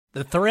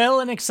The thrill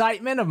and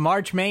excitement of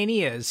March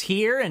Mania is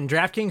here, and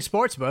DraftKings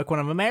Sportsbook, one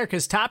of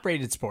America's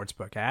top-rated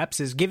sportsbook apps,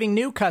 is giving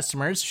new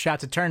customers a shot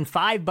to turn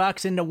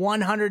 $5 into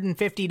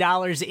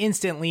 $150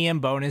 instantly in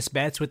bonus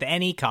bets with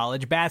any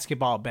college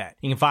basketball bet.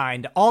 You can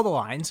find all the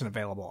lines and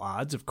available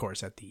odds, of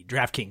course, at the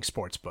DraftKings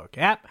Sportsbook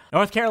app.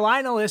 North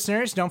Carolina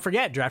listeners, don't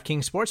forget,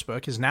 DraftKings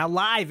Sportsbook is now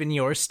live in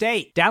your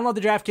state. Download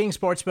the DraftKings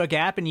Sportsbook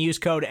app and use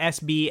code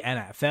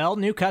SBNFL.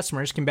 New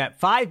customers can bet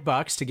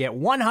 $5 to get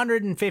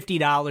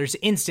 $150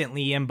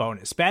 instantly in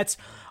bonus bets,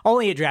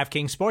 only at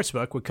DraftKings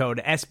Sportsbook with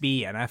code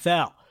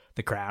SBNFL.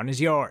 The crown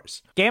is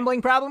yours.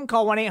 Gambling problem?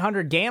 Call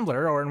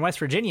 1-800-GAMBLER, or in West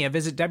Virginia,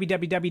 visit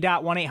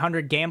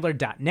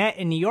www.1800gambler.net.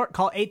 In New York,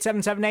 call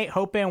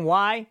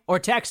 8778-HOPE-NY or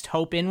text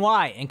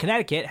HOPE-NY. In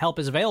Connecticut, help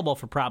is available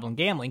for problem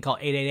gambling. Call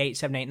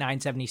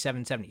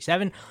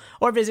 888-789-7777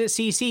 or visit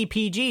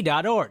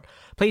ccpg.org.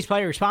 Please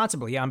play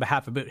responsibly on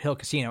behalf of Boot Hill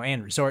Casino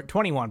and Resort.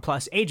 21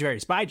 plus, age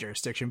varies by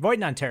jurisdiction. Void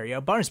in Ontario.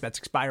 Bonus bets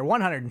expire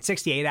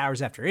 168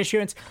 hours after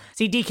issuance.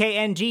 See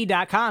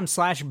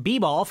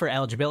dkng.com/bball for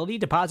eligibility,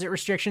 deposit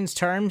restrictions,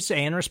 terms,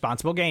 and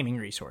responsible gaming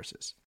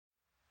resources.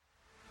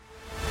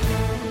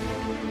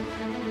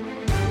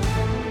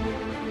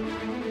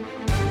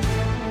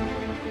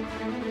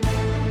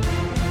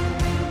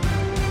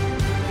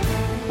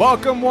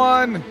 Welcome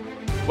one,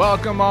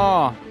 welcome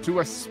all to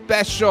a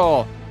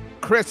special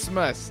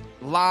Christmas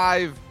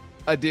live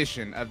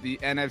edition of the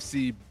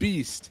NFC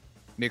Beast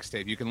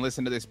Mixtape. You can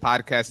listen to this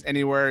podcast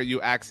anywhere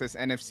you access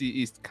NFC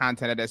East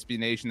content at SB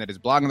Nation. That is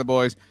Blogging the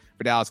Boys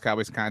for Dallas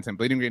Cowboys content,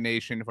 Bleeding Green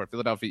Nation for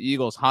Philadelphia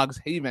Eagles, Hogs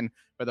Haven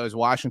for those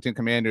Washington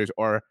Commanders,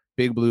 or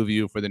Big Blue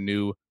View for the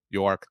New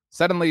York.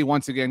 Suddenly,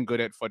 once again,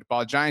 good at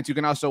football Giants. You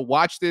can also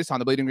watch this on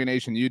the Bleeding Green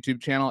Nation YouTube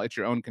channel at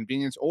your own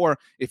convenience, or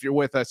if you're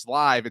with us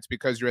live, it's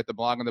because you're at the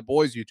Blogging the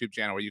Boys YouTube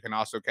channel, where you can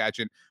also catch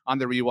it on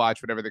the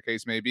rewatch, whatever the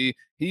case may be.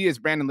 He is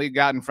Brandon Lee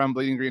Gotten from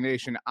Bleeding Green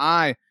Nation.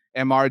 I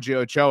am RJ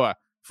Ochoa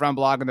from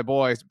Blogging the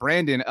Boys.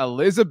 Brandon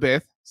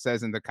Elizabeth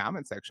says in the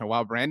comment section,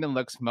 wow, Brandon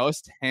looks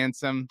most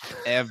handsome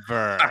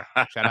ever.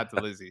 Shout out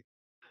to Lizzie.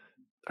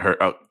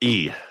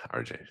 E,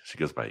 RJ. She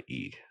goes by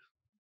E.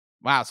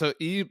 Wow. So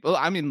E, well,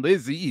 I mean,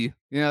 Lizzie,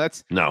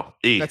 that's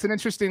E. That's an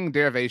interesting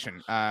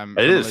derivation.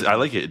 It is. Lizzie. I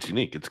like it. It's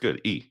unique. It's good.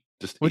 E.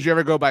 Would you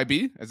ever go by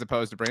B as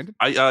opposed to Brandon?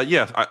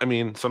 Yeah. I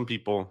mean, some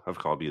people have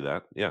called me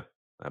that. Yeah,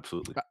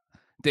 absolutely.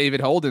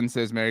 David Holden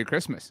says, Merry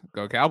Christmas.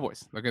 Go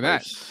Cowboys. Look at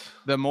that.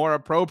 The more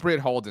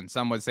appropriate Holden,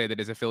 some would say, that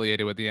is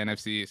affiliated with the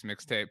NFC East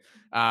Mixtape.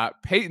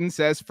 Peyton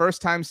says,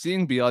 first time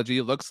seeing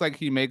BLG. Looks like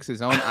he makes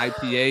his own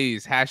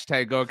IPAs.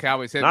 Hashtag Go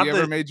Cowboys. Have you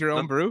ever made your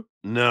own brew?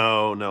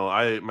 No.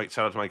 I might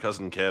shout out to my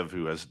cousin Kev,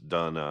 who has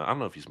done, I don't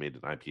know if he's made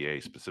an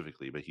IPA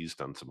specifically, but he's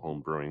done some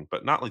home brewing,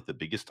 but not like the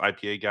biggest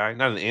IPA guy,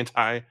 not an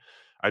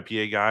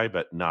anti-IPA guy,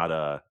 but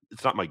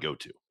it's not my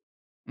go-to.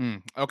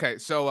 Okay,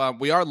 so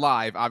we are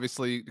live.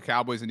 Obviously, the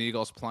Cowboys and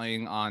Eagles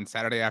playing on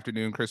Saturday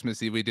afternoon,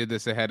 Christmas Eve. We did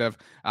this ahead of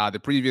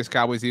the previous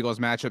Cowboys-Eagles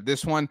matchup.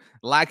 This one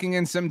lacking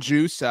in some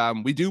juice.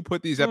 We do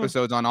put these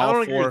episodes on all I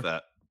don't four. Agree with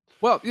that.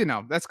 Well,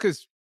 that's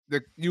because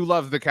you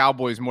love the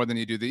Cowboys more than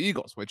you do the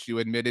Eagles, which you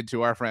admitted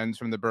to our friends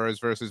from the Birds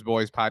versus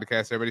Boys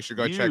podcast. Everybody should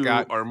go check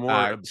out. You are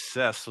more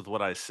obsessed with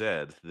what I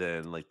said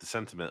than like the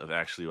sentiment of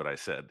actually what I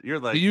said. You're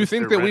like, do you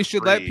think that we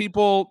should let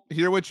people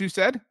hear what you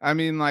said? I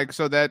mean, like,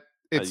 so that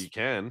it's you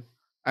can.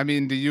 I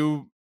mean, do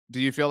you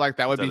feel like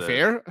that would be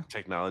fair?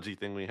 Technology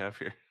thing we have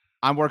here.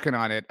 I'm working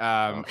on it.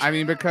 I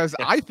mean, because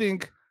I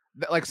think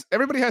that, like,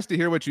 everybody has to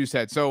hear what you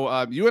said.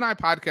 So you and I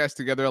podcast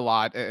together a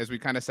lot as we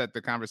kind of set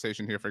the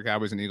conversation here for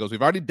Cowboys and Eagles.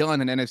 We've already done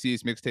an NFC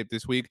East Mixtape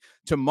this week.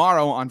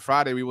 Tomorrow on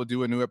Friday, we will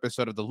do a new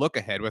episode of The Look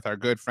Ahead with our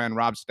good friend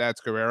Rob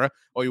Stats Carrera,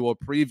 where we will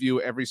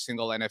preview every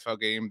single NFL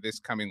game this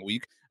coming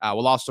week.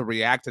 We'll also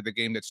react to the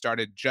game that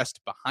started just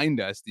behind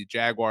us, the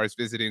Jaguars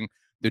visiting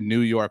the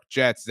New York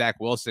Jets. Zach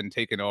Wilson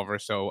taking over,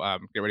 so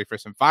get ready for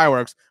some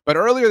fireworks. But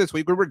earlier this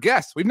week, we were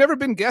guests. We've never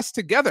been guests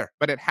together,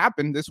 but it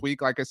happened this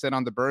week, like I said,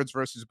 on the Birds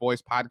versus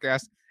Boys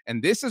podcast.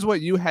 And this is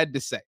what you had to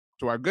say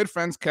to our good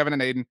friends, Kevin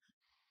and Aiden.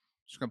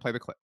 Just going to play the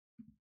clip.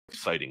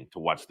 Exciting to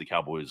watch the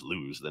Cowboys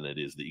lose than it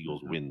is the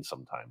Eagles win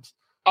sometimes.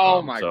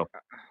 Oh my God.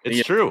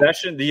 It's true.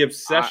 The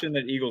obsession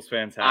that Eagles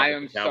fans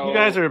have. You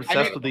guys are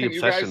obsessed with the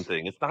obsession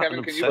thing. It's not Kevin,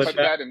 an can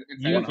obsession.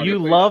 you put that You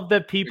love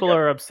that people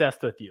are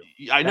obsessed with you.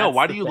 I know.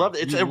 Why do you love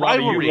it? It's a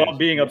rivalry. You love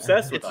being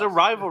obsessed with It's a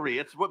rivalry.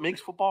 It's what makes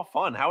football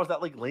fun. How is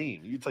that like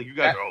lame? It's like you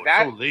guys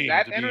are so lame.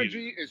 That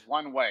energy is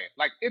one way.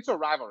 Like, it's a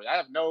rivalry. I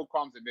have no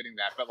qualms admitting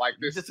that. But like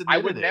this, I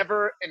would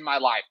never in my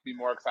life be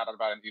more excited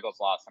about an Eagles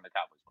loss than a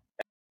Cowboys win.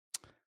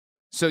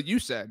 So you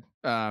said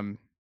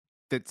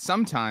that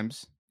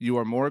sometimes you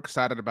are more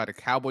excited about a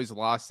Cowboys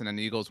loss than an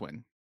Eagles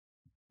win.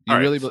 You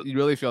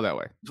really feel that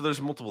way? So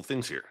there's multiple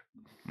things here.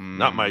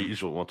 Not my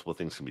usual multiple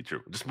things can be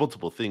true. Just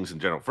multiple things in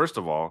general. First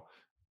of all,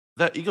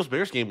 that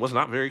Eagles-Bears game was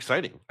not very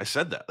exciting. I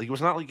said that. Like, it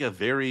was not like a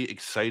very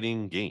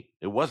exciting game.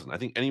 It wasn't. I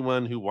think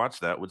anyone who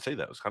watched that would say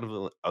that. It was kind of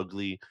an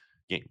ugly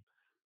game.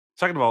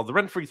 Second of all, the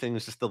rent-free thing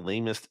is just the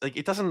lamest. Like,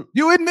 it doesn't.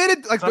 You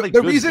admitted, like,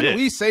 the reason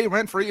we say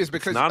rent-free is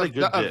because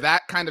of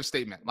that kind of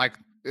statement. Like,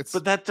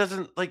 But that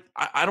doesn't like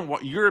I don't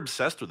want you're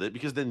obsessed with it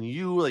because then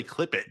you like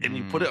clip it and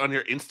you put it on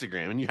your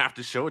Instagram and you have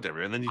to show it to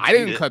everyone and then you I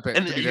tweet didn't clip it,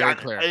 and to be very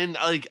clear. And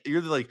like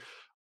you're like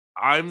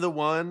I'm the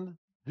one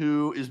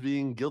who is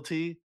being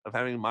guilty of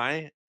having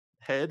my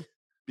head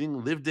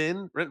being lived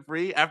in rent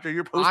free after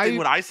you're posting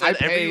what I said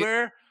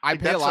everywhere. I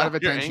Like, pay a that's lot not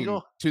of your attention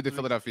angle? to the Doesn't make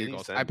Philadelphia any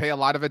Eagles. I sense. pay a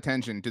lot of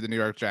attention to the New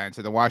York Giants,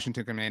 to the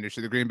Washington Commanders,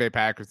 to the Green Bay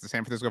Packers, the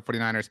San Francisco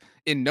 49ers.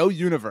 In no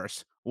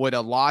universe would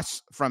a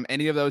loss from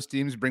any of those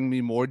teams bring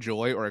me more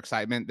joy or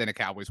excitement than a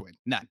Cowboys win.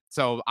 None.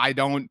 So I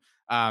don't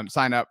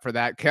sign up for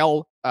that.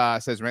 Kel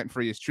says rent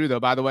free is true, though.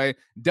 By the way,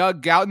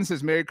 Doug Gouton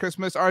says Merry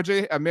Christmas,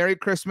 RJ. A Merry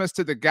Christmas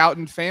to the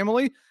Gouton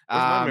family.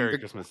 Where's my Merry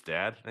Christmas,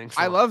 Dad? Thanks.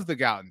 I love the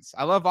Goutons.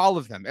 I love all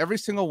of them. Every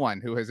single one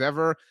who has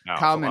ever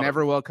come and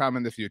ever will come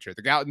in the future.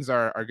 The Goutons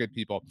are good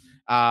people.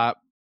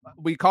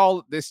 We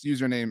call this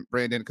username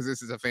Brandon because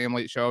this is a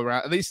family show.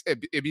 At least at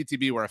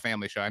BTB, we're a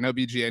family show. I know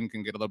BGN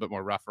can get a little bit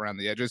more rough around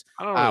the edges.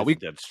 I don't really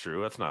think that's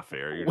true. That's not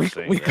fair. You're just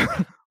saying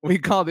that. We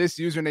call this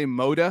username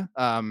Moda.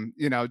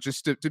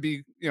 Just to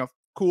be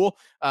cool.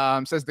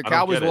 Says the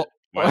Cowboys will.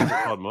 Why is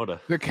it called Moda?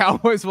 The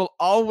Cowboys will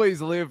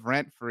always live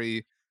rent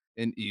free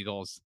in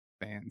Eagles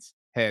fans'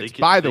 heads. They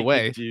could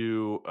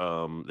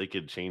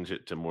change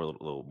it to a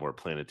little more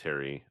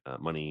planetary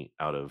money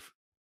out of.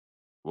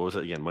 What was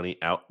it again? Money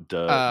out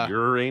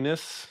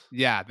Uranus?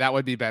 Yeah, that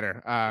would be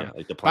better.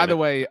 Like the planet. By the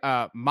way,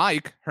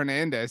 Mike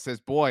Hernandez says,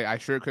 boy, I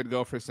sure could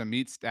go for some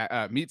meat snacks.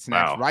 Wow.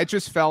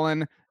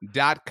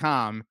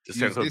 RighteousFelon.com.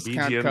 Use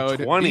discount code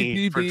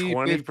 20 for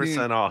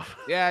 20% off.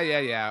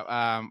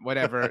 Yeah.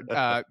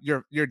 Whatever.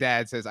 Your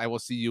dad says, I will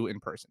see you in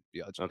person.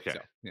 Okay.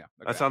 So, yeah.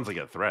 Okay. That sounds like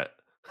a threat.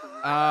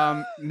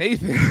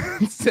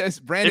 Nathan says,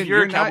 Brandon, if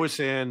you're a Cowboys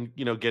fan,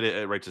 get it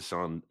at Righteous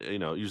Felon.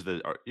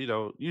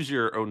 Use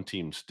your own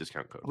team's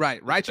discount code.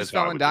 Right,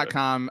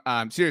 RighteousFelon.com.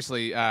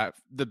 Seriously,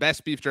 the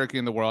best beef jerky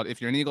in the world. If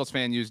you're an Eagles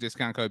fan, use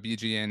discount code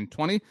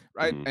BGN20.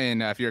 Right,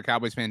 and if you're a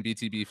Cowboys fan,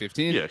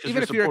 BTB15. Yeah,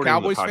 even if you're a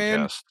Cowboys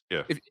fan,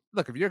 if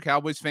you're a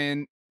Cowboys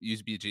fan,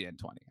 use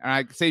BGN20. All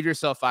right, save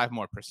yourself 5%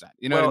 more.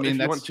 You know what I mean?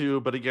 If you want to,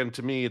 but again,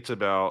 to me, it's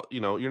about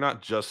you're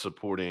not just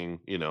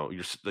supporting.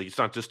 It's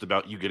not just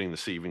about you getting the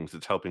savings.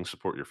 It's helping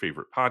support your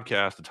favorite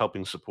podcast. It's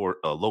helping support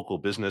a local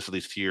business, at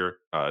least here.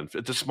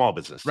 It's a small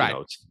business, right?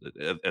 It's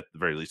at the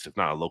very least, if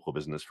not a local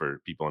business for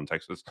people in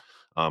Texas.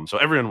 So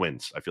everyone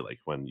wins. I feel like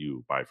when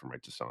you buy from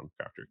Righteous Felon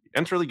Craft Jerky,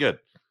 and it's really good.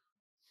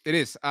 It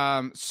is.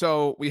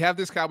 So we have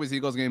this Cowboys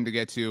Eagles game to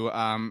get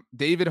to.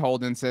 David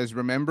Holden says,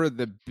 remember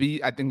the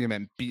beat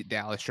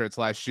Dallas shirts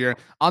last year.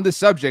 On the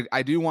subject,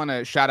 I do want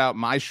to shout out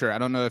my shirt. I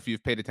don't know if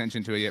you've paid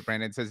attention to it yet,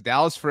 Brandon. It says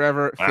Dallas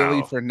forever, wow.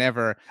 Philly for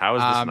never. How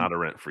is this not a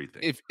rent-free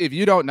thing? If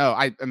you don't know,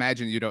 I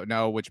imagine you don't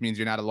know, which means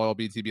you're not a loyal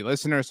BTB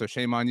listener. So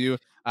shame on you.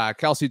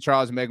 Kelsey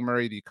Charles, Meg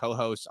Murray, the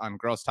co-hosts on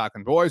Girls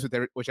Talking Boys,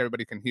 which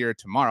everybody can hear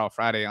tomorrow,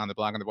 Friday, on the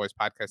Blog on the Boys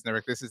podcast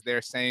network. This is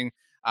their saying.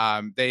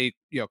 They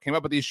came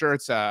up with these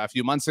shirts a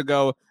few months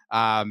ago.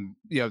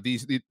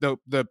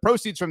 The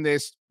proceeds from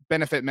this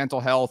benefit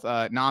mental health.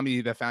 NAMI,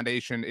 the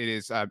foundation, it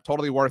is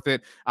totally worth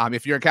it.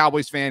 If you're a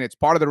Cowboys fan, it's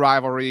part of the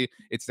rivalry.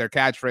 It's their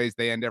catchphrase.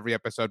 They end every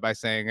episode by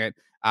saying it.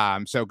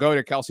 So go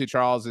to Kelsey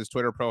Charles's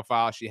Twitter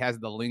profile. She has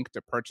the link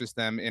to purchase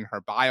them in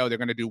her bio. They're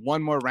going to do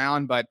one more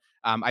round, but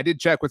I did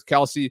check with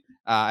Kelsey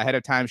ahead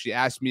of time. She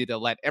asked me to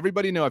let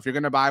everybody know if you're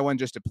going to buy one,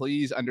 just to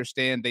please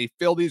understand they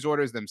fill these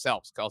orders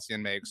themselves, Kelsey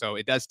and Meg. So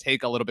it does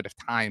take a little bit of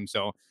time.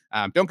 So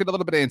don't get a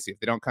little bit antsy if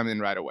they don't come in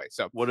right away.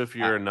 So what if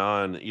you're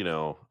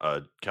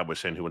a Cowboys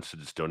fan who wants to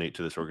just donate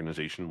to this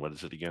organization? What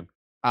is it again?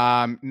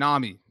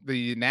 NAMI,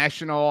 the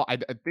national, I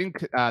think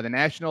the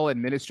national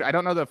administration, I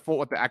don't know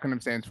what the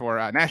acronym stands for.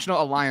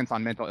 National Alliance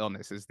on Mental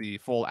Illness is the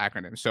full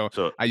acronym. So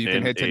you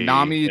can head to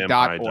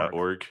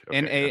NAMI.org,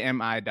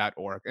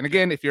 NAMI.org. And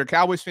again, if you're a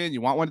Cowboys fan,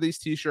 you want one of these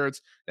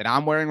t-shirts that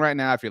I'm wearing right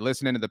now. If you're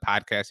listening to the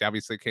podcast, you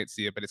obviously can't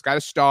see it, but it's got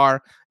a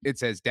star. It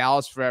says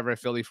Dallas forever,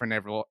 Philly for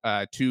never,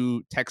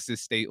 2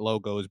 Texas state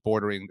logos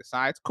bordering the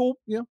sides. Cool.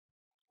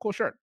 Cool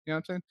shirt. You know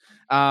what I'm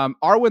saying?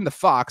 Arwin the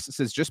Fox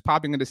says, just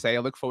popping in to say, I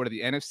look forward to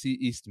the NFC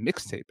East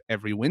mixtape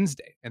every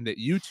Wednesday and that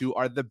you two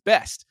are the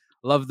best.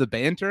 Love the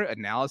banter,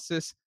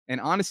 analysis, and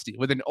honesty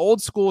with an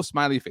old school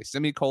smiley face,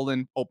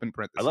 semicolon, open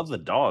parentheses. I love the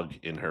dog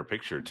in her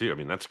picture too. I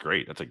mean, that's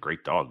great. That's a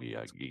great dog. You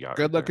got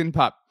good looking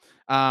pup.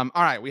 All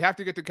right, we have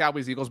to get to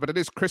Cowboys Eagles, but it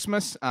is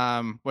Christmas.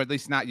 Or at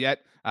least not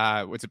yet.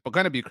 It's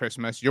going to be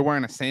Christmas. You're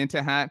wearing a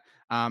Santa hat.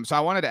 So I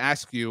wanted to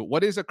ask you,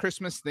 what is a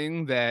Christmas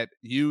thing that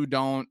you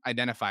don't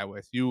identify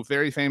with? You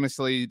very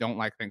famously don't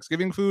like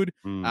Thanksgiving food.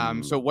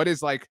 So what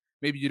is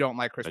maybe you don't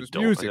like Christmas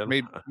music.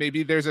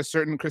 Maybe there's a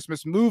certain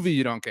Christmas movie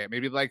you don't get.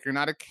 Maybe you're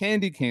not a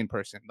candy cane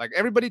person.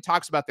 Everybody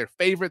talks about their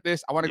favorite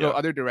this. I want to go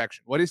other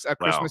direction. What is a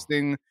Christmas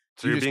thing?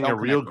 So you're being a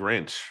real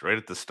Grinch right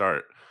at the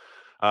start.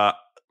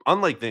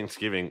 Unlike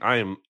Thanksgiving, I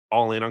am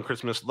all in on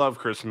Christmas. Love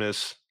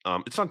Christmas.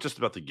 It's not just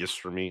about the gifts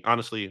for me.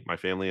 Honestly, my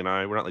family and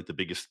we're not the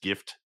biggest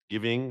gift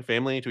giving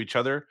family to each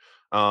other.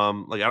 I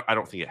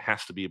don't think it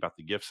has to be about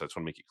the gifts. I just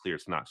want to make it clear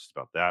it's not just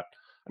about that.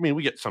 I mean,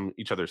 we get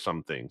each other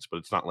some things, but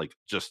it's not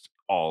just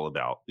all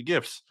about the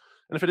gifts.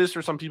 And if it is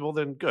for some people,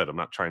 then good. I'm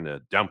not trying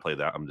to downplay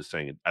that. I'm just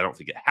saying I don't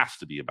think it has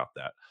to be about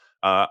that.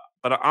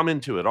 But I'm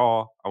into it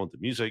all. I want the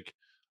music.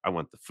 I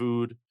want the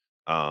food.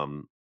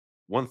 Um,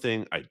 One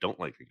thing I don't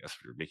like, I guess,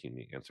 if you're making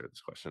me answer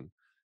this question,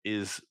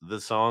 is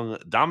the song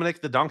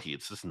Dominic the Donkey.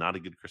 It's just not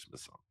a good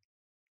Christmas song.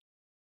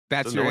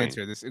 That's your annoying.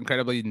 answer. This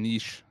incredibly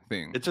niche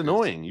thing. It's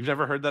annoying. You've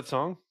never heard that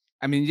song?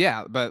 I mean,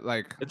 yeah, but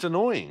like, It's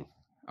annoying.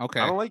 okay.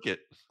 I don't like it.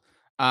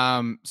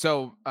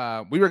 So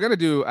we were gonna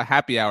do a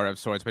happy hour of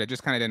sorts, but it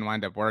just kind of didn't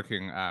wind up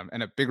working.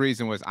 And a big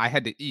reason was I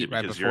had to eat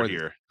right before you're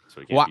here, so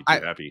we can't be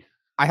too happy.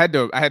 I had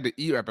to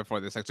eat right before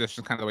this. Like just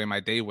kind of the way my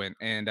day went.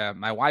 And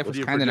my wife was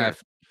kind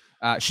enough.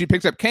 She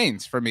picked up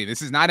Cane's for me.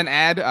 This is not an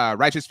ad.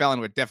 Righteous Felon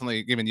would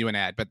definitely given you an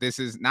ad, but this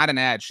is not an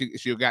ad.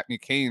 She got me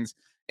Cane's,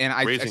 and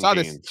I saw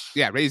Cane's. this.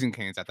 Yeah, Raising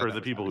Cane's. I thought for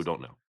the people who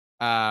don't know.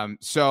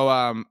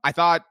 I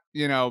thought,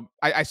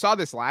 I saw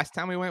this last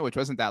time we went, which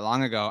wasn't that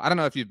long ago. I don't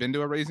know if you've been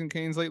to a Raising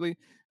Cane's lately.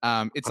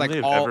 It's like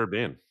ever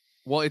been.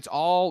 Well, it's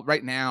all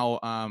right now.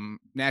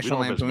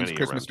 National Lampoon's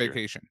Christmas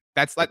Vacation.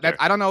 That's like okay. that.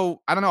 I don't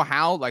know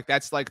how. Like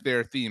that's like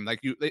their theme. Like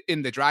you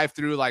in the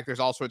drive-through, like there's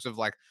all sorts of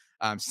like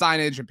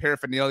signage and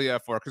paraphernalia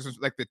for Christmas.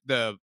 Like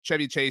the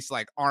Chevy Chase,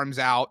 like arms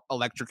out,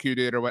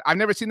 electrocuted or what. I've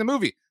never seen the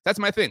movie. That's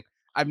my thing.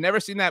 I've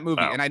never seen that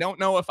movie, and I don't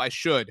know if I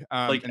should.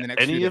 Like in the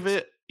next any few of days.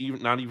 it,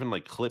 even not even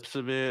like clips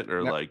of it,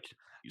 or No. like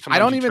I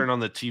don't you even turn on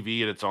the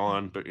TV and it's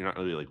on, but you're not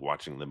really like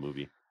watching the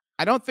movie.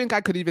 I don't think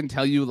I could even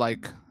tell you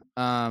like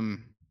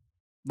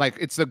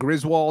it's the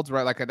Griswolds,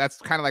 right? Like that's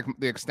kind of like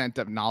the extent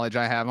of knowledge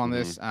I have on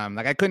this.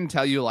 Like I couldn't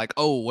tell you like,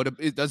 oh,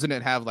 doesn't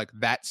it have like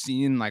that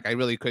scene? Like I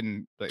really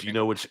couldn't. Like, do you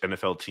know which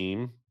NFL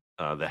team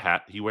the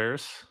hat he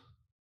wears?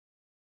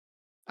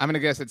 I'm gonna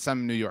guess it's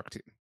some New York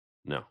team.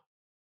 No.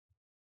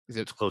 Is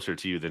it? It's closer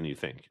to you than you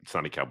think. It's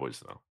not a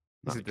Cowboys though.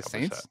 Is it the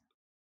Saints? Hat.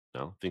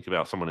 No. Think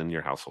about someone in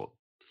your household.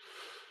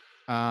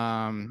 It's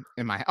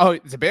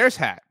a Bears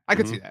hat. I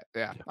could see that.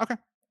 Yeah. Okay.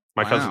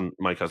 My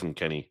cousin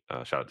Kenny,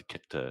 shout out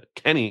to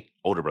Kenny,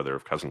 older brother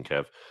of cousin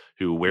Kev,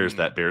 who wears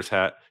that Bears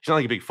hat. He's not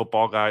like a big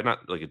football guy,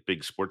 not like a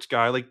big sports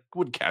guy. Like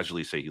would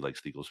casually say he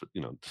likes the Eagles, but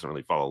doesn't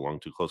really follow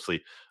along too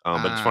closely.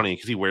 But it's funny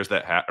because he wears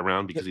that hat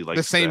around because he likes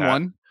the same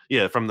one.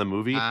 Yeah, from the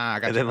movie.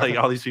 Gotcha. And then like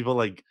all these people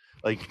like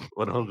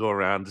when he'll go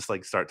around, just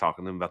like start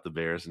talking to him about the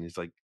Bears, and he's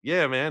like,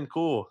 "Yeah, man,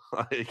 cool."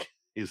 Like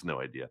he has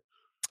no idea.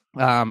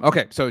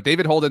 Okay, so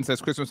David Holden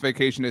says Christmas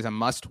Vacation is a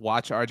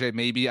must-watch. RJ,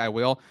 maybe I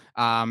will.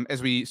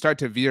 As we start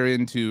to veer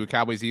into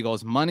Cowboys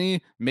Eagles,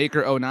 Money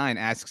Maker 09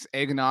 asks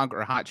eggnog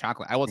or hot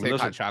chocolate. I will take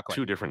hot chocolate.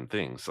 Two different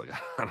things. Like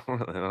I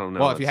don't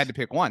know. Well, if you had to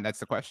pick one, that's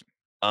the question.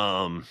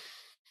 I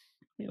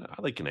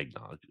like an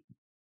eggnog.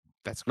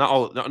 That's not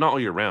all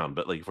year round,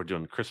 but like if we're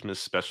doing Christmas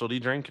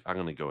specialty drink, I'm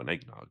gonna go an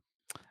eggnog.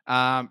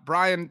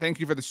 Brian,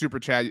 thank you for the super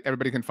chat.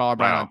 Everybody can follow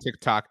Brian on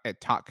TikTok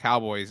at Talk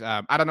Cowboys.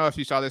 I don't know if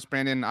you saw this,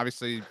 Brandon.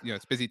 Obviously,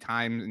 it's busy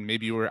time and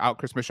maybe you were out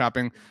Christmas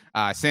shopping.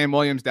 Sam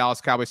Williams, Dallas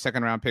Cowboys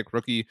second round pick,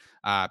 rookie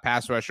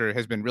pass rusher,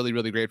 has been really,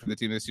 really great for the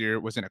team this year.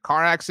 Was in a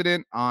car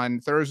accident on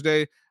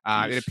Thursday.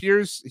 It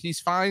appears he's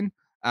fine.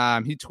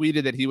 He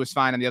tweeted that he was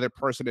fine and the other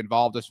person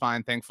involved was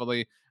fine,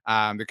 thankfully.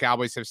 The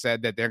Cowboys have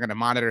said that they're going to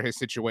monitor his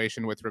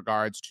situation with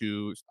regards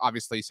to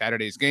obviously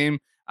Saturday's game.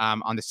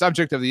 On the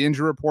subject of the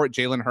injury report,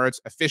 Jalen Hurts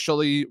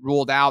officially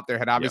ruled out. There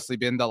had obviously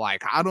been the I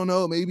don't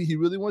know, maybe he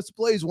really wants to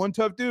play. He's one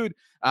tough dude.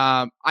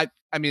 I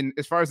mean,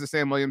 as far as the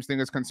Sam Williams thing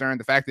is concerned,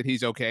 the fact that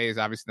he's okay is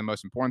obviously the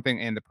most important thing,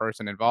 and the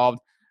person involved.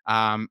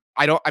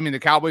 The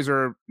Cowboys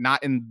are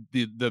not in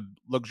the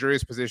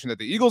luxurious position that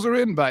the Eagles are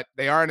in, but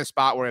they are in a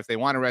spot where if they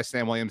want to rest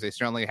Sam Williams, they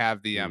certainly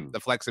have the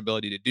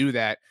flexibility to do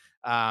that.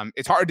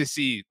 It's hard to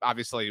see,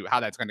 obviously, how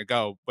that's going to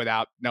go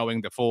without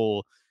knowing the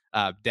full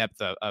depth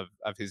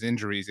of his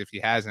injuries if he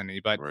has any.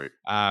 But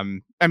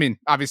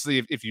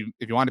obviously, if you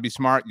want to be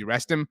smart, you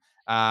rest him.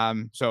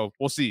 So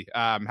we'll see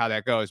how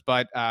that goes.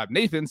 But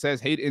Nathan says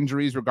hate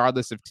injuries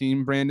regardless of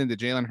team. Brandon, the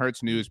Jalen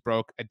Hurts news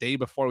broke a day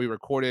before we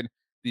recorded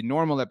the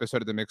normal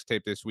episode of the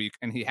mixtape this week,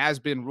 and he has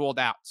been ruled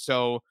out.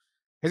 So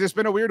has this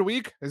been a weird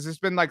week? Has this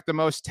been like the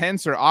most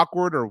tense or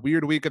awkward or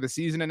weird week of the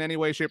season in any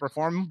way, shape, or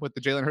form with the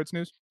Jalen Hurts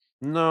news?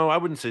 No, I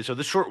wouldn't say so.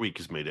 The short week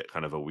has made it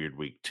kind of a weird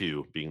week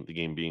too, being the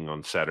game being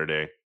on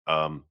Saturday.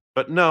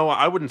 But no,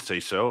 I wouldn't say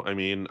so. I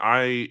mean,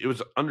 I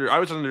was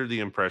under the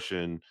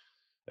impression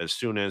as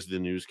soon as the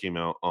news came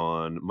out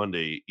on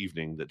Monday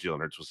evening that Jalen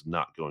Hurts was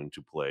not going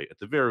to play at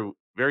the very,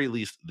 very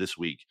least this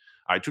week.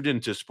 I tuned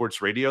into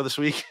sports radio this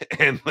week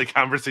and the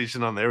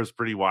conversation on there was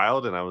pretty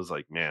wild. And I was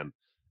like, man,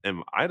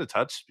 am I out of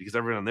touch? Because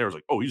everyone on there was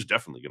like, oh, he's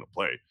definitely going to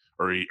play.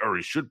 Or he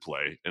should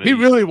play. And he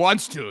really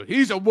wants to.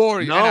 He's a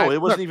warrior. No,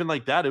 it wasn't even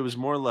like that. It was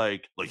more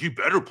like he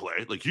better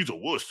play. Like he's a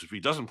wuss if he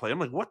doesn't play. I'm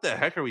like, what the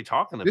heck are we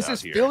talking about here?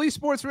 This is Philly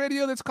sports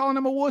radio that's calling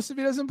him a wuss if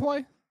he doesn't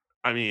play?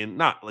 I mean,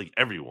 not like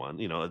everyone.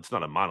 It's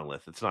not a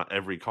monolith. It's not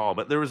every call.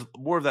 But there was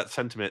more of that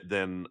sentiment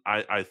than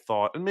I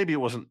thought. And maybe it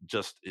wasn't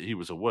just he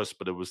was a wuss,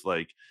 but it was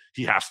like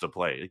he has to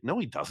play. Like, no,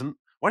 he doesn't.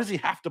 Why does he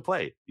have to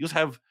play? You just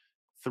have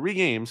 3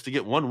 games to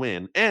get 1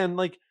 win. And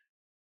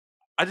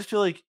I just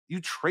feel like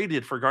you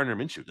traded for Gardner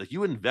Minshew. Like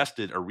you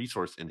invested a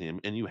resource in him,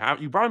 and you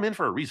brought him in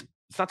for a reason.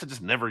 It's not to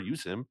just never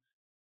use him.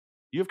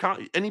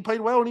 And he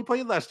played well when he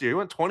played last year. He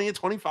went 20 and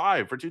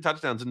 25 for 2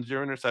 touchdowns and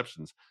 0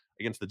 interceptions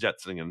against the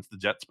Jets and against the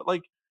Jets. But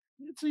like,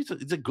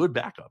 it's a good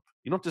backup.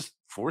 You don't just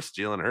force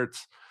Jalen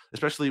Hurts,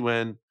 especially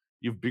when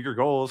you have bigger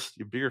goals,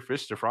 you have bigger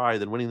fish to fry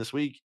than winning this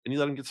week, and you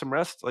let him get some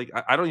rest. Like,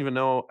 I don't even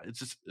know. It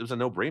was a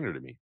no brainer to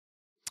me.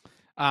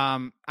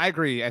 I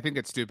agree. I think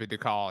it's stupid to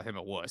call him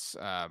a wuss,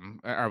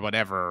 or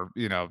whatever,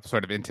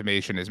 sort of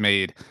intimation is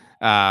made,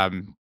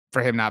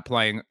 for him not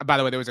playing. By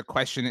the way, there was a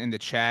question in the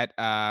chat.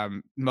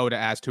 Moda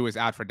asked who is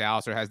out for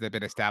Dallas, or has that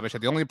been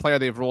established? The only player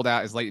they've ruled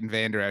out is Leighton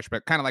Vander Esch,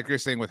 but kind of like you're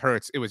saying with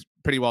Hurts, it was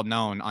pretty well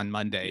known on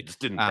Monday. He just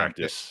didn't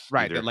practice.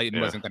 That Leighton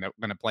wasn't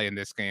going to play in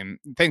this game.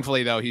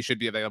 Thankfully, though, he should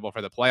be available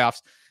for the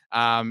playoffs.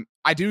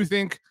 I do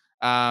think,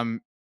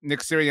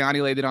 Nick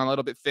Sirianni laid it on a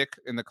little bit thick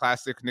in the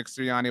classic Nick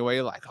Sirianni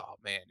way. Like, oh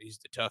man, he's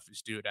the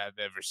toughest dude I've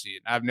ever seen.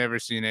 I've never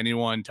seen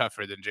anyone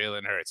tougher than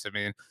Jalen Hurts. I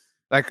mean,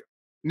 like,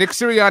 Nick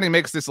Sirianni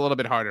makes this a little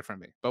bit harder for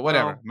me, but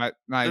whatever. Well,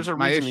 there's a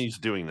reason he's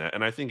doing that.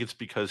 And I think it's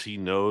because he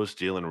knows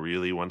Jalen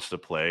really wants to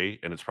play,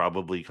 and it's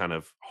probably kind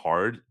of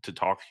hard to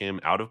talk him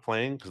out of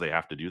playing because they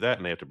have to do that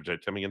and they have to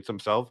protect him against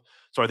himself.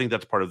 So I think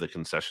that's part of the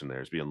concession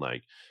there, is being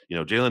like,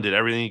 Jalen did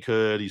everything he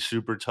could. He's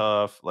super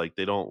tough. Like,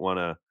 they don't want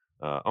to.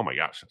 Oh my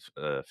gosh,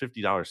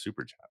 $50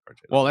 super chat.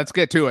 Well, let's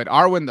get to it.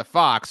 Arwen the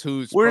Fox,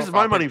 where's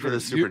my money for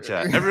the super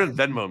chat? Everyone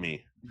Venmo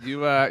me.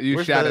 You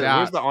shouted out.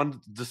 Where's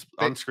the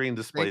on-screen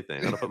display thing?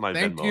 I'm gonna put my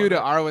thank Venmo you to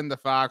Arwen the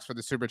Fox for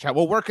the super chat.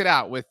 We'll work it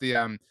out with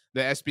the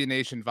SB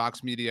Nation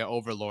Vox Media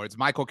overlords.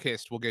 Michael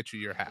Kist will get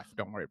you your half.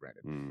 Don't worry,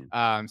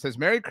 Brandon. Says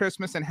Merry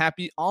Christmas and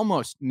Happy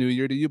almost New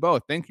Year to you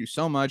both. Thank you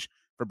so much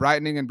for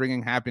brightening and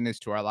bringing happiness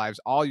to our lives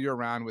all year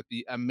round with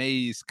the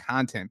Amaze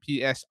content.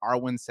 P.S.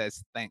 Arwen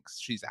says thanks.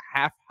 She's a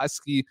half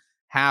Husky,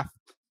 half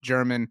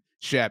German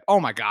Shep. Oh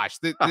my gosh,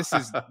 this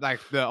is like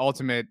the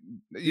ultimate.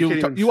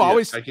 You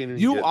always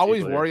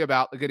worry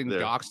about getting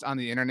doxxed on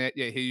the internet.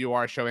 Yeah, here you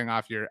are showing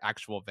off your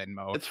actual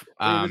Venmo.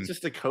 It's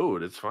just a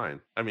code. It's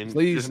fine. I mean,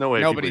 please, there's no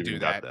way nobody do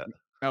that.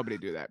 Nobody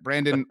do that.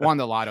 Brandon won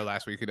the lotto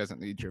last week. He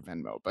doesn't need your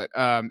Venmo. But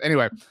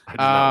anyway, I did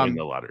not win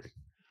the lottery.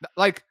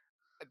 Like.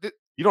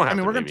 You don't have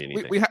to pay me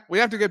anything. We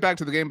have to get back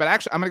to the game, but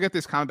actually, I'm going to get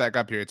this comment back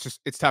up here.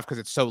 It's tough because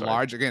it's so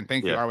large. Again,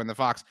 thank you, Arwen the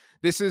Fox.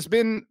 This has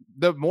been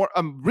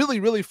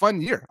really, really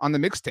fun year on the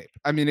mixtape.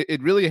 I mean,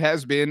 it really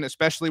has been,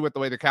 especially with the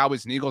way the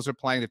Cowboys and Eagles are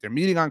playing, that they're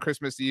meeting on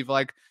Christmas Eve.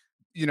 Like,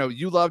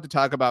 you love to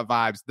talk about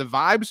vibes. The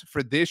vibes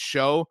for this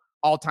show,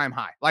 all-time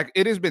high. Like,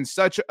 it has been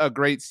such a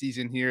great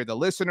season here. The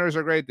listeners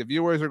are great. The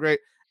viewers are great.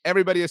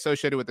 Everybody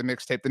associated with the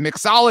mixtape. The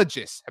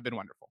mixologists have been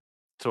wonderful.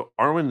 So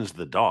Arwen is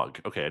the dog.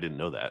 Okay, I didn't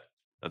know that.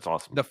 That's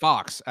awesome. The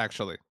Fox,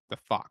 actually. The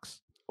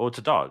Fox. Oh, it's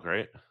a dog,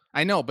 right?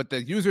 I know, but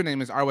the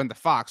username is Arwen the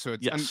Fox. So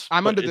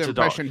I'm under the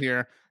impression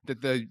here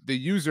that the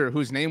user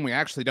whose name we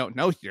actually don't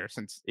know here,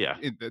 since the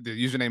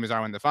username is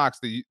Arwen the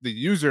Fox, the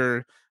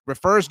user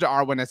refers to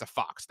Arwen as a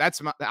fox.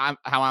 That's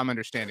how I'm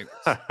understanding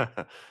this.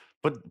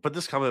 But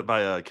this comment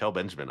by Kel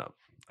Benjamin up.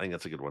 I think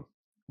that's a good one.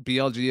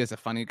 BLG is a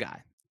funny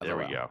guy. There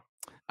we go.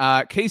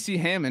 Casey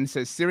Hammond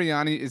says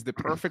Sirianni is the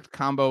perfect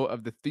combo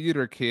of the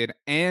theater kid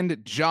and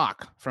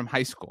jock from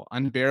high school.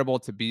 Unbearable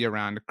to be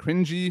around.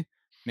 Cringy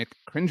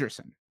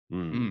McCringerson.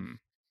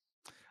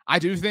 I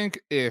do think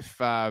if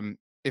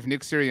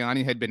Nick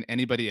Sirianni had been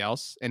anybody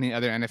else, any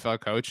other NFL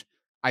coach,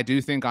 I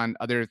do think on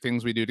other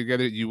things we do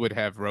together, you would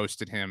have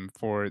roasted him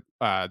for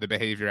the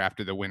behavior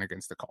after the win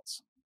against the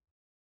Colts.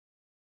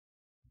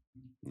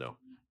 No.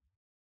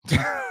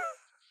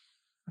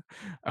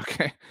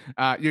 Okay.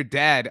 Your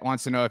dad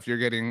wants to know if you're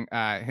getting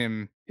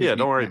him. Yeah,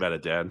 don't worry about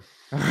it, Dad.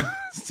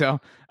 So,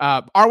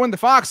 Arwen the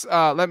Fox,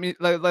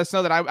 let us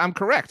know that I'm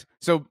correct.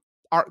 So,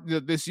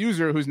 this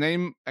user whose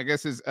name I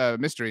guess is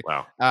mystery.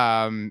 Wow.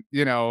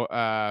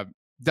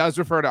 Does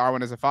refer to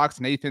Arwen as a fox.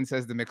 Nathan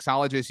says the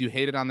mixologist. You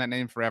hated on that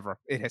name forever.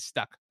 It has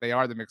stuck. They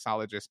are the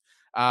mixologist.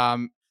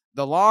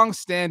 The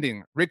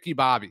long-standing Ricky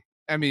Bobby.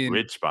 I mean,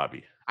 Rich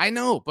Bobby. I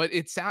know, but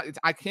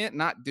I can't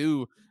not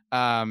do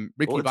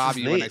Ricky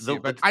Bobby when I see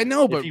it. But I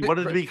know, but if you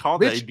wanted to be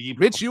called Rich,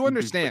 Rich, you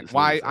understand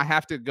why I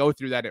have to go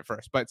through that at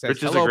first. But says,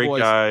 Rich is a great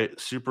guy,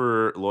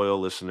 super loyal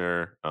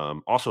listener,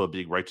 also a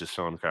big Righteous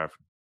Soundcraft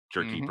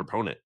Jerky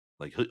proponent.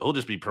 Like he'll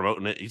just be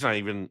promoting it. He's not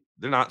even.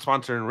 They're not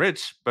sponsoring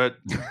Rich, but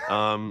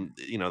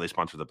they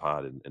sponsor the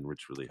pod, and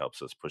Rich really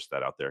helps us push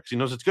that out there because he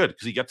knows it's good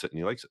because he gets it and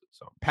he likes it.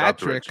 So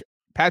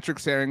Patrick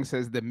Saring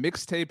says the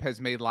mixtape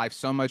has made life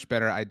so much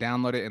better. I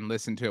download it and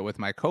listen to it with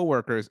my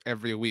coworkers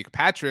every week.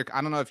 Patrick,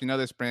 I don't know if you know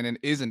this, Brandon,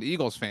 is an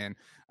Eagles fan,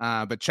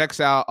 but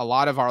checks out a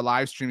lot of our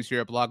live streams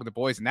here at Blog of the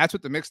Boys, and that's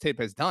what the mixtape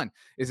has done.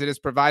 Is it has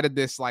provided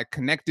this like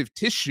connective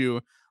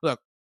tissue. Look,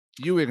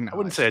 you acknowledge. I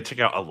wouldn't say I check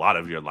out a lot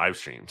of your live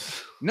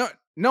streams.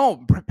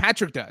 No,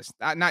 Patrick does.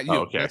 Not you.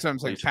 Okay. That's what I'm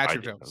saying.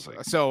 Patrick does.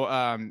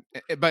 So,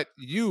 but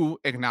you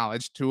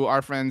acknowledge to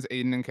our friends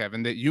Aiden and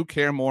Kevin that you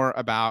care more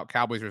about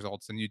Cowboys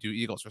results than you do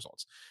Eagles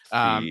results.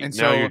 And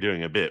so now you're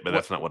doing a bit, but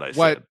that's not what I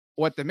said.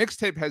 what the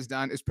mixtape has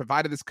done is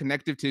provided this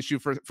connective tissue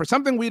for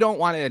something we don't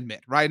want to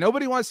admit, right?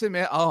 Nobody wants to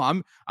admit,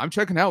 oh, I'm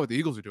checking out what the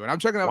Eagles are doing. I'm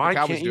checking out what Why the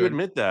Cowboys can't are you doing.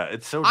 admit that?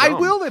 It's so dumb. I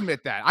will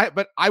admit that.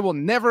 But I will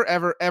never,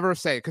 ever, ever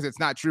say, because it's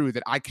not true,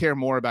 that I care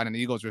more about an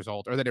Eagles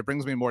result or that it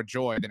brings me more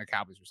joy than a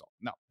Cowboys result.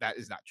 No, that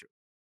is not true.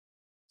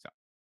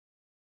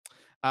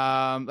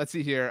 Let's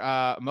see here.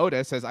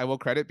 Moda says, I will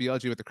credit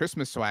BLG with the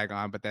Christmas swag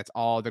on, but that's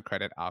all the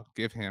credit I'll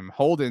give him.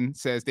 Holden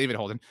says, David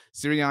Holden,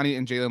 Sirianni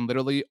and Jalen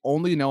literally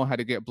only know how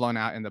to get blown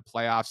out in the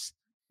playoffs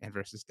and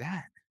versus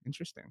Dak.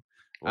 Interesting.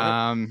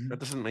 That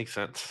doesn't make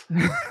sense.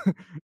 Okay.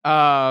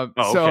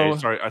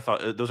 Sorry. I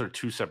thought those are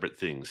two separate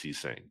things he's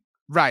saying.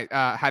 Right.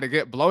 How to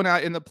get blown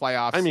out in the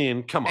playoffs. I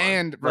mean, come on.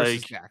 And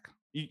versus Dak.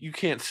 You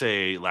can't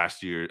say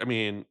last year. I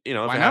mean, if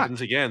Why it not? happens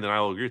again, then I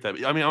will agree with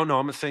that. I mean, I'm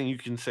not saying you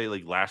can say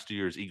like last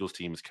year's Eagles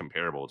team is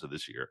comparable to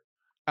this year.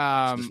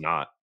 It's just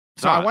not.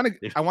 I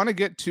want to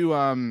get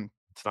to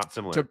it's not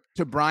similar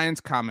to Brian's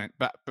comment,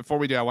 but before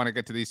we do, I want to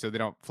get to these so they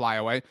don't fly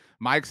away.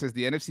 Mike says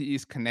the NFC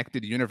East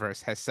connected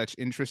universe has such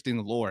interesting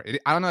lore.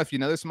 I don't know if you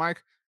know this,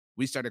 Mike.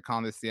 We started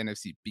calling this the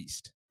NFC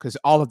Beast because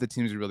all of the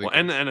teams are really good.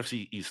 And the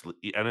NFC East,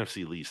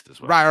 NFC least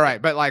as well.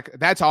 Right. But like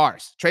that's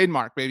ours,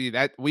 trademark, baby.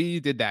 That we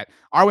did that.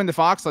 Arwen the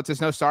Fox lets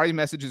us know. Sorry,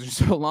 messages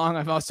are so long.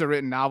 I've also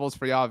written novels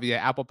for y'all via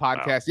Apple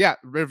Podcasts. Wow. Yeah,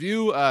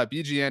 review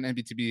BGN and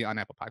BTB on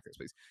Apple Podcasts,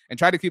 please, and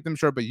try to keep them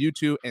short. But you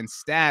two and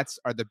stats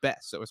are the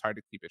best, so it's hard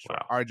to keep it short.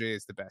 Wow. RJ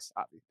is the best.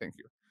 Avi, thank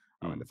you.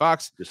 Arwen the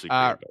Fox.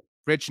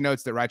 Rich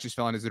notes that Righteous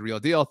Felon is the real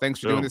deal. Thanks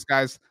for doing this,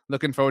 guys.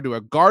 Looking forward to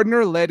a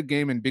Gardner-led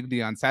game in Big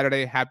D on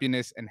Saturday.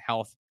 Happiness and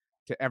health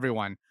to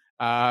everyone.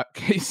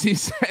 Casey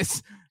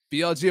says,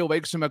 BLG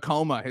awakes from a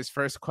coma. His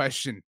first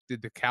question,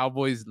 did the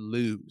Cowboys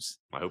lose?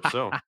 I hope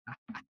so.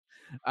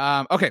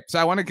 Okay, so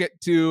I want to get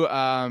to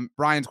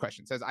Brian's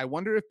question. It says, I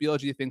wonder if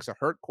BLG thinks a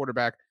hurt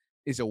quarterback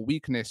is a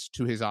weakness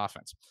to his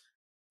offense.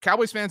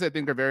 Cowboys fans, I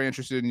think, are very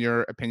interested in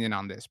your opinion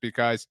on this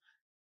because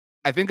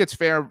I think it's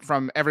fair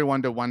from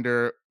everyone to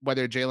wonder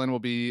whether Jalen will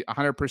be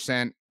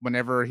 100%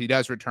 whenever he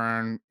does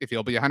return, if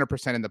he'll be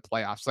 100% in the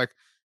playoffs. Like,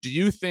 do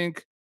you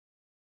think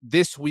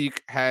this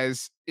week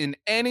has in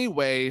any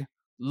way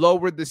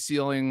lowered the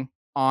ceiling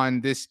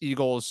on this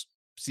Eagles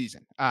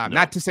season? No.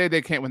 Not to say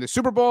they can't win the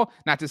Super Bowl,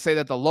 not to say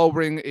that the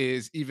lowering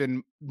is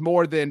even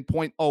more than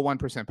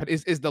 0.01%, but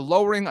is the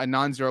lowering a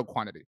non-zero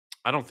quantity?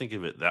 I don't think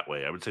of it that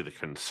way. I would say the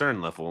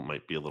concern level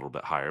might be a little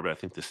bit higher, but I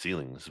think the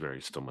ceiling is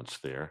still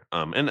much there.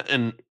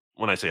 And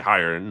when I say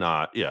higher,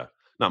 not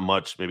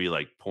much, maybe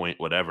like point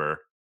whatever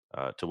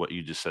to what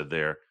you just said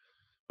there.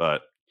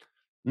 But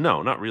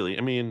no, not really.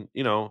 I mean,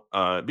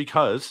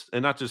 because,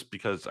 and not just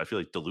because I feel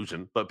like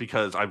delusion, but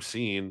because I've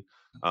seen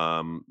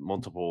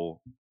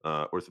multiple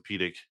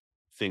orthopedic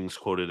things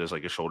quoted as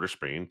like a shoulder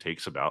sprain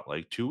takes about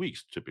like 2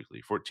 weeks,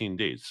 typically 14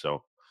 days.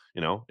 So,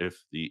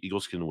 if the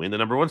Eagles can win the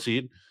number 1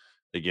 seed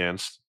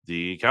against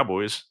the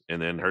Cowboys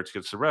and then Hurts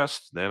gets the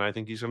rest, then I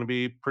think he's going to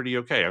be pretty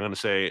okay. I'm going to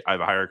say I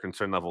have a higher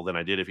concern level than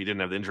I did if he didn't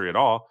have the injury at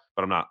all,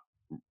 but I'm not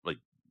like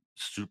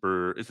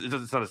super,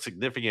 it's not a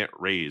significant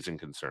raise in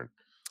concern.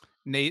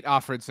 Nate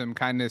offered some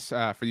kindness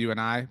for you and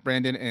I,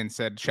 Brandon, and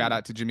said shout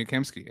out to Jimmy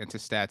Kemsky and to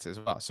Stats as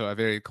well. So a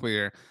very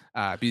clear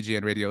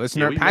BGN radio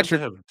listener. Yeah, we Patrick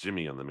have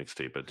Jimmy on the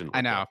mixtape, but it didn't.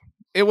 I know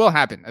it will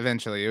happen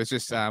eventually. It was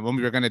just when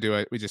we were going to do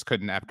it, we just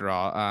couldn't after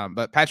all.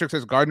 But Patrick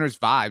says Gardner's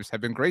vibes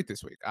have been great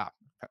this week.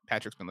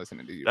 Patrick's been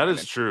listening to you. That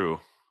is true.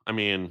 I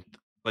mean,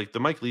 like the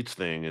Mike Leach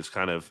thing is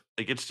kind of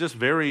like it's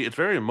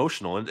very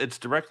emotional, and it's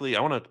directly.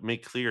 I want to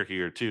make clear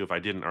here too, if I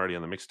didn't already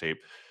on the mixtape,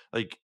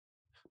 like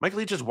Mike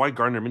Leach is why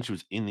Gardner Minshew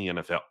was in the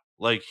NFL.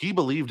 Like he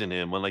believed in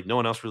him when like no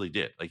one else really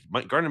did. Like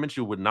Gardner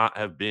Minshew would not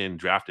have been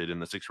drafted in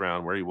the 6th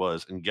round where he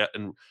was and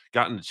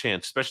gotten a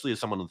chance, especially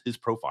as someone with his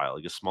profile,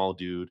 like a small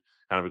dude,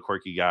 kind of a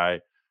quirky guy.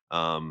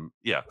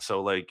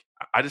 So like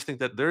I just think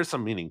that there is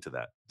some meaning to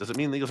that. Does it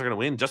mean the Eagles are going to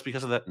win just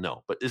because of that?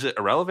 No. But is it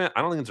irrelevant?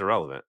 I don't think it's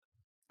irrelevant.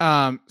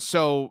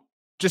 So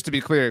just to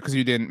be clear, because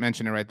you didn't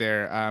mention it right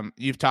there,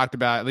 you've talked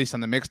about, at least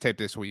on the mixtape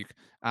this week,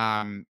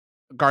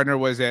 Gardner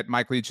was at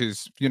Mike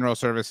Leach's funeral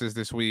services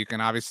this week,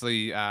 and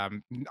obviously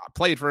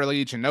played for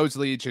Leach and knows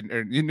Leach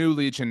and knew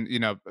Leach, and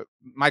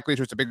Mike Leach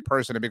was a big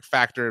person, a big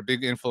factor, a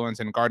big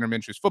influence in Gardner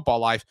Minshew's football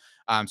life.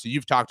 So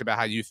you've talked about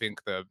how you think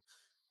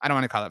I don't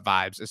want to call it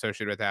vibes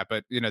associated with that,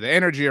 but the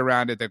energy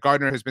around it, that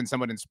Gardner has been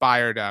somewhat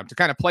inspired to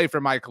kind of play for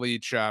Mike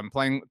Leach,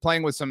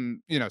 playing with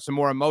some some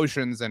more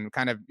emotions and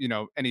kind of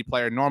any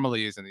player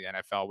normally is in the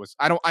NFL.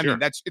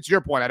 It's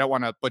your point. I don't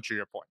want to butcher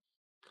your point.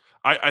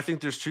 I think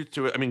there's truth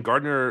to it. I mean,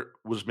 Gardner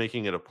was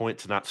making it a point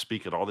to not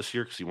speak at all this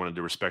year because he wanted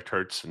to respect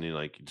Hurts, and he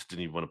just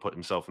didn't even want to put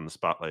himself in the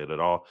spotlight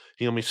at all.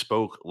 He only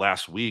spoke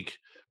last week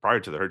prior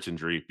to the Hurts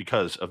injury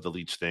because of the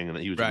Leach thing, and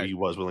that he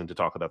was willing to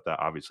talk about that,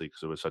 obviously,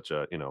 because it was such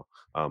a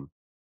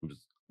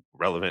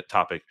relevant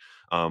topic.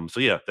 So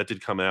yeah, that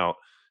did come out,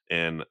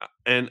 and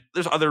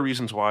there's other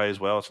reasons why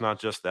as well. It's not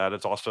just that;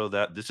 it's also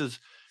that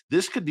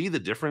this could be the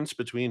difference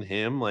between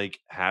him like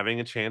having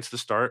a chance to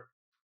start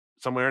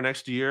somewhere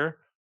next year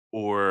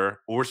or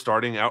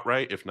starting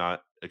outright, if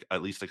not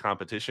at least a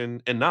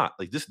competition, and not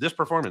like this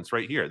performance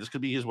right here. This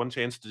could be his one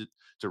chance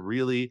to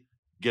really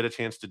get a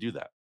chance to do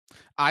that.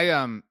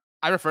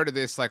 I refer to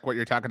this like what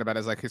you're talking about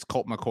as like his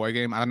Colt McCoy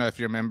game. I don't know if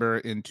you remember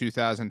in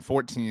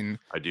 2014,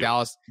 I do.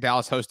 Dallas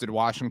hosted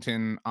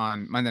Washington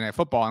on Monday Night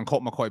Football, and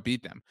Colt McCoy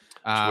beat them.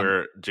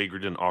 Where Jay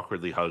Gruden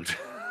awkwardly hugged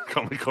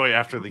Colt McCoy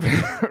after the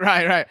game.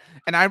 right.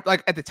 And I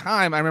like at the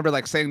time, I remember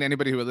like saying to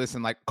anybody who would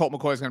listen, like Colt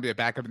McCoy is going to be a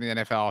backup in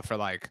the NFL for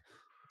like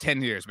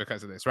 10 years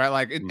because of this, right?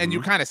 Like, and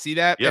you kind of see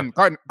that. Yeah.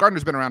 And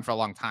Gardner's been around for a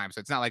long time, so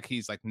it's not like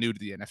he's like new to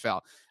the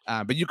NFL.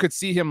 But you could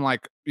see him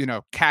like,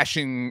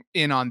 cashing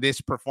in on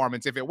this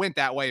performance if it went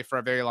that way for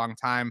a very long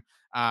time.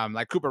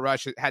 Like Cooper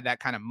Rush had that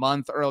kind of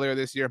month earlier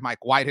this year.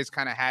 Mike White has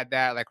kind of had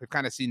that. Like we've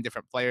kind of seen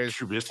different players.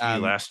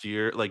 Trubisky last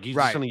year, like he's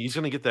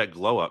gonna get that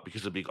glow up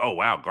because it'd be, oh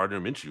wow, Gardner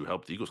Minshew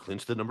helped the Eagles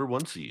clinch the number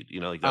 1 seed.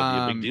 Like that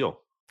would be a big deal.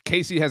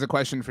 Casey has a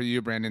question for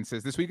you, Brandon.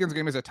 Says this weekend's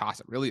game is a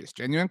toss-up. Really is.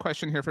 Genuine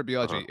question here for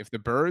BLG. If the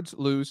Birds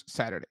lose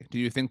Saturday, do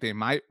you think they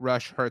might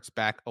rush Hurts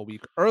back a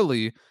week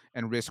early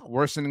and risk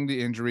worsening the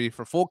injury?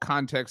 For full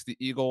context, the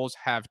Eagles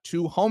have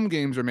 2 home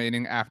games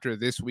remaining after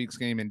this week's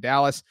game in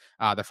Dallas.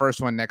 The first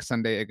one next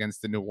Sunday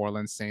against the New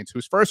Orleans Saints,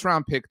 whose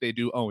first-round pick they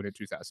do own in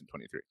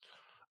 2023.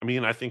 I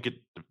mean, I think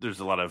there's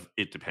a lot of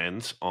it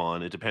depends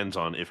on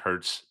if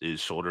Hurts'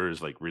 shoulder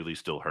is like really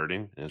still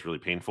hurting and it's really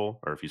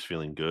painful, or if he's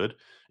feeling good.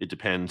 It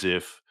depends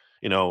if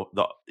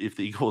if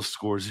the Eagles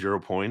score 0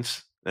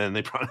 points, then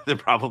then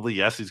probably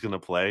yes, he's going to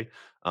play.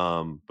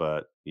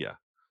 But yeah,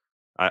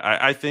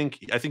 I think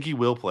he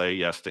will play,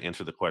 yes, to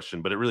answer the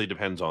question. But it really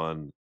depends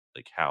on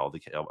like how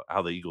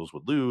the Eagles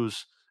would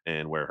lose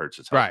and where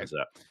Hurts' health is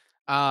at.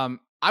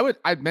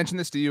 I'd mentioned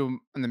this to you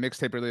in the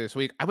mixtape earlier this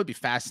week. I would be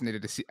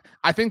fascinated to see.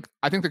 I think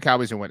the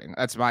Cowboys are winning.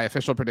 That's my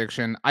official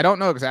prediction. I don't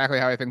know exactly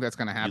how I think that's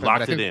going to happen. You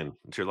locked it in.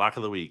 It's your lock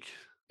of the week.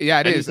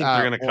 Yeah, it is.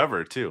 They're going to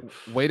cover too.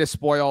 Way to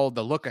spoil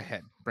the look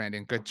ahead,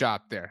 Brandon. Good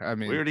job there. I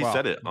mean, we already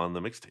said it on the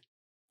mixtape.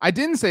 I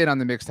didn't say it on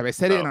the mixtape. I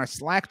said it in our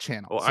Slack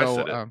channel. Well, I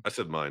said it. I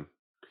said mine.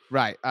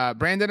 Right.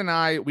 Brandon and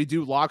I, we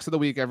do locks of the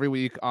week every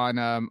week on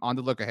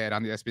the look ahead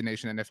on the SB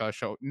Nation NFL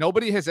show.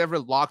 Nobody has ever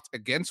locked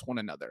against one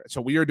another.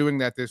 So we are doing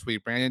that this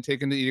week. Brandon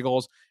taking the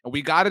Eagles, and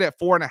we got it at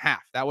 4.5.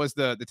 That was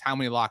the time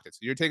we locked it. So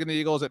you're taking the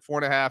Eagles at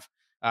 4.5.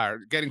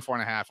 Getting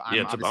 4.5.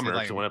 Yeah, it's a bummer.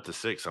 It went up to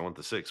 6. I want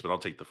the 6, but I'll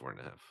take the 4.5.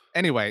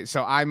 Anyway,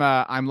 so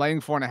I'm laying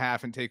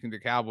 4.5 and taking the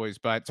Cowboys.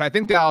 But so I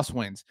think Dallas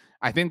wins.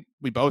 I think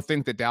we both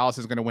think that Dallas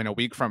is going to win a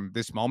week from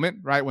this moment,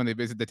 right, when they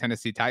visit the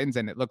Tennessee Titans,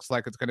 and it looks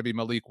like it's going to be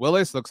Malik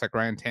Willis. Looks like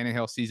Ryan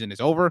Tannehill's season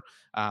is over,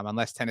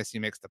 unless Tennessee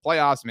makes the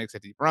playoffs, makes a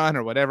deep run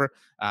or whatever,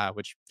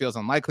 which feels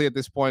unlikely at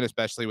this point,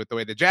 especially with the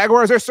way the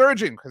Jaguars are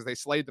surging because they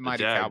slayed the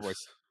mighty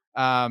Cowboys.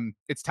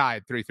 It's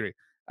tied 3-3.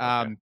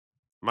 Okay.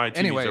 My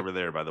TV's over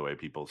there, by the way,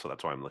 people. So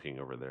that's why I'm looking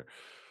over there.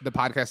 The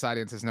podcast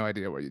audience has no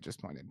idea where you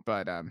just pointed.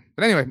 But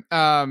anyway,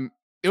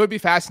 it would be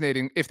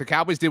fascinating if the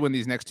Cowboys did win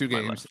these next 2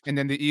 games and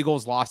then the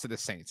Eagles lost to the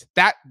Saints.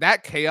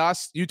 That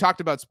chaos, you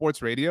talked about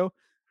sports radio.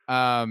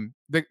 The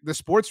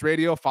sports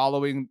radio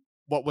following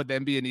what would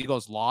then be an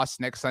Eagles loss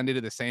next Sunday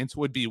to the Saints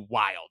would be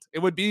wild. It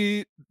would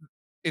be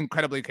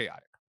incredibly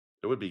chaotic.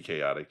 It would be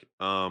chaotic.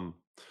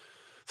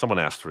 Someone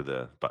asked for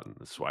the button.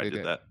 That's why I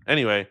did that.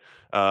 Anyway,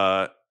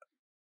 I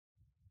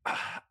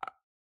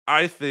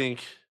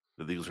think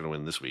the Eagles are going to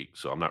win this week,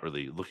 so I'm not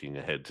really looking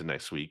ahead to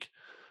next week.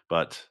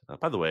 But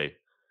by the way,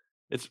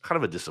 it's kind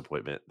of a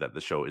disappointment that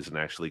the show isn't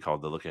actually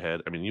called The Look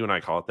Ahead. I mean, you and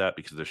I call it that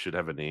because there should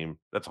have a name.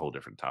 That's a whole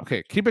different topic.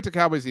 Okay, keep it to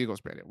Cowboys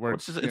Eagles, Brandon.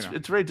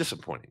 It's very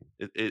disappointing.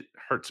 It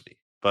hurts me.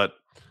 But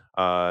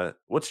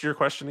what's your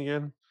question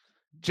again?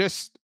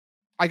 Just,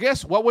 I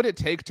guess, what would it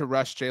take to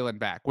rush Jalen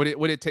back? Would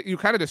it take? You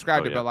kind of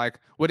described it, but like,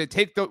 would it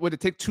take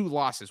 2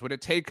 losses? Would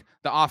it take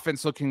the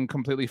offense looking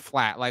completely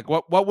flat? Like,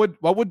 what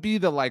would be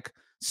the like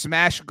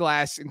smash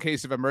glass in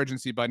case of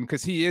emergency button?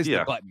 Because he is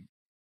the button.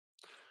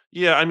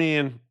 Yeah, I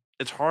mean,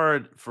 it's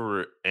hard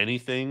for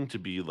anything to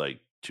be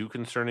like too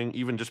concerning,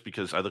 even just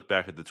because I look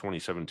back at the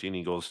 2017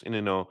 Eagles,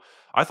 and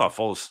I thought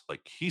Foles,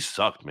 like, he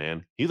sucked,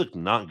 man. He looked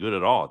not good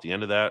at all at the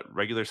end of that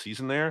regular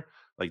season there.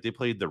 Like, they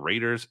played the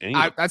Raiders, and he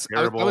looked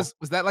terrible. Was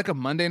that like a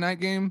Monday night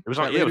game? It was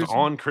on. It was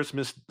on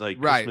Christmas,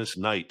 Christmas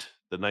night,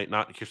 the night,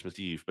 not Christmas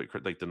Eve, but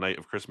like the night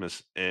of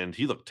Christmas. And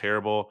he looked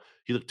terrible.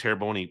 He looked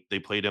terrible when they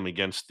played him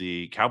against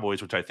the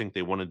Cowboys, which I think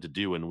they wanted to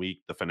do in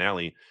the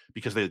finale,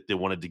 because they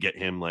wanted to get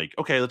him like,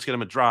 okay, let's get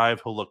him a drive.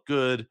 He'll look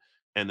good,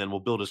 and then we'll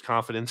build his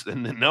confidence.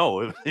 And then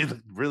no, it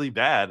looked really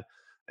bad.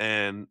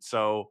 And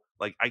so,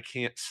 like, I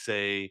can't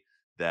say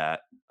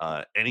that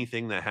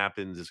anything that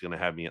happens is going to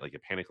have me at like a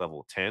panic level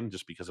of 10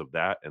 just because of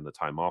that, and the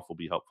time off will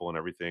be helpful and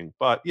everything.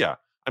 But yeah,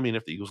 I mean,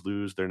 if the Eagles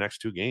lose their next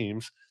 2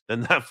 games,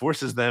 then that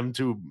forces them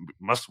to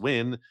must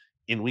win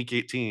in week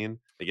 18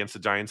 against the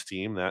Giants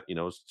team that,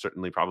 is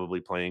certainly probably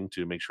playing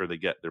to make sure they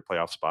get their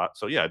playoff spot.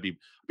 So yeah, I'd be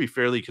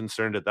fairly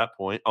concerned at that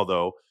point.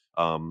 Although,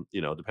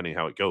 depending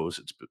how it goes,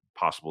 it's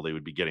possible they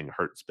would be getting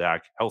Hurts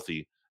back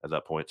healthy at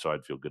that point. So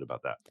I'd feel good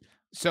about that.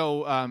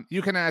 So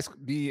you can ask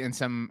me and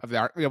some of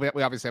the we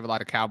obviously have a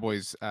lot of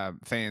Cowboys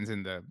fans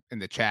in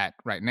the chat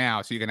right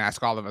now, so you can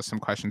ask all of us some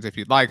questions if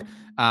you'd like.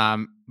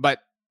 But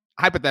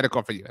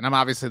hypothetical for you, and I'm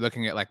obviously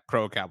looking at like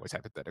pro Cowboys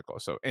hypothetical,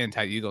 so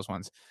anti-Eagles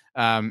ones.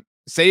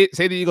 Say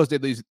the Eagles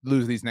did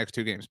lose these next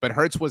two games, but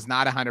Hurts was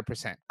not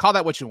 100%. Call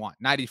that what you want,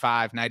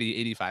 95, 90,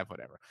 85,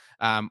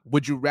 whatever.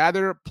 Would you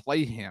rather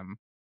play him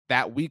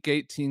that Week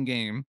 18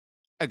 game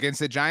against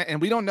the Giants?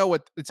 And we don't know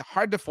it's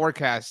hard to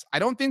forecast. I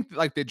don't think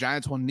like the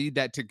Giants will need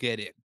that to get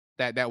in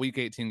that Week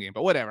 18 game,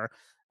 but whatever.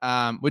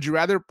 Would you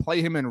rather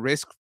play him and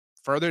risk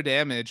further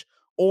damage,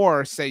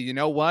 or say, you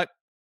know what,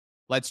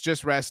 let's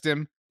just rest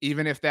him,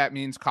 even if that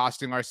means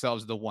costing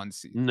ourselves the 1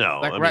 seed?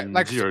 No, like, I right, mean,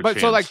 like, zero but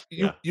chance. so like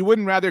Yeah. you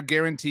wouldn't rather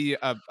guarantee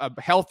a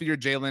healthier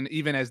Jalen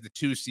even as the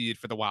 2 seed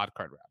for the wild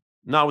card round?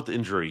 Not with the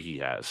injury he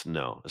has.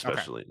 No,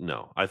 especially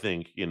no. I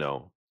think,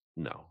 no,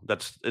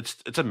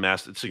 it's a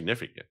mess. It's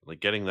significant. Like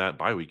getting that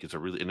bye week is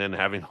and then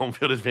having home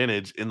field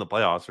advantage in the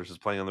playoffs versus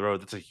playing on the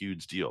road. That's a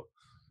huge deal.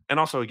 And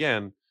also,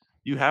 again,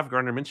 you have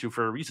Gardner Minshew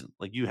for a reason.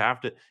 Like you have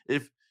to,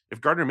 if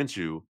Gardner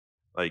Minshew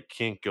like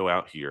can't go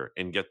out here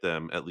and get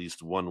them at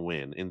least one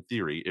win, in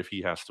theory, if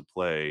he has to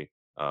play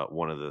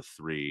one of the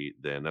three,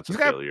 then that's a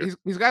failure.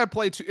 He's got to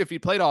play two. If he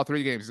played all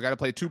 3 games, he's got to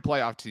play 2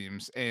 playoff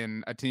teams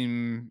and a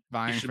team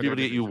vying. He should be able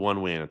to get you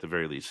 1 win at the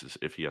very least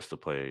if he has to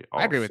play all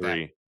 3. I agree with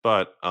that.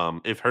 But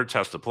if Hurts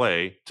has to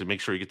play to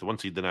make sure you get the 1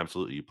 seed, then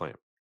absolutely you play him.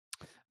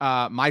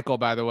 Michael,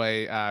 by the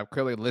way,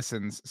 clearly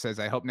listens, says,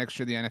 I hope next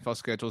year the NFL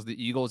schedules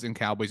the Eagles and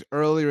Cowboys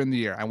earlier in the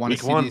year. I want to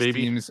see these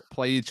teams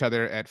play each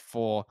other at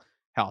full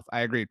health.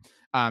 I agree.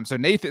 So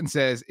Nathan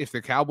says, if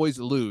the Cowboys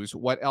lose,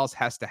 what else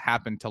has to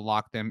happen to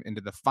lock them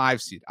into the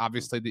 5 seed?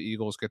 Obviously, the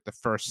Eagles get the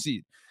 1st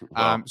seed.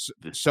 Well,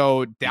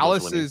 so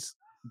Dallas is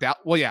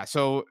well, yeah.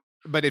 So,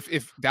 but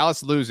if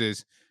Dallas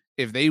loses,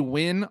 if they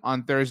win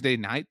on Thursday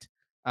night,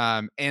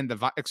 and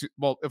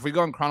if we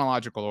go in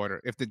chronological order,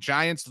 if the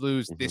Giants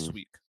lose this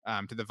week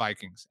to the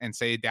Vikings and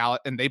say Dallas,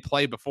 and they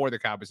play before the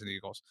Cowboys and the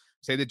Eagles,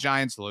 say the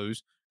Giants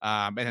lose,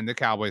 and then the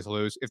Cowboys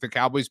lose. If the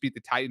Cowboys beat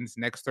the Titans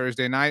next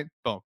Thursday night,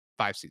 boom,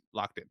 5 seed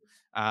locked in.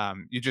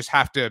 You just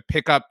have to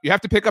pick up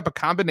a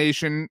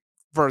combination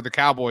for the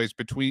Cowboys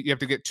you have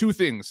to get 2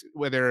 things,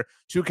 whether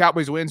 2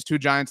 Cowboys wins, 2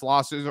 Giants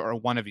losses, or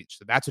 1 of each.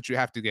 So that's what you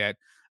have to get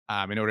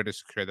in order to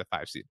secure the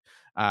 5 seed.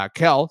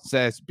 Kel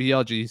says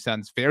BLG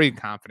sounds very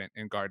confident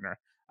in Gardner.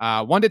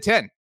 1 to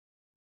 10.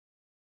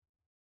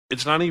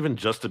 It's not even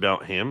just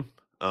about him.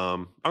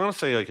 I'm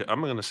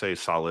gonna say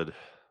solid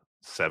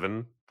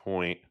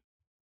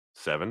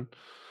 7.7.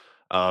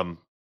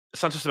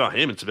 It's not just about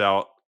him, it's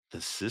about the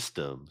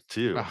system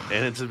too.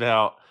 And it's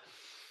about,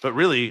 but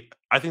really,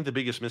 I think the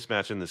biggest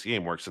mismatch in this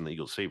game works in the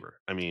Eagles' favor.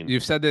 I mean,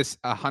 you've said this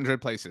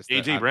 100 places.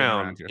 AJ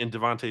Brown and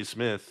Devontae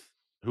Smith,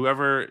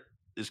 whoever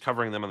is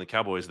covering them on the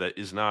Cowboys that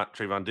is not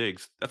Trayvon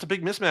Diggs, that's a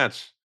big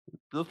mismatch.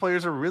 Those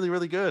players are really,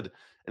 really good.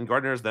 And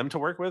Gardner has them to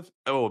work with.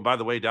 Oh, and by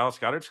the way, Dallas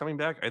Goedert's coming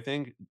back. I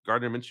think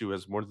Gardner Minshew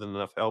has more than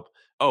enough help.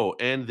 Oh,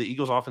 and the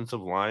Eagles'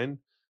 offensive line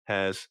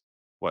has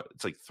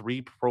it's like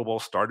 3 Pro Bowl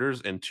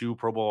starters and 2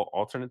 Pro Bowl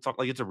alternates.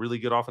 Like it's a really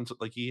good offensive.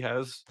 Like he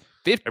has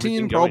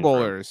 15 Pro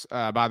Bowlers,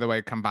 by the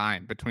way,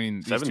 combined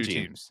between these 17. 2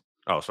 teams.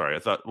 Oh, sorry. I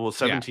thought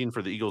 17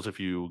 for the Eagles if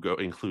you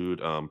include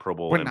Pro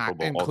Bowl and Pro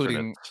Bowl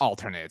including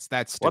alternates.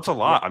 That's a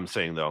lot. I'm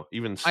saying though.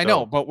 Even still, I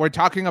know, but we're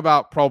talking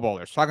about Pro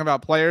Bowlers. Talking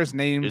about players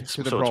named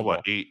to the Pro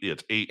Bowl. 8?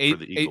 It's 8 for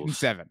the Eagles. 8 and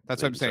 7.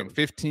 That's what I'm saying.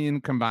 15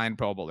 combined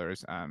Pro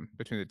Bowlers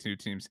between the 2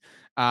 teams.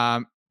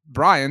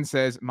 Brian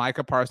says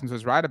Micah Parsons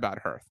was right about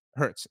Hurts.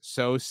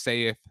 So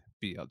saith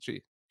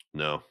BLG.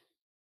 No,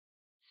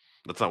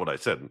 that's not what I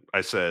said. I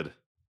said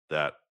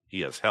that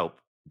he has help.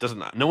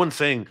 No one's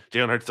saying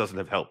Jalen Hurts doesn't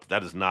have help.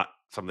 That is not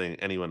something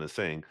anyone is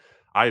saying.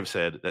 I have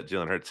said that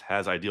Jalen Hurts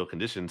has ideal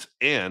conditions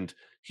and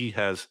he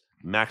has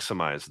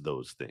maximized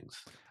those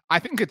things. I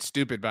think it's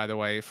stupid, by the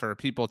way, for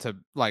people to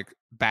like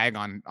bag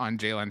on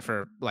Jalen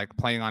for like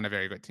playing on a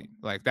very good team.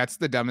 Like that's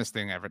the dumbest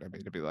thing ever to me,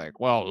 to be like,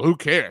 well, who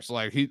cares?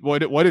 Like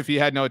what if he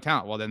had no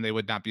talent? Well, then they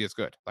would not be as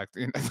good. Like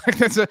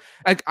that's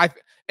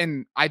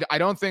I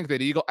don't think that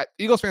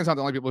Eagles fans aren't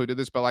the only people who did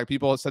this, but like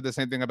people said the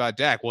same thing about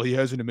Dak. Well, he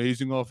has an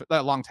amazing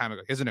a long time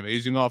ago. He has an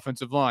amazing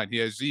offensive line. He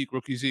has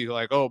rookie Zeke.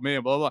 Like, oh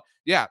man, blah blah.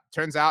 Yeah,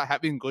 turns out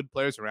having good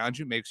players around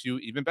you makes you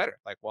even better.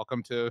 Like,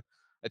 welcome to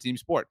a team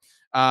sport.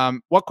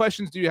 What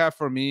questions do you have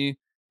for me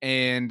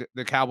and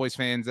the Cowboys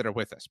fans that are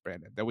with us,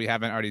 Brandon, that we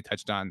haven't already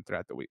touched on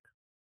throughout the week?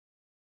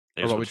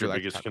 What's your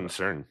biggest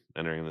concern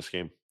entering this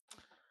game?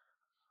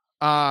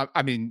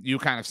 I mean, you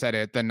kind of said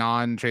it, the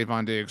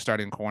non-Trayvon Diggs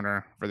starting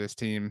corner for this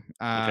team.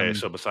 Okay,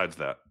 so besides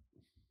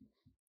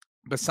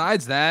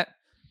that,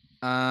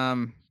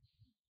 I'm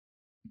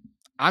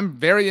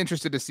very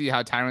interested to see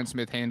how Tyron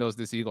Smith handles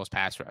this Eagles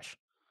pass rush.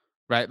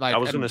 Right, like I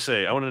was going to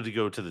say, I wanted to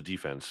go to the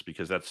defense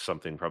because that's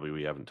something probably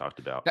we haven't talked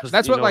about.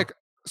 That's what like.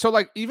 So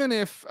like even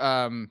if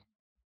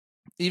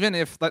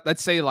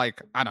let's say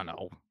like I don't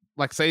know,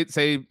 like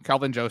say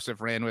Kelvin Joseph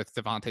ran with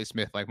Devontae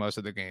Smith like most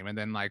of the game, and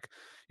then like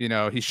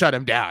he shut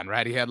him down,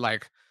 right? He had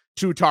like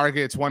 2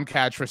 targets, 1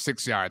 catch for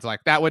 6 yards. Like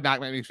that would not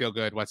make me feel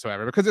good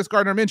whatsoever because it's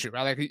Gardner Minshew,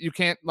 right?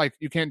 Like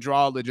you can't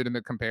draw a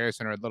legitimate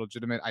comparison or a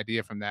legitimate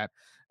idea from that.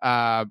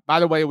 By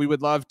the way, we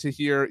would love to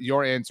hear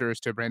your answers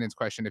to Brandon's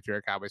question if you're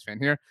a Cowboys fan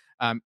here.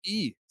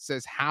 E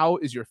says, how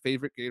is your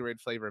favorite Gatorade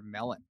flavor?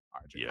 Melon,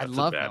 RJ. Yeah, I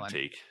love melon.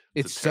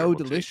 It's so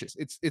delicious.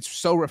 Take. It's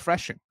so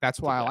refreshing. That's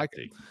why I like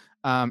it.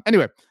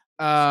 Anyway,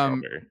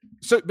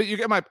 so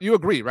but you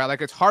agree, right?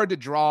 Like it's hard to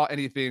draw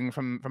anything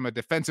from a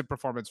defensive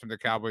performance from the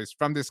Cowboys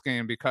from this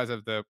game because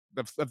of the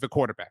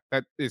quarterback.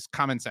 That is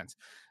common sense.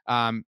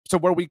 So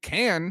where we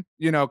can,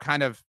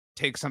 kind of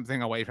take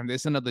something away from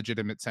this in a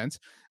legitimate sense,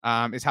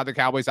 is how the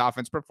Cowboys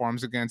offense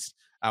performs against.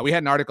 We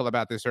had an article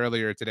about this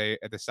earlier today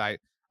at the site.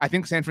 I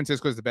think San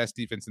Francisco is the best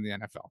defense in the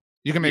NFL.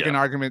 You can make an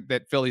argument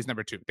that Philly's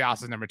number 2,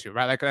 Dallas is number 2,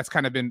 right? Like that's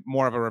kind of been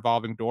more of a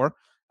revolving door.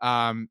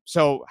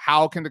 So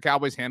how can the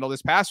Cowboys handle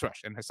this pass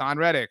rush and Hassan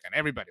Reddick and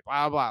everybody,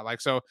 blah, blah, blah. Like,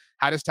 so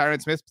how does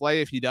Tyron Smith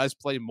play if he does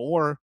play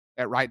more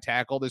at right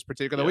tackle this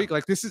particular week?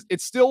 Like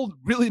it's still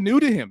really new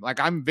to him. Like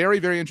I'm very,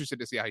 very interested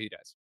to see how he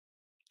does.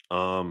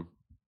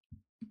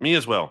 Me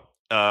as well.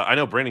 I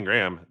know Brandon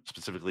Graham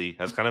specifically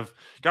has kind of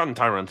gotten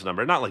Tyron's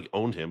number, not like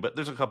owned him, but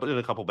there's a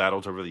couple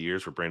battles over the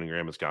years where Brandon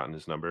Graham has gotten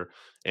his number.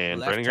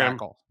 And left Brandon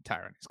tackle,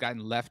 Tyron. He's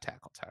gotten left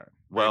tackle, Tyron.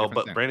 Well,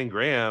 but thing. Brandon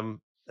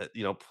Graham,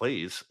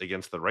 plays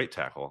against the right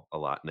tackle a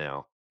lot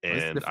now,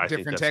 and I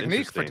think that's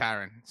technique for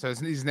Tyron. So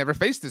he's never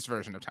faced this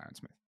version of Tyron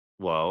Smith.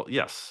 Well,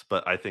 yes,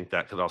 but I think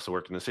that could also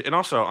work in this. And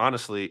also,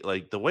 honestly,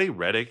 like the way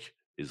Reddick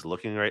is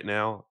looking right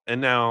now,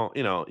 and now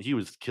he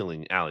was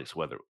killing Alex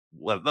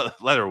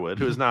Leatherwood,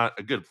 who is not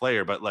a good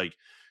player, but like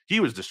he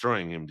was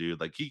destroying him, dude.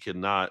 Like he could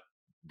not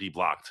be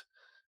blocked.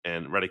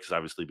 And Reddick has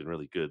obviously been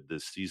really good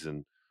this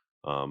season.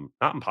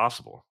 Not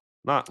impossible,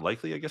 not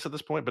likely, I guess, at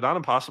this point, but not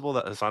impossible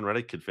that Hassan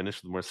Reddick could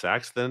finish with more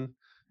sacks than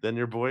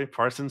your boy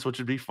Parsons, which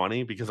would be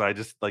funny because I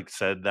just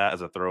said that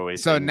as a throwaway.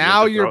 So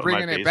now you're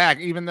bringing it back,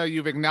 even though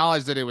you've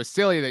acknowledged that it was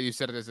silly that you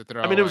said it as a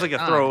throwaway. I mean, it was like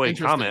a throwaway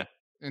comment.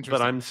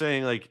 But I'm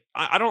saying, like,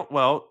 I don't.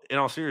 Well, in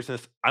all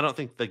seriousness, I don't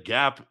think the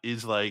gap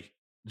is like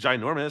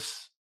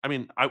ginormous. I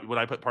mean, would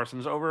I put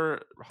Parsons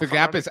over? The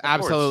gap is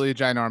absolutely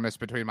ginormous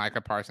between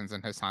Micah Parsons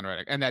and Hassan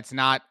Reddick, and that's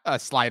not a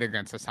slight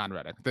against Hassan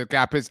Reddick. The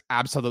gap is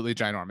absolutely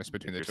ginormous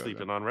between the two. You're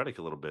sleeping on Reddick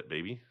a little bit,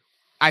 baby.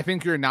 I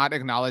think you're not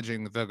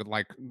acknowledging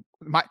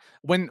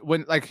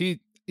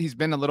he's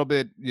been a little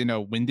bit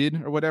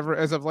winded or whatever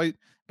as of late,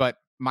 but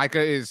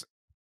Micah is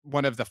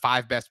one of the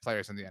 5 best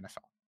players in the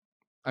NFL.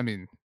 I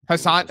mean,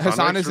 Hassan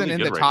isn't really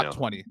in the top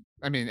 20.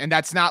 I mean, and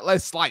that's not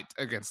less slight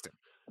against him.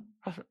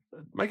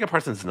 Micah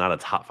Parsons is not a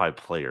top 5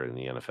 player in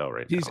the NFL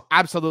right now. He's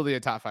absolutely a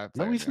top 5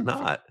 player. No, he's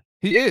not.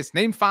 He is.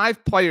 Name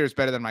 5 players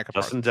better than Micah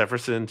Justin Parsons.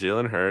 Jefferson,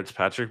 Jalen Hurts,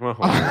 Patrick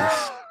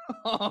Mahomes.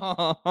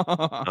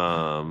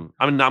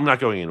 I'm not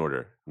going in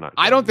order.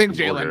 I don't think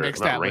Jalen makes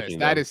that list.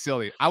 That is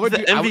silly. I would the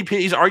MVP.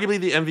 He's arguably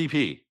the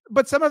MVP.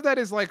 But some of that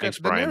is like Thanks,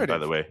 the Brian, narrative. by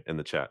the way, in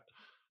the chat.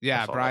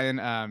 Yeah, Brian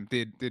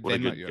did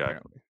Venmo you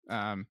apparently.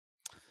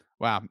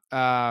 Wow.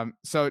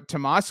 So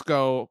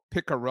Tomasco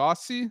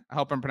Picarossi, I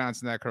hope I'm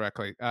pronouncing that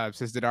correctly,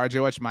 says, did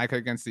RJ watch Micah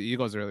against the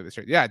Eagles earlier this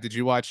year? Yeah. Did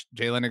you watch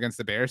Jalen against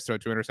the Bears throw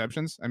 2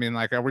 interceptions? I mean,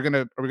 like, are we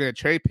gonna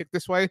cherry pick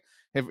this way?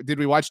 Did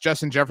we watch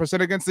Justin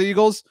Jefferson against the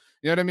Eagles?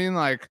 You know what I mean?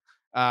 Like,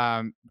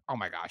 oh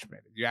my gosh,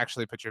 man, you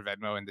actually put your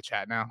Venmo in the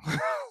chat now.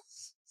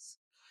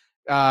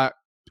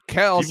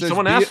 Kel says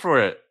someone asked for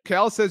it.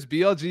 Kel says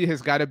BLG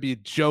has got to be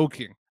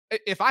joking.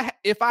 If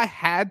I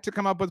had to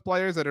come up with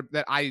players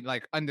that I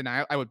like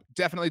undeniable, I would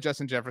definitely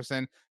Justin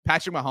Jefferson,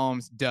 Patrick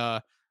Mahomes,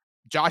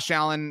 Josh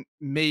Allen,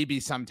 maybe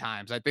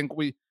sometimes. I think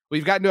we've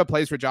gotten to a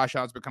place where Josh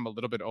Allen's become a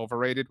little bit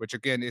overrated, which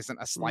again isn't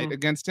a slight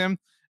against him.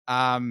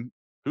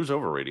 Who's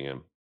overrating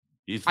him?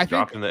 He's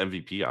dropping the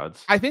MVP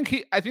odds. I think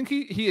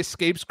he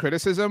escapes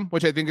criticism,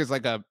 which I think is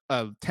like a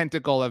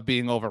tentacle of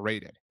being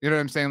overrated. You know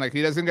what I'm saying? Like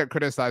he doesn't get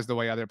criticized the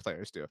way other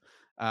players do.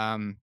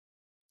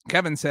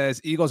 Kevin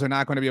says Eagles are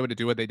not going to be able to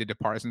do what they did to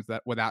Parsons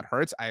without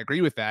Hurts. I agree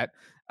with that.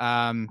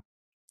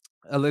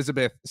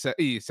 Elizabeth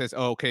says,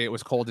 oh, okay, it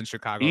was cold in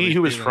Chicago.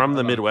 Who is from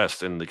the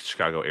Midwest in the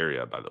Chicago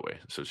area, by the way.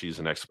 So she's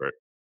an expert.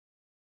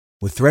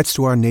 With threats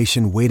to our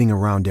nation waiting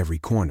around every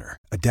corner,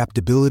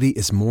 adaptability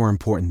is more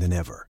important than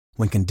ever.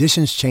 When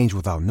conditions change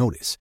without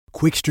notice,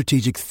 quick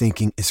strategic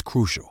thinking is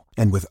crucial.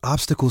 And with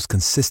obstacles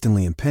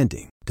consistently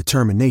impending,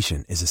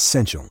 determination is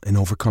essential in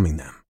overcoming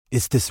them.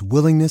 It's this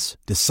willingness,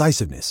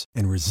 decisiveness,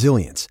 and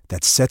resilience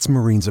that sets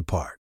Marines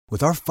apart.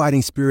 With our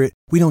fighting spirit,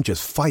 we don't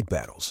just fight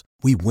battles,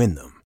 we win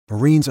them.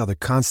 Marines are the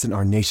constant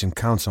our nation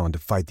counts on to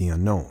fight the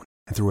unknown.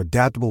 And through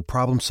adaptable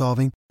problem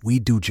solving, we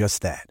do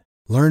just that.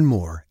 Learn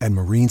more at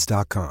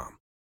marines.com.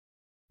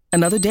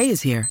 Another day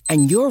is here,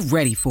 and you're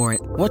ready for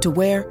it. What to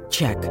wear?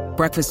 Check.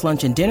 Breakfast,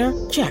 lunch, and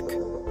dinner? Check.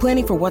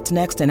 Planning for what's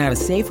next and how to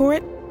save for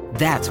it?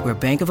 That's where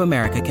Bank of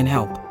America can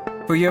help.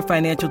 For your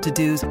financial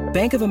to-dos,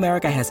 Bank of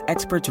America has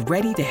experts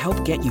ready to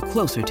help get you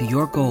closer to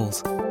your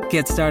goals.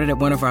 Get started at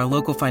one of our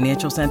local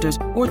financial centers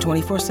or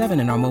 24/7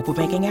 in our mobile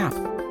banking app.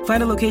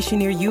 Find a location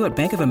near you at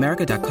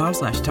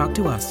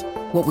bankofamerica.com/talktous.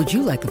 What would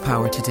you like the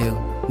power to do?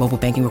 Mobile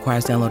banking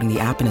requires downloading the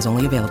app and is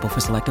only available for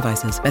select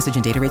devices. Message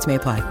and data rates may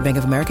apply. Bank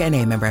of America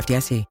N.A., member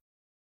FDIC.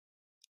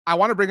 I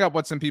want to bring up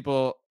what some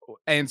people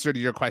answered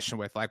your question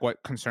with, like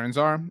what concerns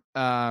are.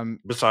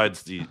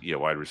 Besides the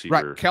wide receiver.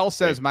 Right. Kel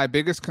says, my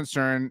biggest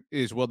concern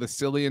is, will the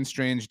silly and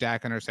strange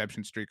Dak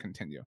interception streak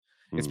continue?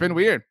 It's been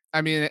weird.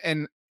 I mean,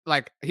 and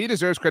like he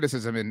deserves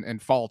criticism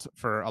and fault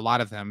for a lot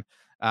of them.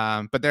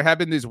 But there have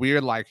been these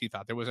weird, like he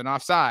thought there was an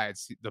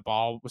offsides. The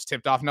ball was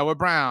tipped off Noah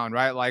Brown,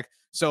 right? Like,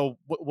 so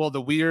will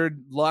the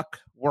weird luck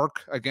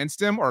work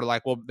against him, or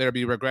like, will there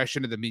be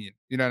regression to the mean?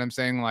 You know what I'm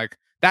saying? Like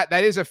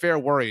that is a fair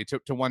worry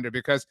to wonder,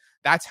 because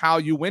that's how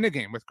you win a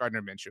game with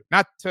Gardner Minshew.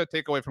 Not to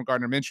take away from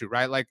Gardner Minshew,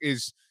 right? Like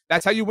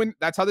that's how you win.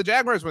 That's how the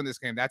Jaguars win this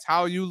game. That's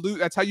how you lose.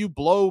 That's how you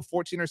blow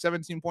 14 or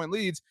 17 point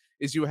leads,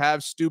 is you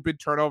have stupid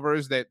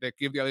turnovers that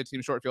give the other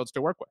team short fields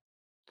to work with.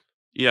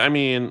 Yeah, I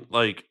mean,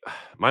 like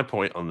my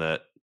point on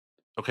that.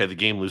 Okay, the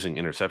game-losing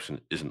interception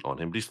isn't on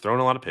him, but he's thrown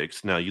a lot of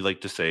picks. Now, you like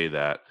to say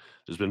that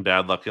there's been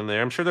bad luck in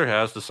there. I'm sure there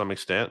has to some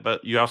extent,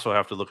 but you also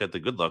have to look at the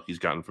good luck he's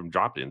gotten from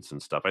drop-ins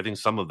and stuff. I think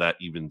some of that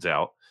evens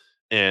out,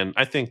 and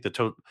I think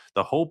the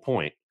whole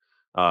point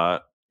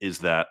is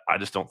that I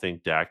just don't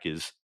think Dak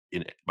is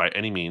by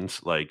any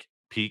means like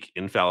peak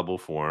infallible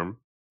form.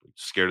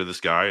 Scared of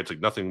this guy. It's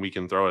like nothing we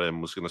can throw at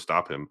him was going to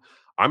stop him.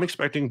 I'm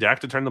expecting Dak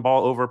to turn the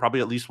ball over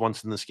probably at least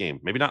once in this game.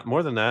 Maybe not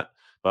more than that,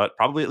 but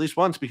probably at least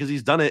once, because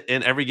he's done it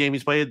in every game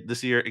he's played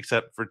this year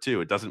except for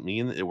 2. It doesn't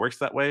mean it works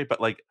that way, but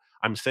like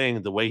I'm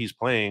saying, the way he's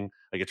playing,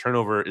 like a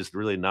turnover is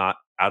really not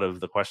out of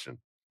the question.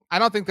 I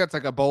don't think that's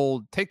like a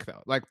bold take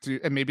though. Like,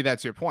 and maybe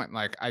that's your point.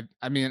 Like,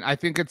 I mean, I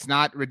think it's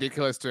not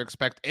ridiculous to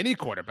expect any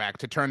quarterback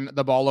to turn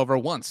the ball over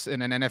once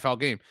in an NFL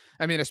game.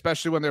 I mean,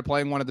 especially when they're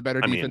playing one of the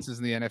better defenses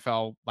in the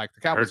NFL, like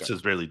the Cowboys. Hurts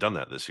has barely done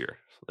that this year.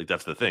 Like,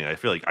 that's the thing. I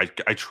feel like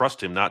I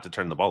trust him not to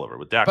turn the ball over.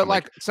 With Dak,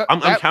 but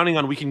I'm counting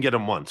on we can get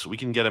him once. We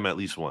can get him at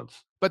least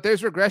once. But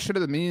there's regression to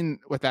the mean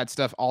with that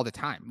stuff all the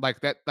time. Like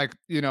that, like,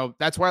 you know,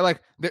 that's why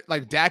like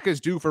Dak is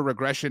due for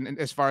regression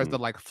as far as the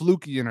like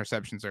fluky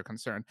interceptions are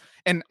concerned.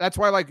 And that's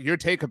why like your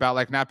take about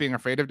like not being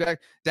afraid of Dak,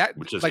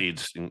 which just like,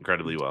 aids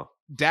incredibly well.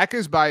 Dak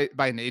is by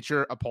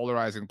nature a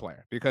polarizing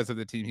player because of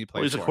the team he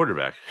plays. He's for. A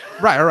quarterback.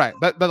 Right.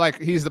 But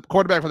like he's the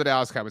quarterback for the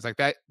Dallas Cowboys. Like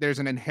that, there's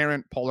an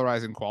inherent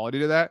polarizing quality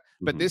to that.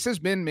 But this has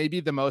been maybe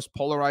the most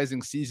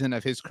polarizing season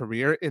of his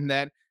career, in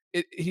that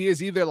he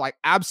is either like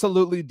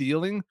absolutely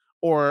dealing,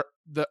 or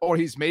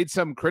he's made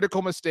some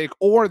critical mistake,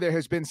 or there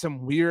has been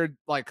some weird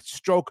like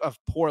stroke of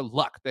poor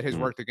luck that has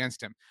worked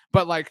against him.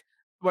 But like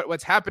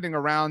what's happening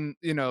around,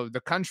 you know,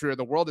 the country or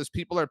the world is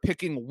people are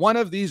picking one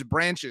of these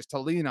branches to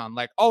lean on.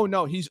 Like, oh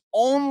no, he's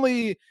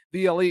only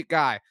the elite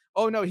guy.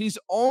 Oh no, he's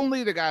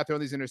only the guy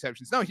throwing these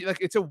interceptions. No,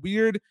 it's a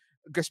weird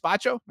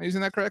gazpacho. Am I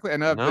using that correctly? I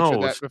know I've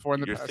butchered that before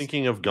in the past. You're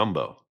thinking of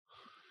gumbo.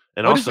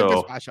 And what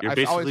also, you're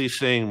basically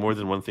saying more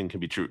than one thing can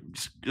be true.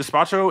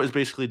 Gazpacho is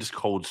basically just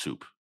cold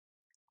soup.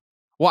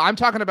 Well, I'm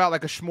talking about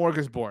like a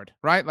smorgasbord,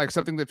 right? Like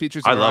something that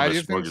features. I love a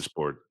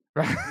smorgasbord.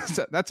 Right.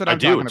 So that's what I'm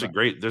talking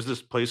about. There's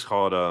this place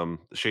called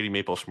Shady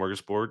Maple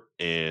Smorgasbord,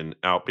 and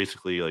out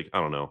basically like, I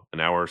don't know,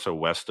 an hour or so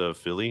west of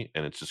Philly,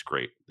 and it's just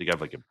great. They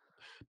got like a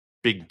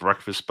big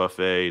breakfast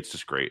buffet. It's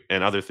just great.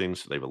 And other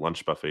things. They have a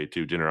lunch buffet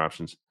too, dinner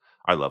options.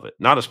 I love it.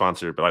 Not a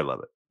sponsor, but I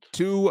love it.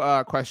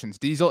 2 questions.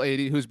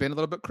 Diesel80, who's been a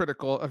little bit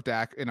critical of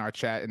Dak in our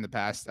chat in the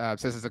past,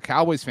 says, as a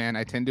Cowboys fan,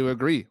 I tend to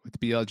agree with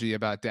BLG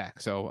about Dak.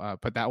 So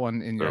put that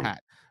one in your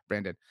hat,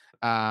 Brandon.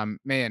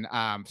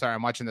 Sorry,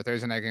 I'm watching the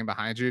Thursday night game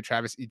behind you.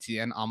 Travis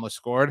Etienne almost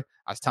scored.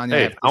 I was telling you.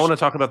 Hey, I want to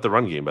talk about the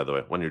run game, by the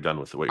way, when you're done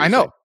with what you're saying.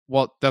 Saying.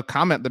 Well, the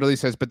comment literally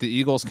says, but the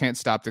Eagles can't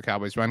stop the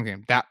Cowboys run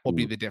game. That will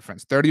be the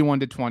difference.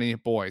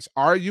 31-20, boys.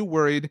 Are you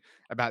worried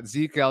about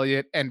Zeke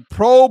Elliott and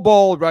Pro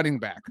Bowl running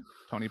back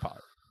Tony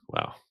Pollard?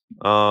 Wow.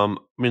 I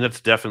mean,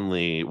 that's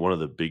definitely one of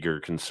the bigger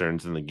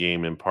concerns in the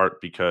game, in part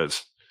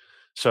because,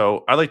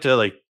 so I like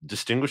to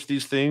distinguish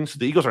these things.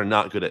 The Eagles are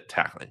not good at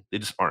tackling. They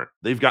just aren't.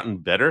 They've gotten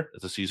better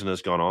as the season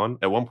has gone on.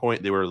 At one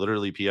point, they were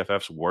literally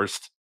PFF's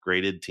worst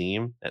graded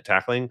team at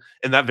tackling,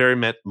 and that very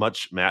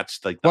much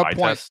matched like the eye test.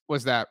 What point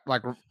was that?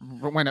 Like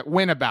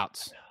when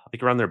abouts?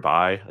 Like around their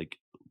bye, like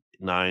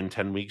 9,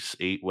 10 weeks,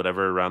 8,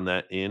 whatever around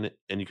that and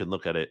you can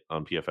look at it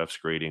on PFF's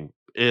grading.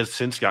 It has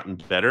since gotten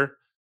better.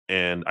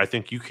 And I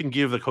think you can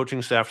give the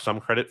coaching staff some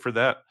credit for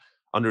that.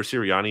 Under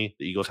Sirianni,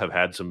 the Eagles have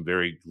had some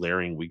very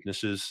glaring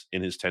weaknesses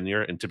in his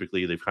tenure, and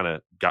typically they've kind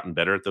of gotten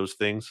better at those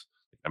things.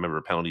 I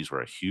remember penalties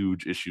were a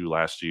huge issue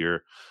last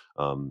year,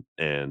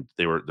 and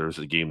there was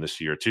a game this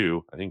year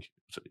too. I think it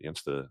was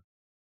against the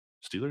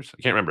Steelers.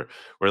 I can't remember,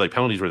 where like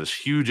penalties were this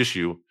huge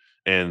issue,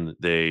 and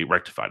they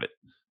rectified it.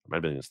 It might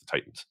have been against the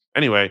Titans.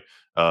 Anyway,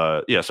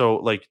 so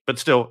like, but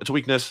still, it's a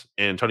weakness,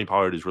 and Tony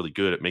Pollard is really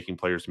good at making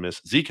players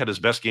miss. Zeke had his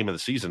best game of the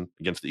season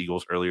against the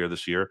Eagles earlier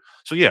this year.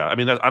 So yeah, I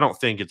mean, I don't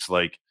think it's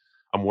like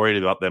I'm worried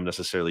about them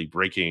necessarily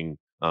breaking,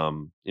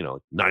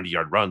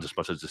 90-yard runs as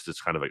much as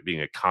it's kind of like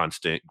being a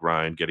constant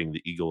grind, getting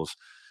the Eagles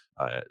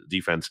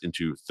defense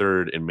into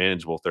third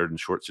and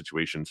short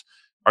situations.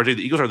 RJ,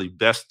 the Eagles are the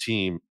best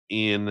team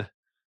in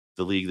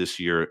the league this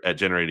year at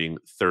generating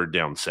third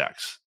down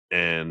sacks.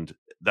 and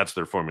that's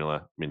their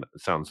formula. I mean,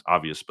 it sounds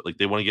obvious, but like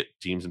they want to get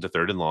teams into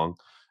 3rd and long,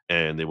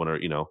 and they want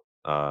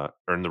to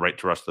earn the right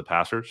to rush the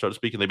passer, so to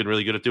speak. And they've been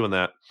really good at doing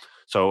that.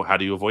 So how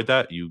do you avoid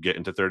that? You get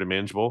into 3rd and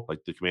manageable, like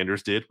the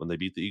Commanders did when they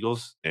beat the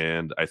Eagles,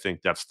 and I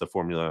think that's the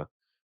formula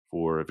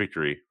for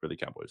victory for the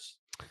Cowboys.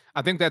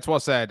 I think that's well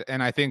said.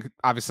 And I think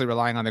obviously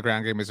relying on the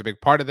ground game is a big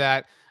part of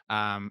that.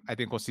 I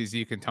think we'll see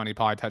Zeke and Tony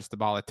Pollard touch the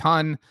ball a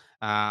ton.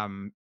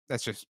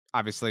 That's just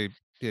obviously,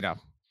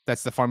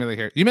 that's the formula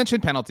here. You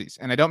mentioned penalties,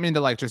 and I don't mean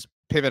to like just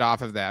pivot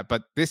off of that,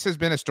 but this has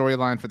been a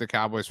storyline for the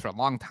Cowboys for a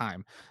long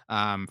time,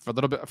 for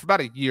about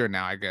a year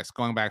now, I guess,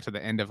 going back to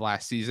the end of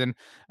last season.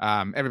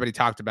 Everybody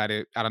talked about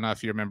it. I don't know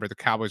if you remember, the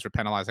Cowboys were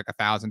penalized like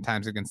 1,000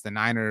 times against the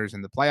Niners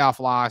in the playoff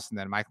loss, and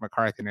then Mike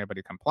McCarthy and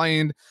everybody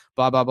complained,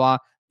 blah, blah, blah.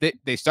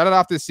 They started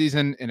off this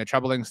season in a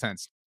troubling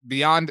sense.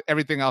 Beyond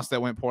everything else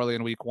that went poorly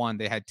in week 1,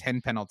 they had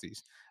 10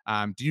 penalties.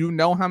 Do you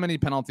know how many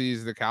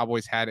penalties the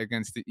Cowboys had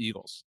against the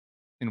Eagles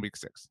in week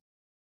 6?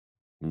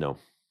 No.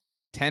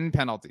 10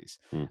 penalties.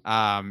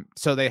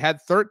 So they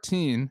had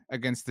 13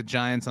 against the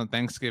Giants on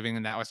Thanksgiving,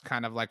 and that was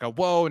kind of like a,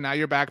 whoa, now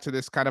you're back to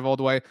this kind of old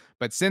way.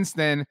 But since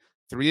then,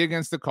 3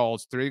 against the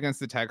Colts, 3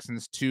 against the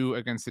Texans, 2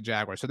 against the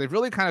Jaguars. So they've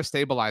really kind of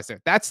stabilized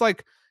it. That's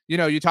like,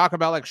 you talk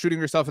about like shooting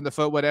yourself in the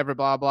foot, whatever,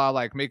 blah, blah,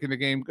 like making the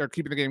game or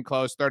keeping the game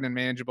close, 3rd and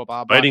manageable,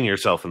 blah, blah. Biting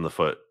yourself in the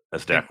foot,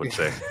 as Dak would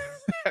say.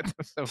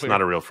 It's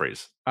not a real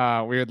phrase.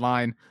 Weird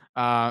line.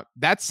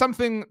 That's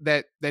something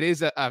that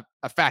is a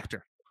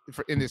factor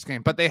in this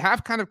game, but they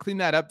have kind of cleaned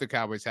that up, the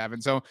Cowboys have.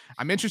 And so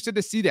I'm interested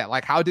to see that.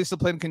 Like, how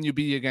disciplined can you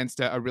be against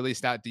a really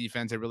stout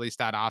defense, a really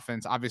stout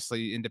offense,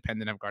 obviously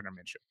independent of Gardner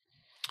Minshew?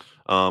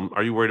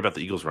 Are you worried about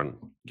the Eagles run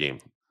game?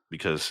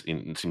 Because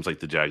it seems like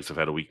the Jags have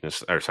had a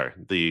weakness,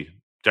 the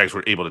Jags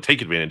were able to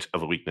take advantage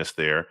of a weakness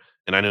there.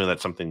 And I know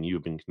that's something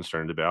you've been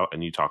concerned about,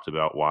 and you talked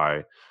about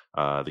why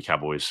the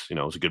Cowboys, it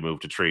was a good move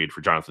to trade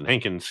for Jonathan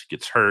Hankins,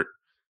 gets hurt.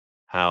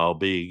 How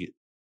big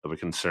of a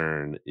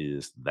concern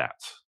is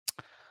that?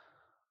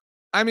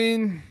 I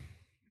mean,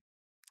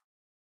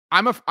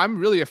 I'm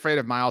really afraid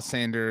of Miles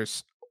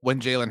Sanders when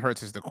Jalen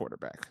Hurts is the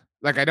quarterback.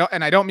 Like,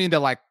 I don't mean to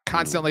like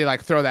constantly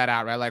like throw that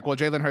out, right? Like, well,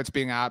 Jalen Hurts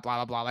being out, blah,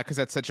 blah, blah, like, cause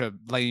that's such a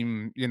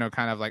lame,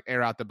 kind of like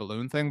air out the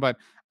balloon thing. But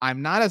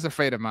I'm not as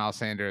afraid of Miles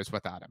Sanders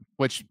without him,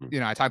 which,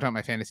 I talked about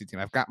my fantasy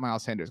team. I've got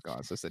Miles Sanders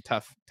going. So it's a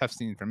tough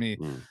scene for me.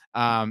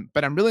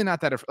 But I'm really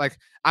not that like,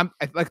 I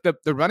like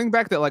the running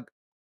back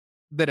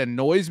that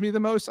annoys me the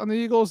most on the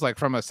Eagles, like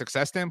from a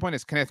success standpoint,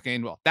 is Kenneth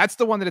Gainwell. That's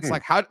the one that it's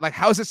like,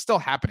 how is it still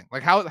happening?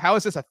 Like, how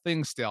is this a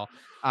thing still?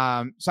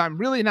 So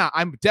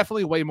I'm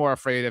definitely way more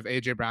afraid of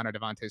AJ Brown or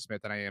Devontae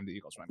Smith than I am the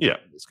Eagles running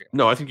back in this game.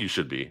 No, I think you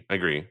should be. I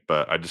agree.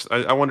 But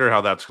I wonder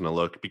how that's going to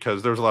look,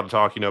 because there was a lot of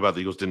talk, about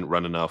the Eagles didn't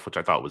run enough, which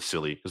I thought was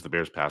silly because the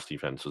Bears pass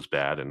defense was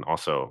bad. And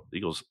also the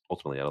Eagles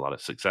ultimately had a lot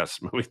of success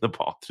moving the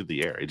ball through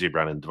the air. AJ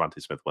Brown and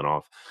Devontae Smith went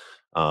off.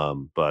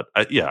 But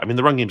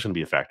the run game's going to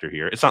be a factor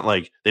here. It's not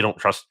like they don't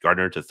trust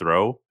Gardner to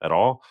throw at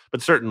all,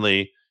 but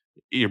certainly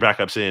your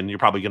backup's in, you're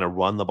probably going to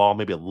run the ball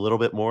maybe a little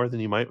bit more than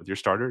you might with your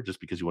starter, just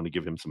because you want to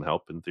give him some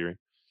help in theory.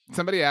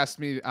 Somebody asked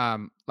me,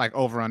 like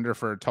over under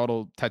for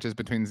total touches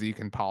between Zeke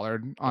and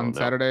Pollard on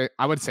Saturday.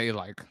 I would say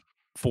like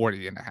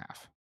 40.5.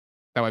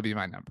 That would be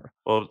my number.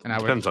 Well, it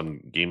depends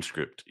on game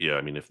script. Yeah,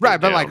 I mean, if right,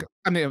 but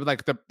down,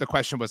 like the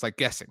question was like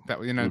guessing that,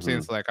 what I'm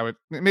saying. So like I would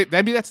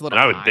maybe that's a little.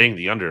 And I would bang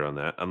the under on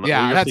that.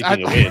 Yeah, you're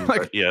thinking a win.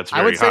 Like, it's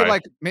very I would say high.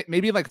 like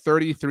maybe like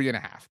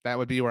 33.5. That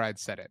would be where I'd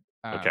set it.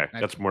 Okay,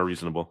 that's more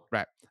reasonable.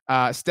 Right.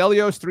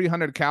 Stelios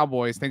 300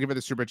 Cowboys. Thank you for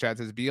the super chat.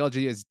 Says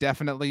BLG is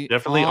definitely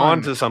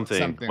on to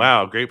something.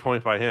 Wow, great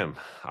point by him.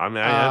 I am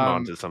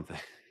on to something.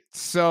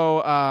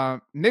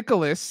 So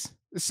Nicholas.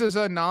 This is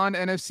a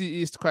non-NFC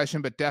East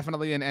question, but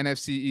definitely an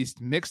NFC East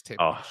mixtape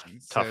question.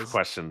 Tough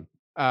question.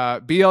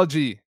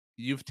 BLG,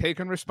 you've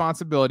taken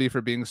responsibility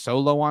for being so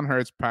low on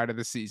Hurts prior to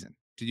the season.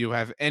 Do you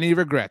have any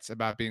regrets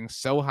about being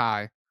so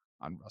high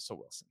on Russell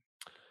Wilson?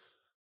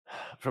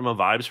 From a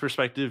vibes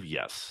perspective,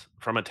 yes.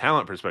 From a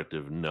talent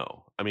perspective,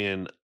 no. I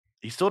mean,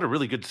 he still had a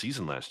really good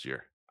season last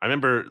year. I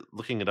remember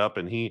looking it up,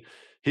 and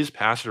his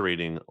passer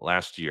rating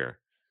last year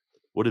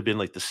would have been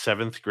like the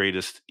 7th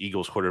greatest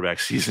Eagles quarterback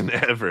season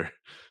ever.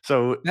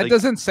 So that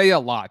doesn't say a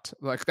lot.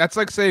 Like, that's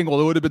like saying,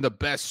 well, it would have been the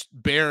best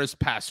Bears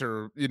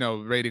passer,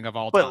 rating of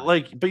all time.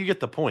 But you get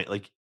the point.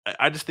 Like,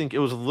 I just think it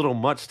was a little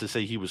much to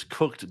say he was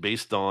cooked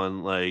based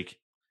on like,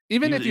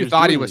 even if you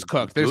thought he was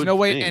cooked, there's no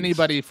way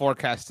anybody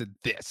forecasted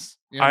this.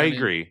 I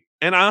agree.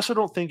 And I also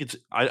don't think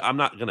I'm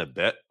not going to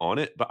bet on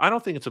it, but I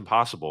don't think it's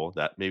impossible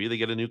that maybe they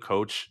get a new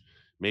coach.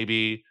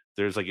 Maybe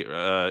there's like,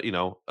 a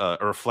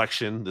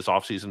reflection this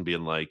offseason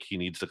being like, he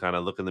needs to kind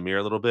of look in the mirror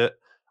a little bit.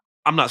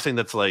 I'm not saying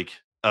that's like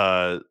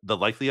the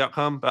likely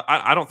outcome, but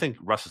I don't think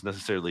Russ is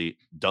necessarily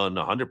done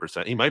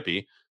 100%. He might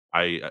be.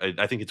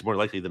 I think it's more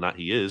likely than not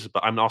he is,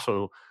 but I'm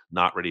also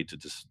not ready to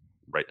just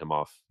write him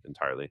off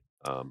entirely.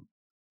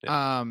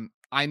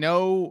 I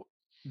know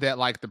that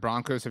like the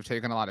Broncos have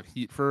taken a lot of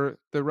heat for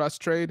the Russ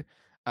trade.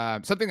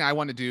 Something I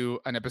want to do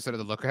an episode of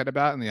the Look Ahead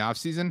about in the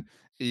offseason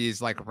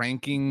is like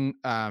ranking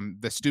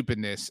the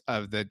stupidness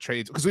of the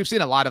trades, because we've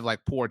seen a lot of like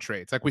poor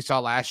trades. Like we saw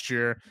last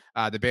year,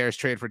 the Bears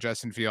trade for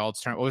Justin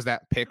Fields. What was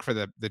that pick for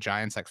the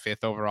Giants, like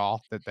 5th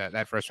overall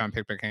that first round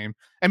pick became?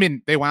 I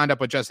mean, they wound up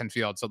with Justin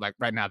Fields, so like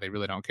right now they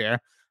really don't care.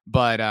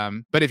 But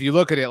if you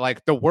look at it,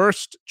 like the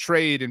worst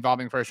trade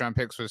involving first round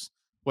picks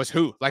was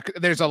who? Like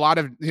there's a lot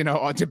of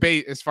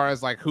debate as far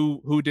as like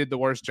who did the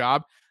worst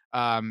job.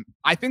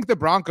 I think the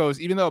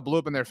Broncos, even though it blew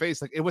up in their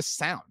face, like it was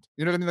sound.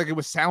 You know what I mean? Like it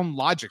was sound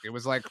logic. It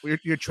was like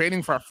you're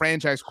trading for a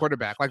franchise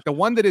quarterback. Like the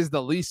one that is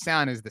the least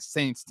sound is the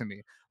Saints to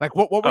me. Like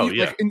what were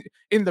you like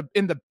in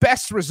the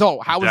best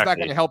result? How was that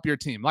going to help your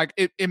team? Like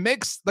it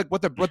makes like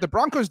what the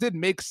Broncos did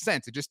makes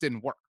sense. It just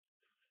didn't work.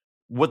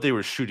 What they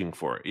were shooting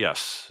for,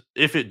 yes.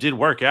 If it did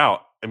work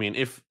out, I mean,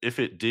 if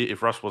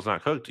Russ was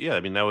not cooked, yeah,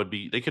 I mean that would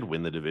be, they could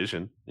win the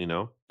division.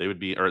 They would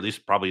be, or at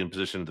least probably in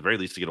position at the very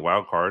least to get a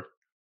wild card.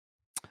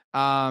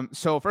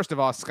 So first of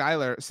all,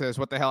 Skylar says,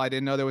 what the hell? I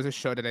didn't know there was a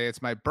show today.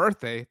 It's my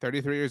birthday,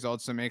 33 years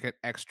old, so make it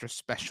extra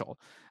special.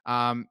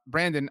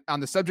 Brandon, on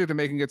the subject of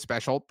making it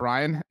special,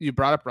 Brian, you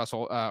brought up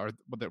Russell, or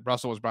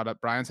Russell was brought up.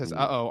 Brian says,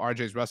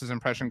 RJ's Russell's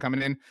impression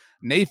coming in.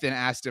 Nathan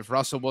asked if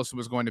Russell Wilson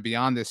was going to be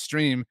on this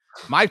stream.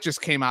 Mike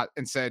just came out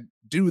and said,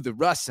 do the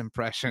Russ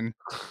impression.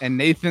 And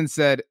Nathan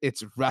said,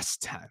 it's Russ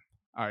time,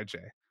 RJ.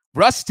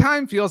 Russ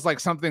time feels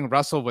like something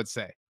Russell would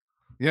say.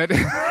 Yeah.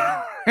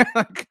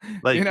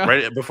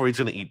 Right before he's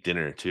gonna eat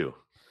dinner too.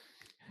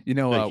 When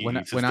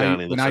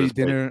I eat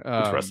dinner,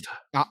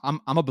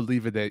 I'm a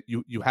believer that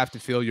you have to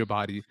fill your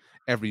body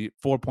every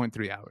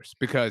 4.3 hours,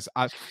 because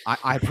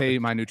I pay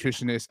my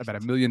nutritionist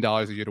about $1 million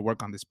a year to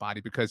work on this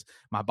body, because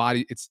my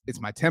body, it's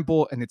my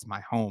temple and it's my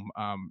home.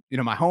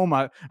 My home,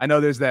 I know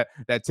there's that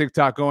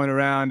TikTok going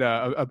around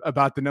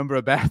about the number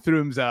of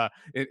bathrooms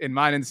in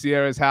mine and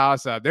Sierra's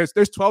house. There's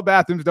 12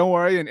 bathrooms, don't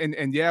worry,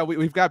 and yeah,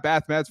 we've got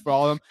bath mats for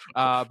all of them.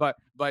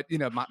 But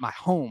my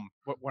home,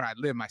 where I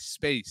live, my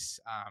space,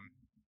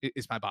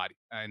 is my body,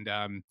 and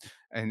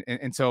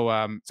so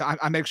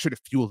I make sure to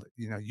fuel it.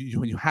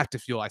 You have to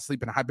fuel. I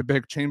sleep in a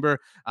hyperbaric chamber.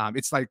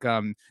 It's like,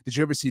 did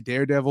you ever see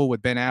Daredevil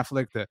with Ben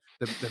Affleck? The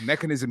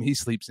mechanism he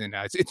sleeps in.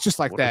 It's just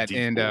like that.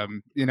 And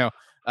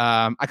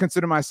I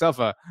consider myself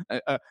a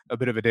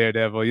bit of a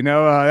daredevil.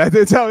 Yeah.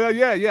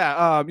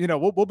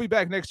 We'll be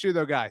back next year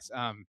though, guys.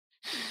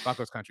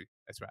 Broncos country.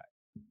 That's right.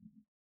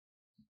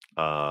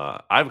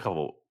 I have a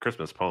couple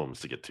Christmas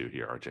poems to get to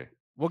here, RJ.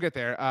 We'll get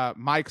there.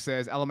 Mike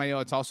says,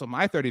 LMAO, it's also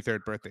my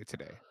 33rd birthday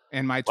today.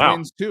 And my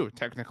twins too,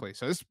 technically.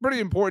 So this is a pretty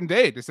important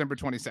day, December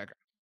 22nd.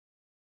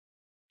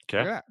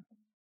 Okay.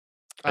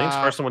 I think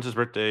Carson wants his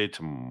birthday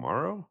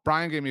tomorrow.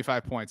 Brian gave me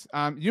 5 points.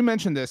 You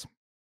mentioned this.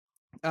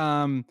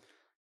 Your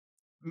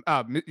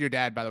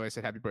dad, by the way,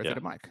 said happy birthday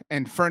to Mike.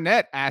 And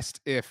Fernet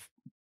asked if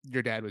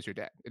your dad was your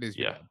dad. It is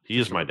your dad. He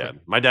is my dad.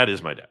 My dad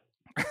is my dad.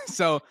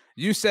 So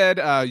you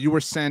said you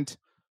were sent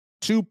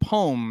 2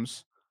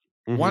 poems.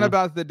 Mm-hmm. One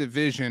about the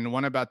division,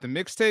 one about the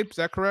mixtape. Is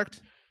that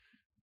correct?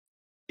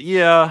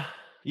 Yeah.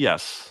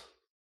 Yes.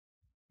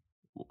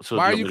 So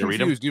why are you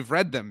confused? You've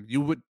read them.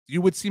 You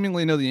would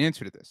seemingly know the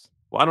answer to this.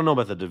 Well, I don't know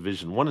about the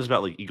division. One is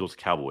about like Eagles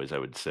Cowboys, I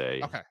would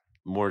say. Okay.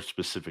 More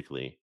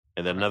specifically.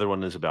 And then another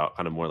one is about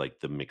kind of more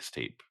like the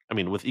mixtape. I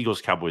mean, with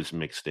Eagles Cowboys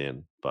mixed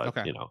in, but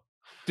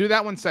Do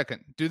that one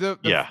second. Do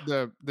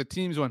the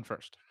teams one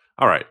first.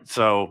 All right.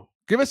 So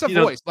give us a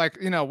voice,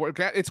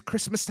 it's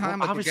Christmas time.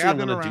 Well, obviously, I'm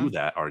going to do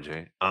that,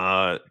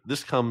 RJ.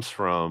 This comes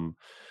from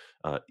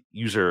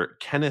user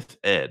Kenneth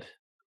Ed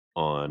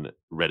on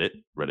Reddit,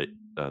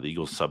 the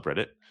Eagles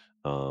subreddit.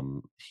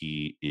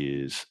 He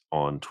is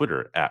on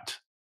Twitter at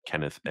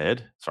Kenneth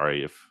Ed.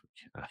 Sorry if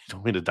I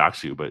don't mean to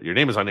dox you, but your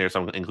name is on there,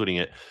 so I'm including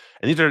it.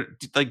 And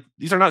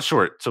these are not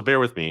short, so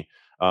bear with me.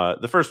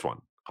 The first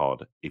one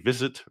called "A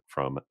Visit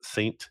from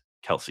Saint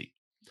Kelsey."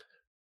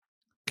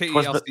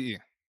 KELCE.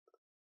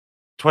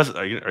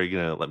 Are you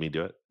gonna let me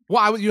do it?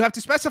 Well, you have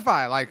to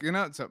specify,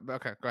 So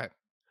okay, go ahead.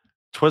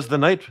 'Twas the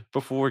night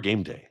before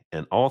game day,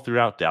 and all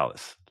throughout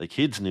Dallas, the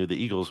kids knew the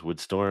Eagles would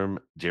storm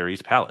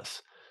Jerry's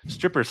palace.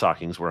 Stripper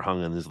stockings were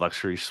hung in his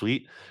luxury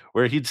suite,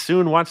 where he'd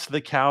soon watch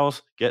the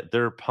cows get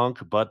their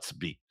punk butts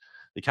beat.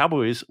 The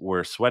Cowboys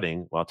were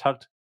sweating while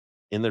tucked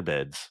in their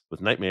beds,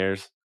 with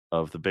nightmares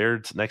of the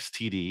Bears' next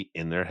TD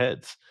in their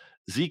heads.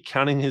 Zeke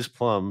counting his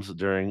plums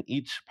during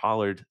each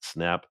Pollard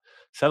snap,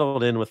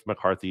 settled in with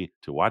McCarthy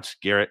to watch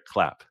Garrett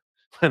clap.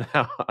 When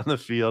out on the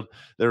field,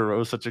 there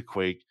arose such a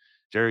quake.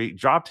 Jerry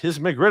dropped his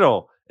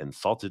McGriddle and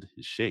salted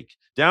his shake.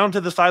 Down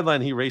to the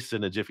sideline he raced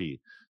in a jiffy,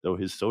 though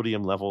his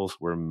sodium levels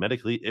were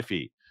medically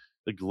iffy.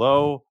 The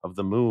glow of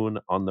the moon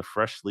on the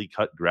freshly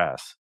cut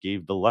grass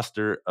gave the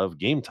luster of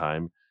game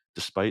time,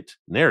 despite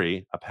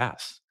nary a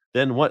pass.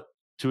 Then what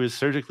to his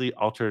surgically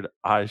altered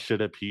eyes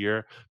should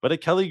appear but a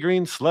Kelly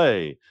Green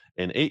sleigh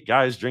and 8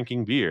 guys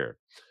drinking beer.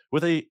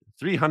 With a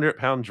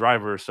 300-pound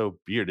driver so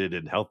bearded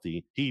and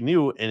healthy, he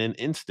knew in an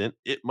instant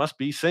it must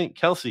be St.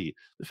 Kelsey.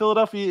 The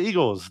Philadelphia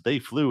Eagles, they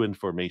flew in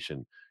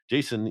formation.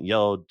 Jason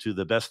yelled to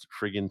the best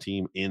friggin'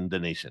 team in the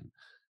nation.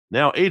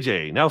 Now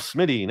AJ, now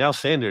Smitty, now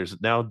Sanders,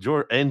 now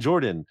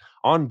Jordan,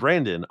 on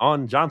Brandon,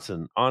 on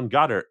Johnson, on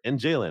Goddard, and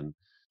Jalen.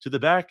 To the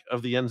back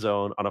of the end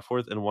zone on a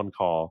 4th and 1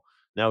 call.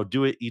 Now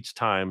do it each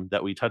time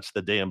that we touch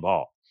the damn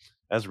ball.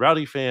 As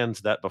rowdy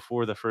fans that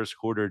before the first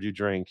quarter do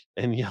drink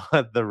and yell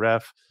at the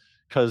ref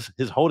because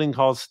his holding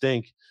calls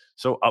stink.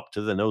 So up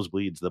to the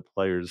nosebleeds, the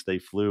players they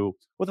flew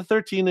with a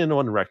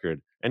 13-1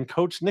 record, and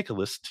Coach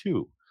Nicholas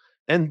too.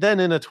 And then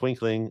in a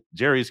twinkling,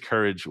 Jerry's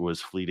courage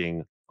was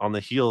fleeting on the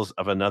heels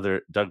of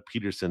another Doug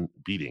Peterson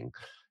beating,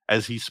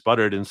 as he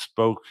sputtered and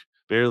spoke,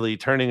 barely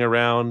turning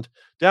around.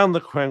 Down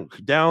the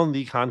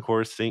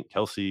concourse, St.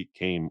 Kelsey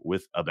came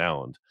with a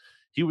bound.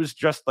 He was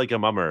dressed like a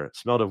mummer,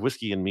 smelled of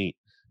whiskey and meat,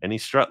 and he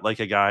strut like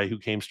a guy who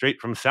came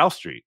straight from South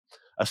Street.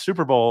 A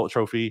Super Bowl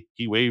trophy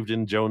he waved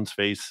in Jones'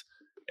 face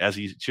as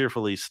he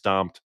cheerfully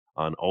stomped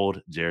on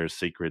old Jer's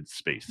sacred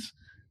space.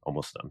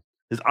 Almost done.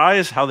 His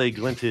eyes, how they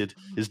glinted,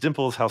 his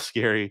dimples, how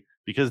scary,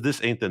 because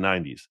this ain't the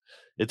 90s.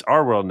 It's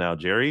our world now,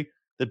 Jerry.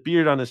 The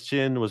beard on his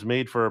chin was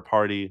made for a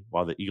party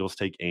while the Eagles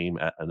take aim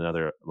at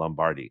another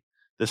Lombardi.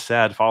 The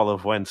sad fall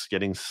of Wentz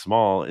getting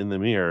small in the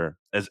mirror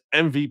as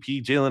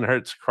MVP Jalen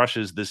Hurts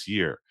crushes this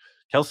year.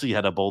 Kelsey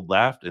had a bold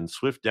laugh and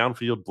swift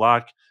downfield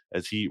block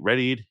as he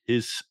readied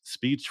his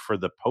speech for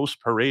the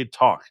post-parade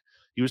talk.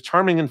 He was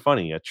charming and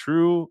funny, a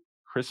true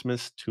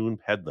Christmas tune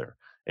peddler,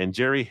 and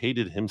Jerry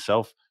hated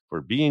himself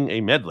for being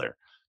a meddler.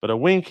 But a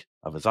wink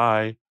of his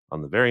eye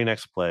on the very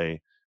next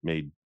play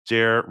made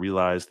Jer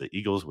realized the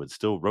Eagles would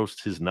still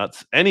roast his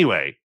nuts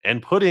anyway,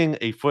 and putting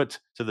a foot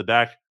to the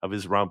back of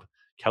his rump,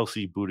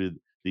 Kelsey booted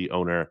the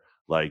owner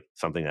like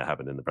something that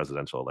happened in the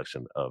presidential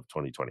election of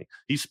 2020.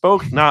 He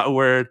spoke not a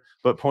word,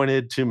 but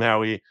pointed to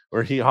Maui,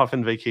 where he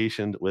often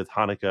vacationed with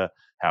Hanukkah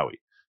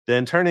Howie.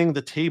 Then turning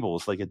the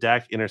tables like a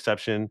Dak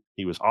interception,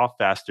 he was off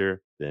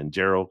faster than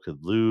Gerald could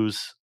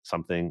lose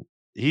something.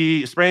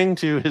 He sprang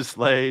to his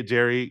sleigh,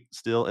 Jerry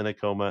still in a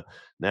coma,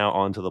 now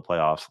on to the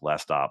playoffs,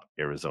 last stop,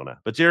 Arizona.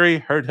 But Jerry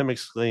heard him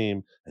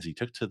exclaim as he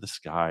took to the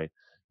sky,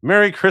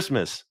 "Merry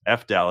Christmas,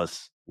 F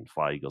Dallas, and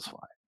fly Eagles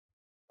fly."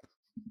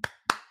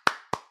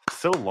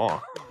 So long.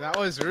 That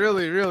was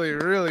really, really,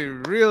 really,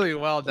 really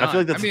well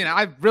done. I mean,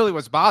 I really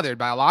was bothered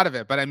by a lot of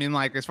it, but I mean,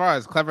 like, as far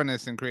as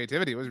cleverness and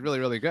creativity, it was really,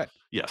 really good.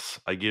 Yes,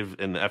 I give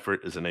an effort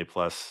as an A+.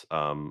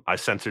 I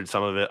censored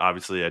some of it.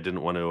 Obviously, I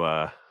didn't want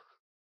to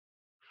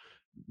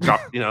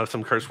drop,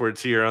 some curse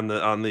words here on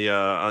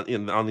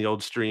the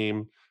old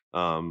stream.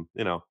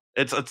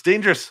 It's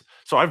dangerous.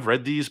 So I've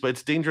read these, but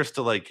it's dangerous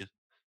to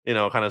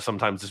kind of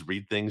sometimes just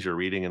read things you're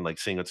reading and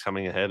seeing what's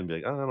coming ahead and be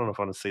like, oh, I don't know if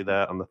I want to say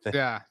that on the thing.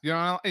 Yeah,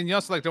 and you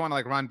also don't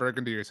want to Ron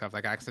Burgundy yourself,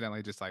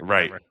 accidentally just right,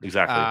 whatever.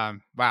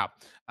 Exactly. Wow,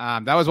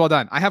 that was well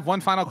done. I have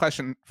one final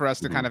question for us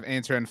to kind of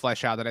answer and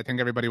flesh out that I think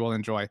everybody will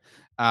enjoy.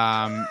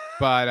 But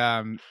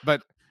I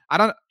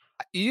don't.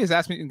 E is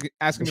asking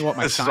me what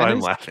my sign is. I'm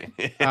laughing.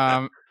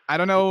 I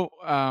don't know.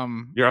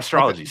 Your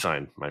astrology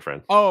sign, my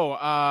friend.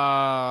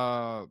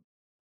 Oh,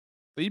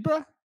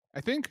 Libra, I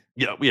think.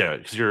 Yeah,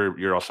 because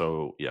you're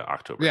also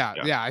October.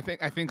 Yeah, I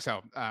think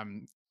so. I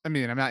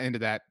mean, I'm not into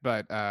that,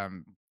 but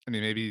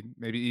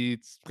maybe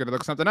it's gonna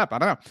look something up. I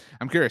don't know.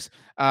 I'm curious.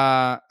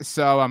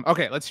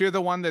 Okay, let's hear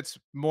the one that's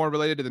more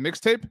related to the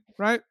mixtape,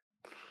 right?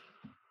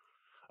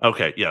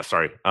 Okay, yeah,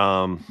 sorry.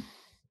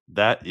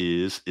 That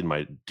is in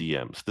my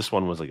DMs. This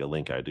one was a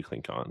link I had to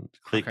click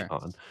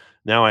on.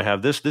 Now I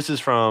have this. This is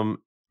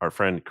from our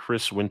friend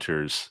Chris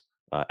Winters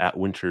at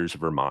Winters,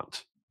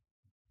 Vermont.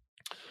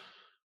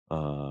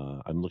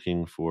 I'm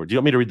looking for. Do you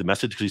want me to read the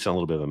message? Because you sent a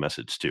little bit of a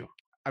message too.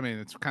 I mean,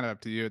 it's kind of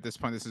up to you at this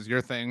point. This is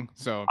your thing.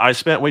 So I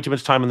spent way too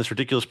much time on this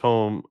ridiculous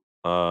poem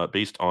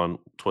based on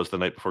 "'Twas the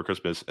Night Before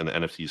Christmas" and the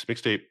NFC's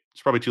mixtape.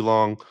 It's probably too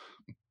long,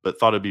 but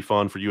thought it'd be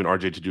fun for you and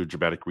RJ to do a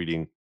dramatic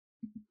reading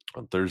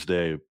on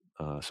Thursday.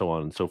 So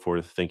on and so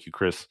forth. Thank you,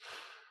 Chris.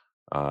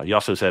 He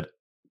also said,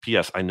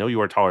 "P.S. I know you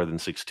are taller than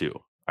 6'2".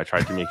 I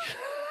tried to make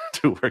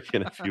to work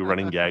in a few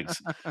running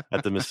gags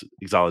that the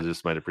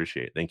mixologist might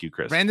appreciate. Thank you,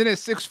 Chris." Brandon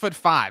is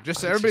 6'5", just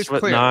so everybody's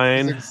clear.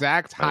 6'9". His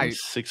exact height.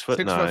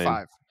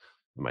 6'9".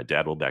 My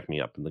dad will back me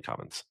up in the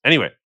comments.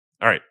 Anyway,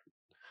 all right.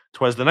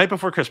 'Twas the night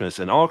before Christmas,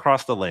 and all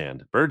across the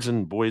land, birds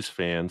and boys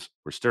fans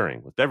were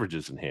stirring with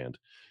beverages in hand.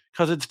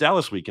 'Cause it's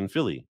Dallas week in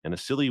Philly, and a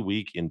silly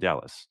week in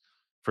Dallas.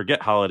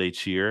 Forget holiday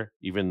cheer,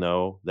 even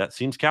though that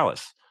seems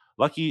callous.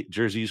 Lucky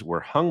jerseys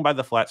were hung by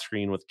the flat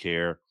screen with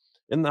care,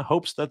 in the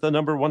hopes that the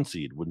number 1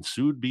 seed would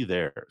soon be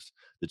theirs.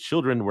 The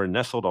children were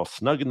nestled all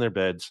snug in their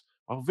beds,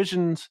 while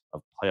visions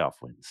of playoff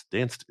wins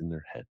danced in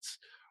their heads.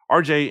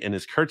 RJ in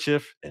his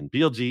kerchief and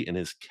BLG in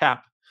his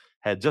cap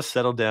had just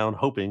settled down,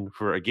 hoping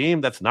for a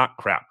game that's not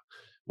crap.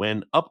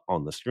 When up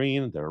on the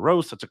screen there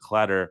arose such a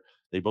clatter,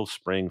 they both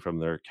sprang from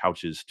their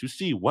couches to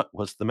see what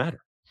was the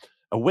matter.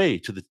 Away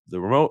to the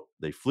remote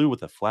they flew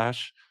with a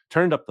flash,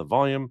 turned up the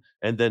volume,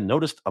 and then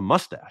noticed a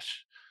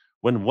mustache.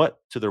 When what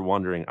to their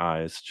wandering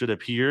eyes should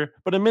appear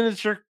but a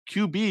miniature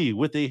QB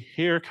with a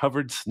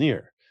hair-covered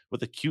sneer,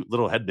 with a cute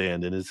little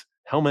headband and his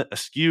helmet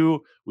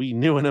askew, we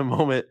knew in a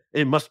moment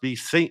it must be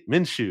St.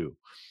 Minshew.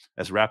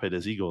 as rapid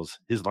as eagles,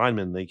 his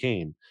linemen they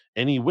came,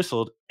 and he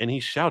whistled, and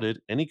he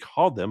shouted, and he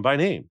called them by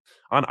name.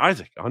 On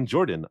Isaac, on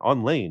Jordan,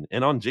 on Lane,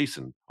 and on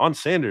Jason, on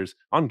Sanders,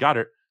 on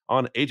Goddard,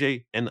 on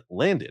AJ, and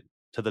Landon,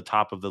 to the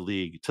top of the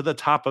league, to the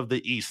top of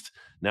the East.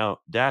 Now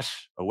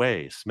dash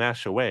away,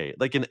 smash away,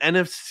 like an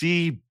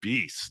NFC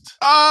beast.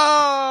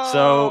 Oh!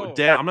 So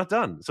down, I'm not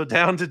done. So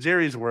down to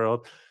Jerry's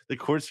world, the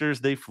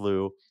coursers they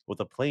flew with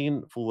a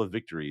plane full of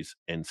victories,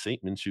 and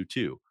St. Minshew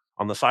too.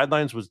 On the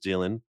sidelines was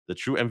Dylan, the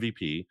true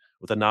MVP,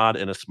 with a nod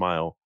and a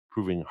smile,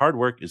 proving hard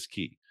work is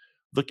key.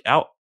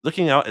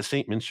 Looking out at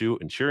St. Minshew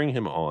and cheering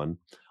him on.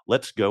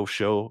 Let's go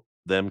show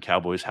them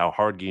Cowboys how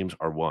hard games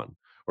are won.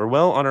 We're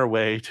well on our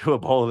way to a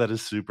bowl that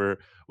is super.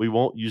 We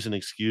won't use an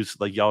excuse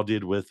like y'all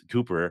did with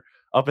Cooper.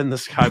 Up in the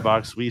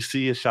skybox, we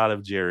see a shot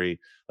of Jerry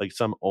like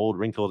some old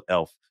wrinkled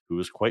elf who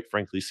was quite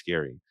frankly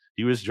scary.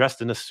 He was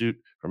dressed in a suit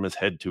from his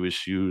head to his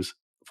shoes,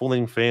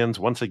 fooling fans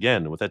once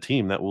again with a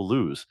team that will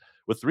lose.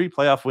 With 3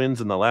 playoff wins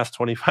in the last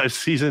 25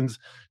 seasons,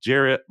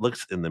 Jarrett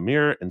looks in the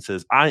mirror and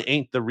says, I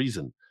ain't the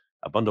reason.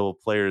 A bundle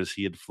of players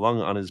he had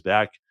flung on his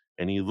back,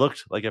 and he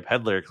looked like a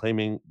peddler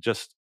claiming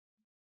just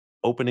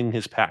opening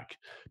his pack.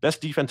 Best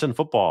defense in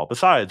football.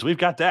 Besides, we've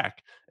got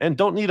Dak. And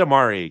don't need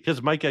Amari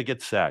because Micah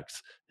gets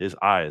sacks. His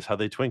eyes, how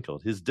they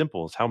twinkled. His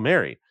dimples, how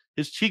merry.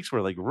 His cheeks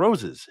were like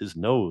roses. His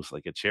nose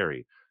like a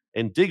cherry.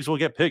 And Diggs will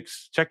get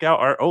picks. Check out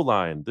our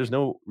O-line. There's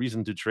no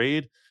reason to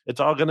trade. It's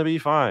all going to be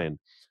fine.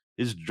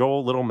 His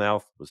droll little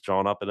mouth was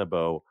drawn up in a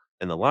bow,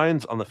 and the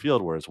lines on the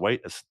field were as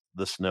white as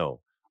the snow.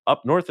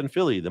 Up north in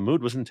Philly, the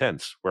mood was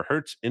intense, where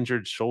Hurts'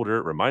 injured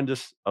shoulder reminded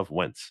us of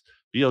Wentz.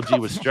 BLG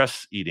was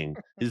stress eating,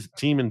 his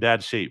team in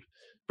bad shape,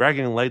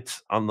 bragging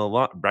rights on the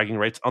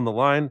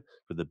line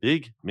for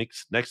the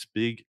next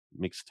big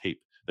mixtape.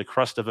 The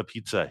crust of a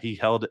pizza he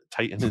held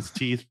tight in his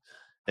teeth,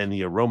 and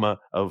the aroma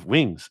of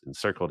wings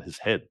encircled his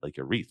head like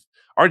a wreath.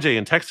 RJ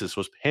in Texas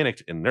was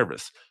panicked and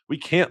nervous. We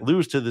can't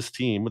lose to this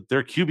team with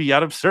their QB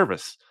out of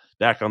service.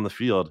 Back on the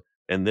field,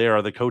 and there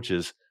are the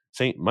coaches,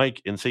 St.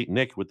 Mike and St.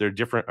 Nick, with their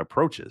different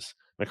approaches.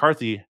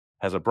 McCarthy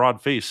has a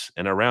broad face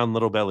and a round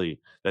little belly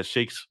that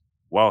shakes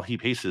while he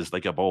paces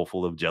like a bowl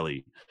full of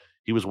jelly.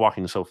 He was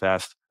walking so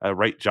fast, a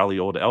right jolly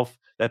old elf,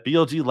 that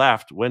BLG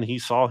laughed when he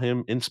saw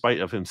him in spite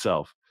of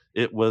himself.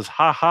 It was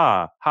ha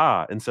ha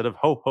ha instead of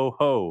ho ho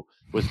ho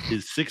with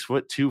his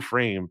 6'2"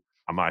 frame.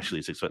 I'm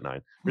actually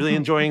 6'9", really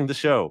enjoying the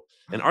show.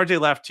 And RJ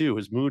laughed too,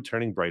 his mood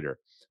turning brighter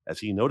as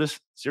he noticed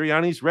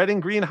Sirianni's red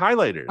and green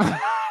highlighters.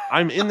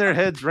 I'm in their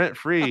heads rent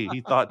free,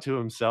 he thought to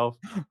himself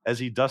as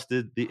he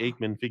dusted the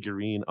Aikman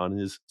figurine on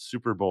his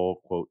Super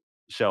Bowl quote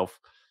shelf.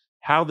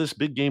 How this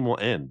big game will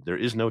end, there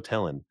is no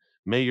telling.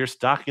 May your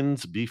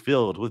stockings be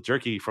filled with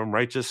jerky from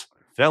righteous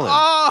felon.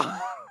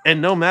 Oh!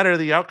 And no matter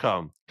the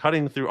outcome,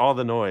 cutting through all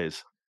the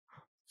noise,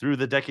 through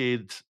the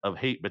decades of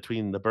hate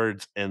between the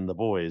birds and the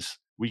boys,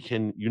 we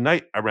can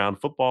unite around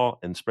football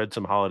and spread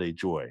some holiday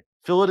joy.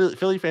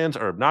 Philly fans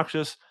are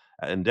obnoxious,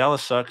 and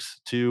Dallas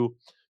sucks too.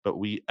 But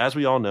as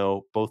we all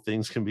know, both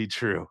things can be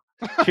true.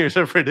 Here's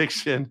a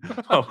prediction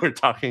while we're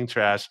talking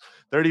trash.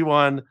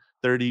 31-30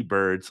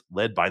 Birds,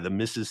 led by the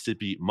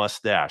Mississippi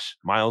mustache.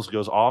 Miles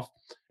goes off,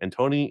 and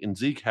Tony and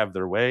Zeke have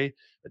their way.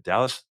 But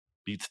Dallas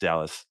beats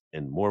Dallas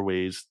in more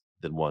ways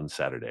than one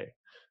Saturday.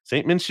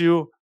 St.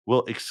 Minshew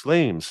will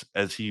exclaims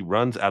as he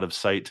runs out of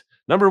sight.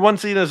 Number 1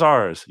 seed is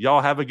ours.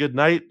 Y'all have a good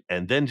night.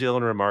 And then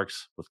Jalen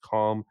remarks with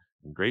calm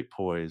and great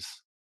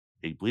poise,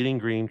 a bleeding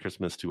green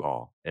Christmas to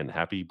all, and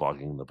happy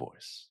blogging the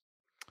boys.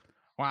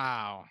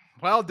 Wow.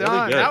 Well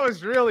done. Really that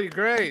was really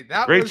great.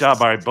 Great job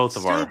by both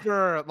of our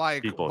super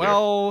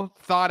well here.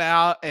 Thought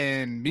out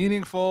and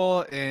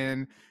meaningful.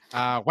 And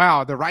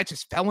wow, the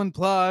righteous felon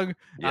plug.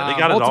 Yeah, they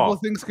got it all. Multiple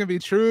things can be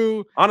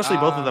true. Honestly,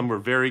 both of them were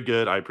very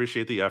good. I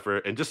appreciate the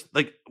effort. And just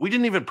like, we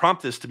didn't even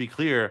prompt this, to be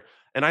clear.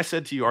 And I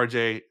said to you,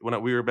 RJ, when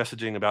we were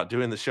messaging about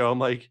doing the show, I'm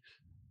like,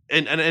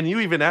 and you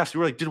even asked,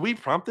 you were like, did we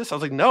prompt this? I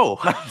was like, no.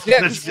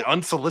 Yeah, it's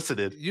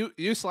unsolicited.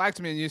 You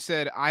slacked me and you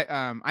said,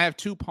 I have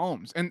 2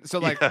 poems. And so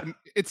like,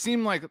 it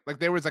seemed like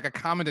there was like a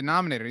common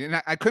denominator. And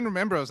I couldn't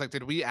remember. I was like,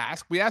 did we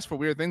ask? We asked for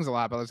weird things a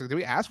lot, but I was like, did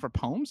we ask for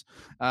poems?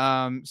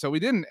 So we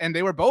didn't. And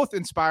they were both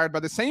inspired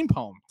by the same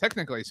poem,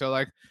 technically. So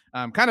like,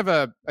 kind of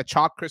a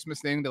chalk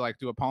Christmas thing to like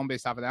do a poem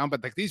based off of that one.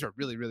 But like, these are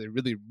really, really,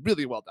 really,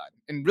 really well done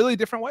in really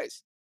different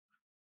ways.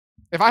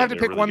 If I had to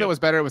pick really one that was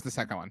better, it was the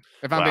second one.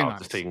 If I'm being honest,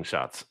 just taking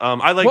shots.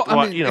 I like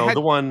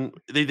the one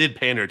they did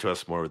pander to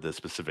us more with the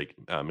specific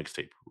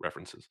mixtape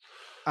references.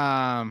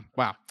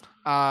 Wow.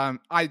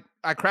 I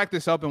cracked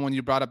this open when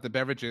you brought up the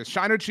beverages.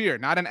 Shine or Cheer,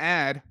 not an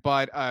ad,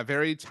 but a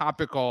very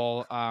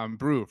topical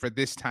brew for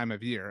this time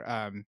of year.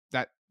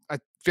 That I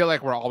feel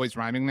like we're always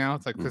rhyming now.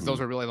 It's like because those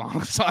are really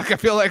long. So like, I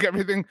feel like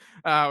everything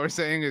we're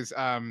saying is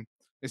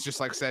it's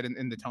just like said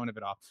in the tone of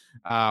it all.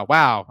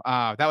 Wow.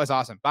 That was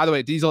awesome. By the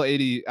way,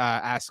 Diesel80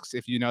 asks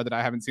if you know that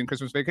I haven't seen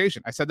Christmas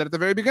Vacation. I said that at the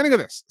very beginning of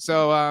this.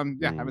 So I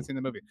haven't seen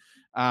the movie.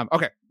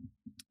 Okay.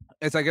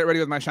 As I get ready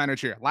with my Shine or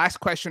Cheer. Last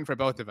question for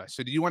both of us.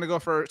 So do you want to go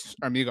first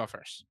or me go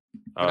first?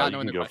 You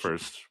can go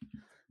first.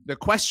 The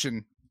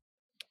question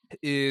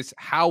is,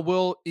 how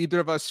will either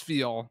of us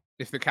feel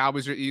if the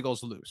Cowboys or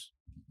Eagles lose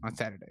on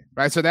Saturday,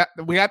 right? So that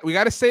we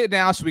got to say it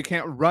now, so we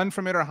can't run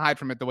from it or hide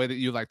from it the way that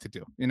you like to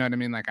do. You know what I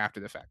mean? Like after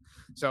the fact.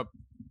 So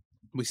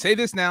we say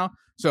this now.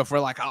 So if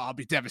we're like, oh, I'll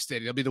be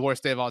devastated, it'll be the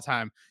worst day of all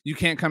time, you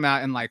can't come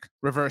out and like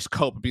reverse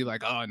cope and be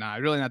like, oh, nah,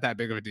 really not that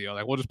big of a deal.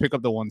 Like we'll just pick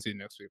up the 1 seed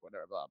next week,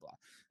 whatever, blah,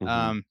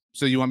 blah.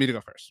 So you want me to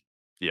go first?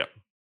 Yeah.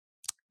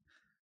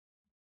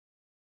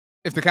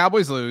 If the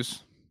Cowboys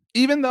lose,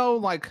 even though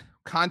like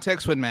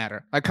context would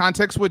matter, like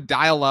context would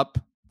dial up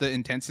the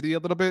intensity a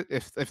little bit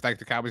if like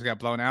the Cowboys got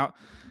blown out,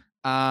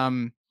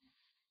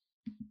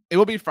 it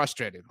will be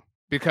frustrating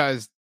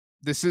because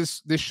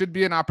this should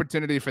be an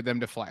opportunity for them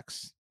to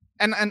flex.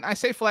 And I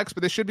say flex,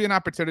 but this should be an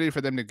opportunity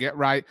for them to get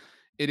right.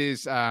 It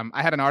is. I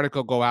had an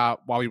article go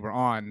out while we were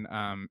on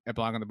at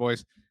Blog on the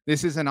Boys.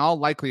 This is in all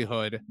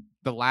likelihood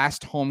the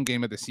last home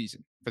game of the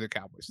season for the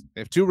Cowboys.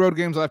 They have 2 road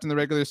games left in the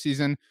regular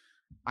season.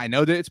 I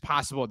know that it's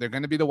possible they're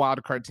going to be the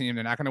wild card team.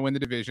 They're not going to win the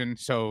division.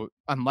 So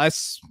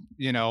unless,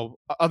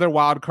 other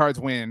wild cards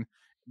win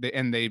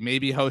and they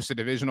maybe host a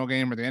divisional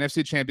game or the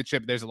NFC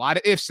Championship, there's a lot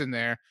of ifs in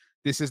there.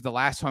 This is the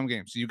last home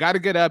game. So you got to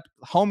get up.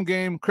 Home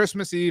game,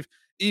 Christmas Eve,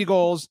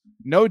 Eagles,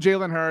 no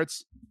Jalen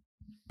Hurts.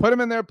 Put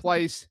them in their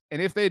place.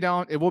 And if they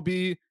don't, it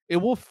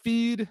will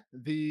feed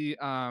the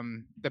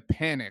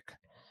panic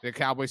that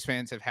Cowboys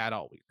fans have had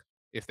all week.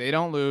 If they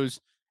don't lose,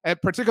 and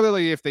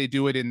particularly if they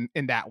do it in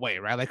that way,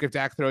 right? Like if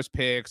Dak throws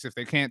picks, if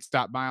they can't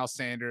stop Miles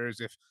Sanders,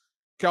 if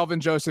Kelvin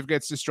Joseph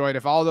gets destroyed,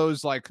 if all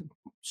those like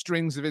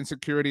strings of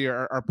insecurity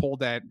are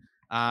pulled at,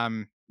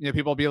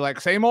 people will be like,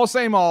 same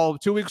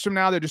old. 2 weeks from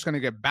now, they're just going to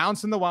get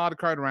bounced in the wild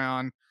card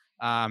round.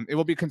 It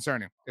will be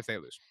concerning if they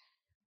lose.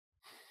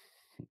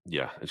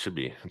 Yeah, it should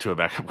be to a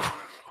backup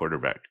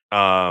quarterback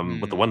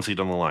with the 1 seed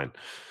on the line.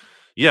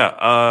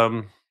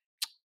 Yeah.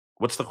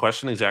 What's the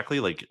question exactly?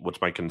 Like, what's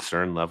my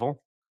concern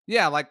level?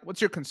 Yeah, like,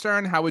 what's your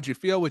concern? How would you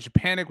feel? Would you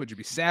panic? Would you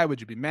be sad?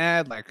 Would you be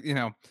mad? Like,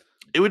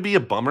 It would be a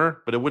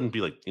bummer, but it wouldn't be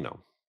like,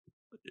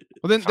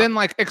 Well, then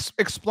like,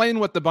 explain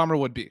what the bummer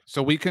would be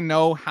so we can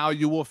know how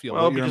you will feel.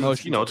 Well,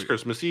 because it's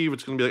Christmas Eve.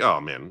 It's going to be like, oh,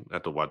 man, I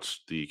have to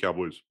watch the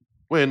Cowboys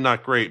win.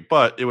 Not great,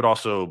 but it would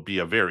also be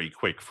a very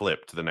quick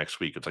flip to the next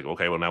week. It's like,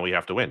 okay, well, now we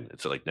have to win.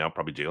 It's like now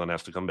probably Jalen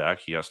has to come back.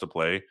 He has to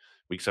play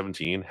week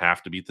 17,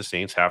 have to beat the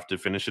Saints, have to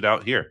finish it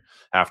out here,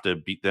 have to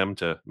beat them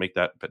to make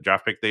that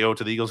draft pick they owe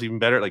to the Eagles even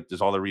better. Like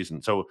there's all the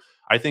reasons. So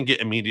I think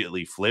it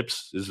immediately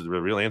flips. This is the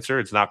real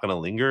answer. It's not going to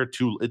linger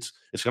it's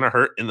going to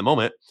hurt in the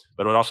moment,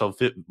 but it would also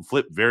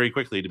flip very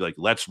quickly to be like,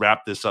 let's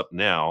wrap this up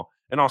now.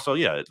 And also,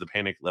 yeah, the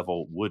panic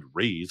level would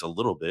raise a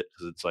little bit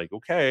because it's like,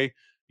 okay,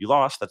 you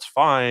lost. That's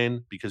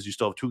fine because you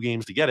still have 2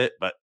 games to get it,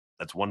 but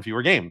that's 1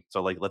 fewer game.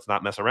 So like, let's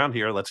not mess around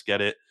here. Let's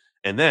get it.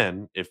 And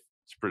then if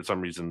for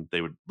some reason they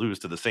would lose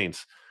to the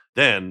Saints,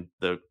 then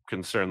the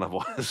concern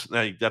level is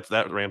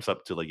that ramps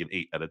up to like an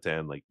 8 out of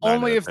 10. Like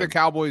only if the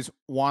Cowboys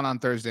won on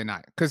Thursday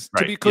night. Because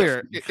to be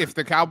clear, if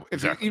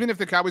the even if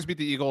the Cowboys beat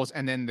the Eagles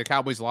and then the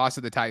Cowboys lost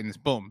to the Titans,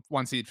 boom,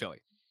 1 seed Philly.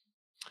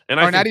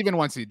 Or not even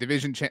 1 seed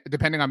division,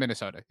 depending on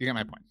Minnesota. You get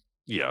my point.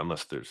 Yeah,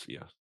 unless there's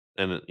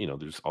and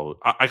there's all.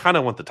 I kind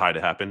of want the tie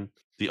to happen.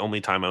 The only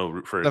time I will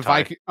root for the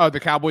tie. The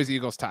Cowboys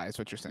Eagles tie is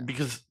what you're saying.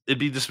 Because it'd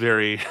be just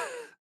very.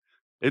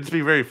 It'd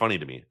be very funny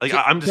to me. Like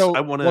I want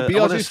to. What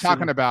BLG's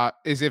talking about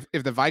is if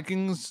the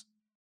Vikings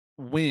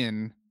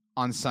win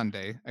on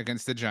Sunday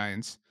against the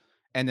Giants,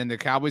 and then the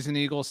Cowboys and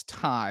Eagles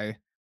tie.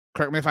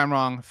 Correct me if I'm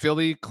wrong.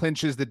 Philly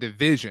clinches the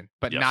division,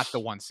 but not the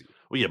 1 seed.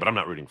 Well, yeah, but I'm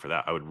not rooting for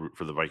that. I would root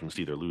for the Vikings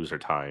to either lose or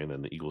tie, and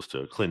then the Eagles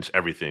to clinch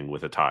everything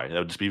with a tie. That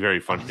would just be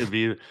very fun. It'd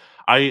be.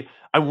 I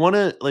want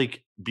to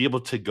like be able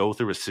to go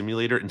through a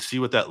simulator and see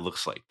what that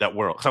looks like, that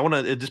world. Because I want to.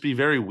 It'd just be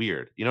very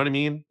weird. You know what I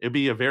mean? It'd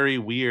be a very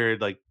weird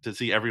like to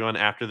see everyone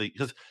after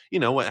because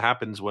what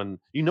happens when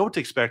what to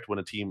expect when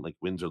a team like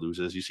wins or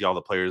loses. You see all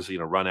the players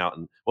run out,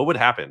 and what would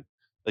happen?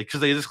 Like,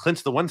 because they just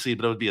clinched the 1 seed,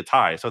 but it would be a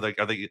tie. So, like,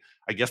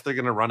 I guess they're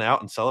going to run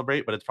out and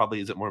celebrate, but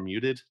is it more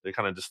muted? They're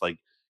kind of just like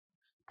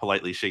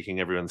politely shaking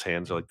everyone's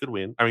hands. They're like, good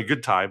win. I mean,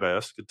 good tie by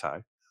us. Good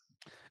tie.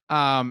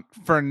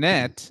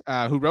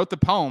 Fournette, who wrote the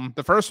poem,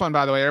 the first one,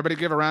 by the way, everybody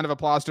give a round of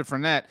applause to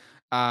Fournette,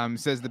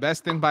 says the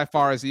best thing by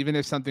far is even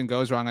if something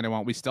goes wrong and it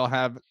won't, we still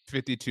have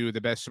 52,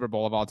 the best Super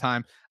Bowl of all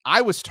time.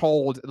 I was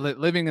told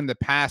living in the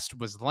past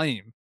was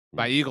lame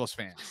by Eagles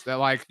fans. That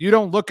like, you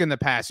don't look in the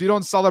past. You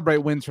don't celebrate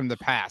wins from the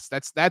past.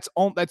 That's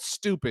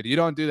stupid. You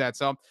don't do that.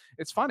 So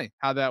it's funny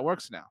how that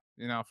works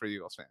now, for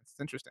Eagles fans.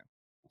 It's interesting.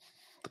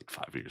 Like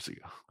 5 years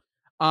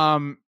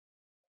ago.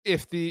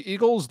 If the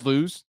Eagles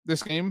lose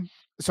this game,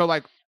 so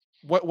like,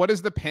 what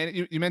is the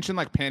panic? You mentioned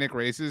like panic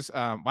races.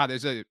 Wow,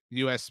 there's a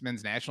U.S.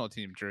 men's national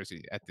team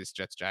jersey at this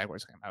Jets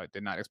Jaguars game. I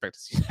did not expect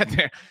to see that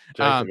there.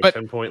 But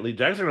 10-point lead.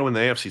 Jags are going to win the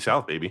AFC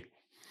South, baby.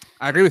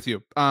 I agree with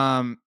you.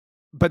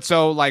 But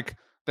so like,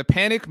 the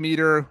panic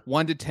meter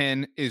 1 to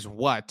 10 is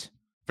what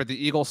for the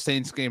Eagles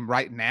Saints game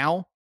right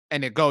now,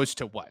 and it goes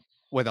to what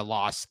with a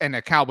loss and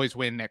the Cowboys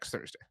win next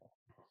Thursday.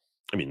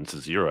 I mean, it's a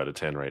 0 out of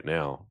 10 right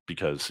now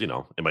because it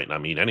might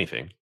not mean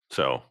anything.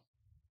 So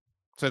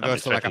it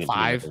goes to like a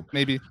 5,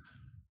 maybe.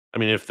 I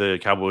mean, if the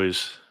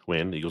Cowboys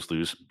win, Eagles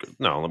lose.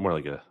 No, more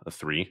like a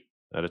 3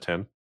 out of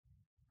 10.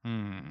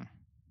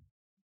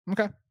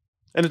 Okay.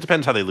 And it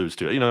depends how they lose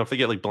too. If they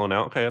get like blown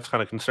out, okay, that's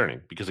kind of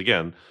concerning because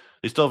again,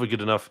 they still have a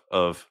good enough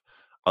of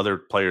other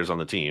players on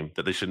the team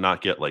that they should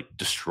not get like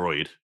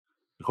destroyed.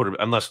 The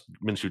quarterback, unless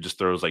Minshew just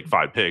throws like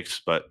 5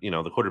 picks, but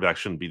the quarterback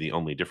shouldn't be the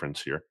only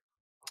difference here.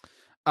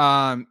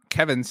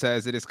 Kevin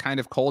says it is kind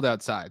of cold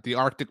outside. The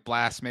Arctic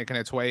blast making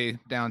its way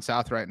down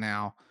south right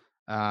now.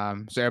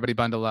 So everybody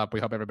bundle up. We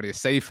hope everybody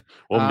is safe.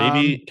 Well,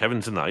 maybe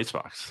Kevin's in the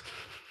icebox.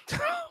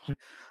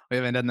 We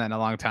haven't done that in a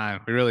long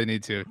time. We really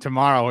need to.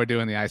 Tomorrow we're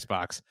doing the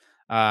icebox.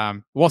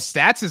 Well,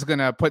 Stats is going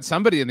to put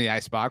somebody in the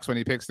icebox when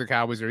he picks the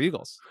Cowboys or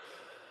Eagles.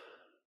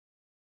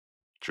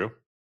 True.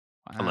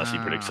 Unless he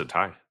predicts a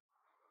tie.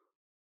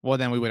 Well,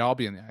 then we would all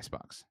be in the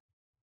icebox.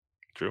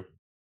 True.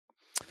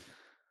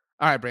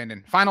 All right,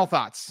 Brandon. Final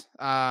thoughts.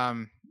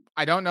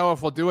 I don't know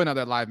if we'll do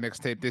another live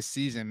mixtape this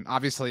season.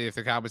 Obviously, if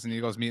the Cowboys and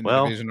Eagles meet in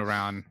the divisional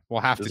round,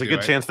 we'll have to do it. There's a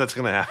good chance that's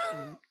going to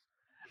happen.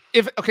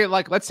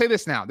 Let's say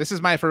this now. This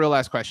is my for real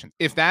last question.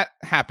 If that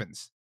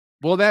happens,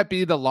 will that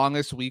be the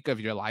longest week of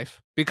your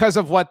life because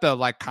of what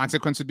the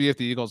consequence would be if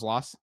the Eagles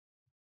lost?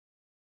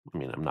 I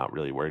mean, I'm not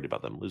really worried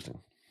about them losing.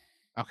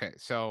 Okay,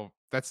 so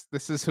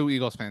this is who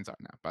Eagles fans are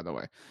now, by the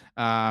way.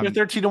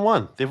 They're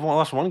 13-1. They've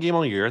lost one game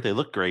all year. They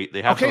look great.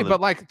 They have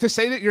but to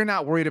say that you're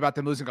not worried about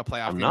them losing a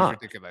playoff game is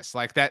ridiculous.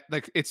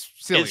 It's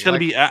silly. It's going to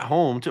be at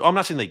home too. I'm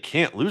not saying they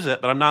can't lose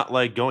it, but I'm not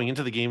going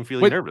into the game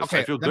feeling nervous.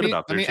 Okay, I feel good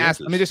about their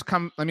chances.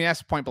 Let me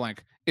ask point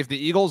blank. If the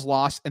Eagles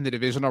lost in the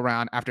divisional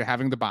round after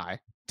having the bye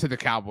to the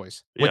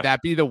Cowboys, would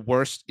that be the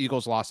worst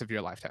Eagles loss of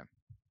your lifetime?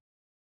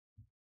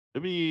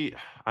 It'd be,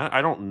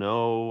 I don't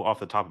know off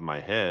the top of my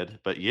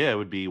head, but yeah, it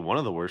would be one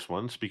of the worst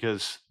ones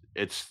because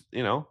it's,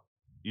 you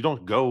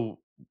don't go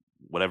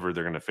whatever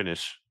they're going to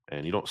finish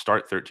and you don't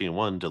start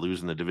 13-1 to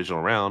lose in the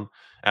divisional round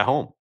at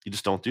home. You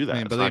just don't do that.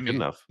 It's not good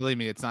enough. Believe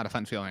me, it's not a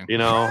fun feeling.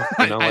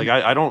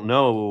 I don't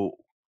know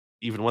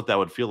even what that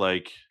would feel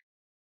like.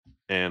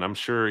 And I'm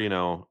sure,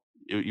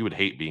 you would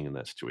hate being in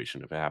that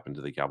situation if it happened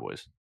to the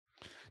Cowboys.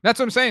 That's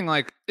what I'm saying.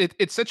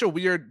 It's such a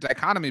weird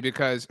dichotomy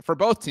because for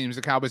both teams,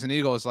 the Cowboys and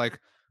Eagles,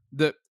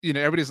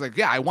 everybody's like,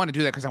 yeah, I want to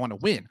do that because I want to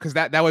win because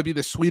that would be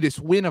the sweetest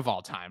win of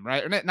all time,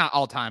 right? Or not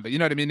all time, but you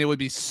know what I mean? It would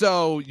be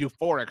so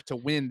euphoric to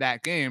win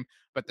that game,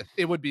 but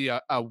it would be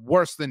a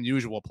worse than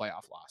usual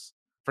playoff loss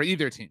for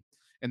either team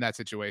in that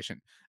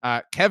situation.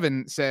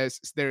 Kevin says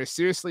there is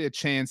seriously a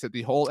chance that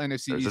the whole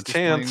NFC East is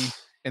playing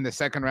in the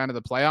second round of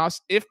the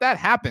playoffs. If that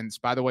happens,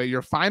 by the way,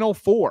 your final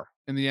 4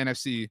 in the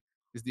NFC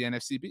is the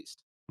NFC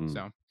Beast.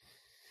 So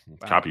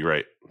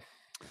copyright.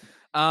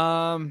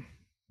 All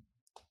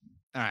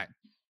right.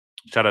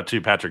 Shout out to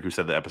Patrick who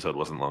said the episode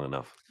wasn't long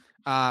enough.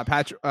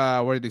 Patrick,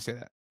 where did he say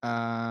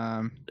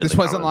that? This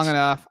wasn't long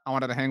enough. I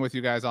wanted to hang with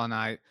you guys all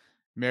night.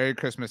 Merry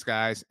Christmas,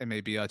 guys, and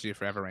may BLG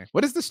forever reign.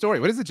 What is the story?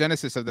 What is the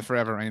genesis of the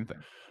forever reign thing?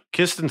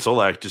 Kist and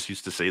Solak just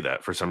used to say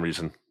that for some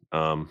reason.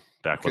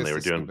 Back when they were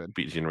doing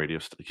BGN radio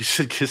stuff. You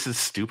said Kiss is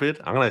stupid?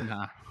 I'm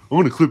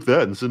gonna clip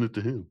that and send it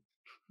to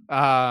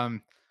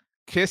him.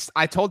 Kiss,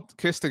 I told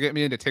Kiss to get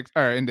me into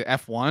into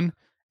F1,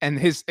 and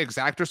his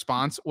exact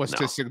response was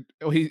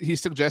he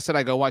suggested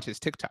I go watch his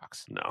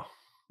TikToks. No.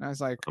 And I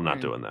was like, I'm not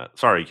doing that.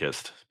 Sorry,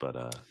 Kist,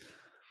 but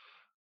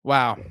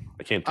wow.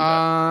 I can't do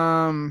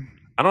that.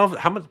 I don't know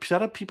how much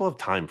people have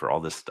time for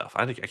all this stuff.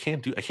 I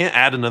can't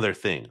add another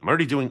thing. I'm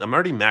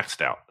already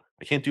maxed out.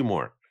 I can't do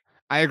more.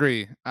 I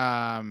agree.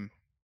 Wow.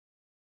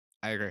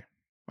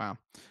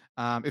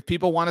 If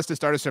people want us to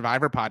start a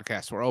Survivor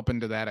podcast, we're open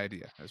to that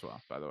idea as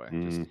well, by the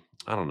way.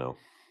 I don't know.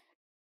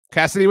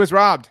 Cassidy was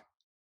robbed.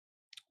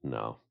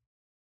 No.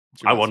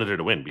 I wanted her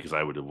to win because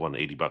I would have won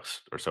 $80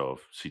 or so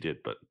if she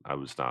did, but I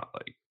was not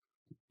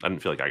I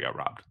didn't feel like I got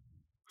robbed.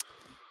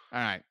 All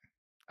right.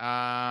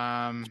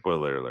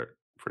 Spoiler alert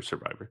for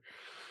Survivor.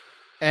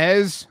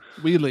 As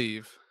we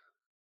leave,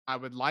 I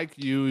would like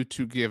you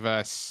to give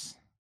us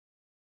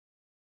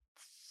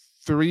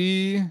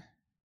 3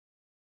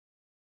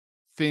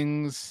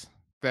 things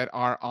that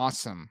are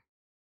awesome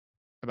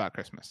about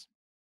Christmas.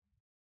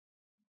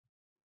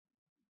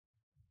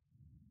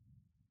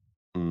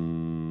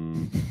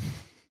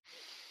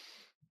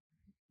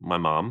 My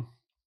mom.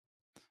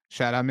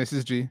 Shout out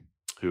Mrs. G.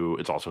 Who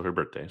it's also her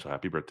birthday, so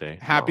happy birthday.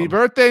 Happy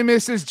birthday,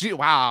 Mrs. G.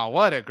 Wow,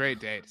 what a great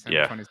day.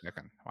 December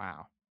 22nd.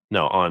 Wow.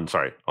 No, on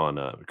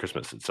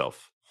Christmas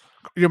itself.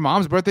 Your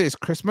mom's birthday is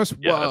Christmas?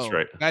 Yeah, that's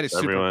right. That is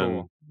super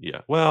cool.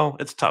 Yeah. Well,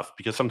 it's tough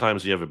because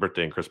sometimes you have a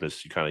birthday and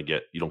Christmas, you don't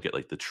get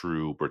the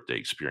true birthday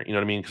experience. You know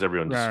what I mean? Because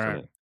everyone just kind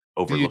of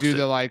overlooks Do you do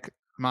it. the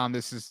Mom,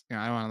 this is,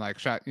 I don't want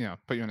to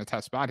put you in a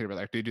tough spot here,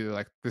 but do you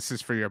do this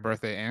is for your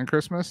birthday and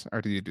Christmas?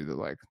 Or do you do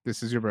the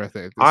this is your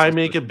birthday? I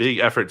make a big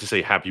effort to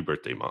say happy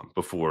birthday, Mom,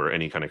 before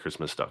any kind of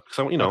Christmas stuff.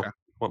 So,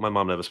 want my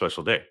mom to have a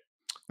special day.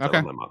 Okay.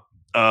 My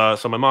mom.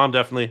 So my mom,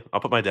 definitely, I'll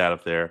put my dad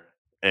up there.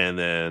 And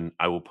then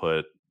I will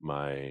put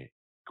my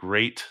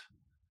great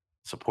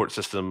support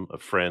system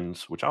of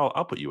friends, which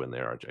I'll put you in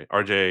there, RJ.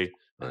 RJ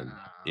and,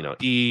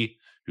 E,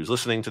 who's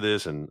listening to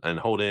this and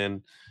hold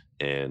in.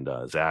 and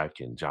Zach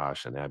and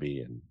Josh and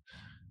Abby and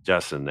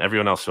Jess and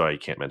everyone else who I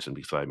can't mention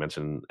because I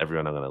mentioned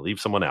everyone. I'm going to leave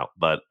someone out.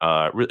 But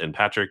and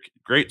Patrick,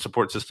 great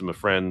support system of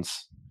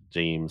friends.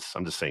 James,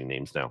 I'm just saying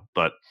names now.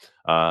 But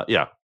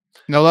yeah.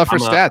 No love for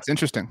Stats.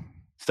 Interesting.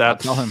 Stats.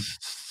 Tell him.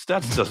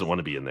 Stats doesn't want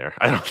to be in there.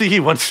 I don't think he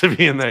wants to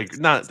be in there.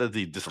 Not that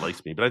he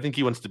dislikes me, but I think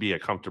he wants to be a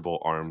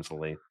comfortable arm's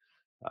length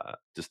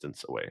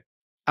distance away.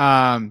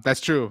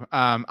 That's true.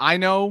 I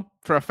know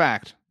for a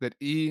fact that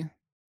E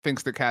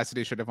thinks that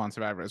Cassidy should have won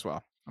Survivor as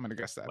well. I'm going to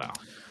guess that. Wow.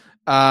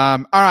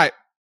 All right.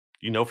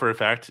 You know for a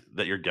fact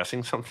that you're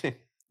guessing something?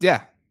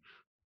 Yeah.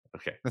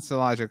 Okay. That's the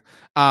logic.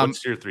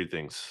 What's your 3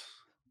 things?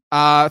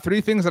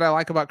 3 things that I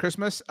like about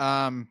Christmas.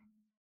 Yeah,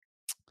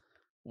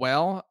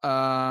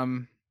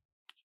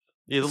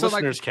 the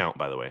listeners count,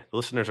 by the way. The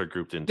listeners are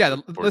grouped into. Yeah,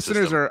 the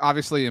listeners are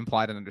obviously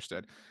implied and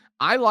understood.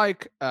 I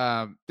like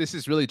this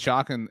is really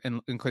chalk and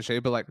cliche,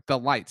 but like the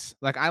lights.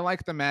 Like I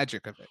like the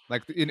magic of it.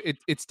 Like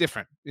it's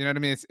different. You know what I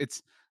mean?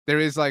 It's there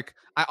is like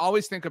I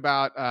always think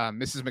about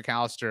Mrs.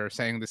 McAllister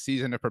saying the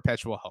season of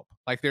perpetual hope.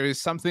 Like there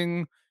is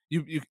something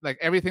you like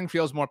everything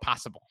feels more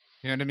possible.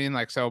 You know what I mean?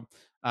 Like so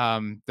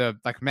the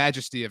like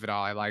majesty of it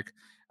all. I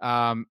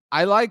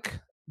like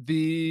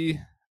the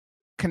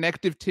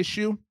connective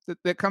tissue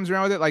that comes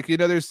around with it. Like, you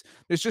know, there's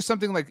just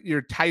something like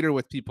you're tighter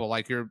with people.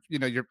 Like you're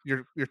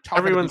talking.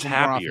 Everyone's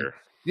happier.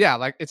 Yeah.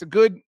 Like it's a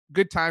good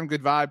time,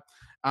 good vibe.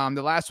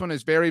 The last one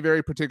is very,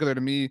 very particular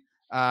to me.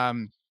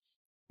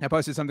 I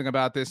posted something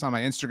about this on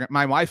my Instagram.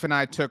 My wife and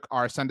I took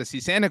our son to see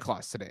Santa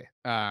Claus today.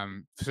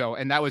 And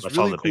that was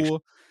really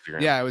cool.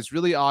 Yeah, it was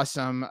really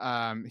awesome.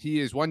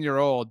 He is 1 year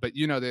old, but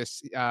you know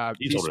this.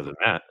 He's older than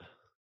that.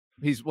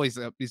 He's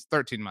 13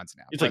 months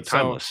now. He's like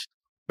timeless.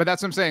 But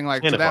that's what I'm saying.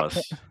 Like Santa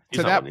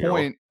to that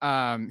point,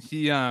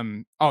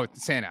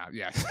 Santa,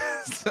 yeah.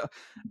 So,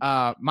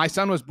 my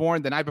son was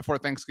born the night before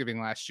Thanksgiving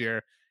last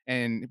year,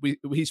 and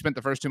he spent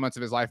the first 2 months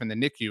of his life in the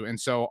NICU. And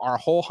so our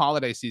whole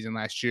holiday season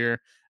last year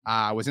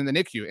was in the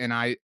NICU. And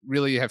I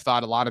really have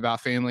thought a lot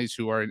about families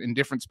who are in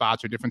different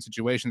spots or different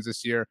situations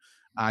this year,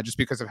 just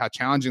because of how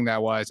challenging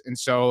that was. And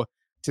so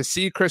to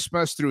see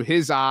Christmas through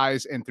his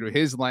eyes and through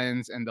his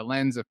lens and the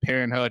lens of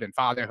parenthood and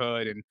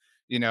fatherhood and,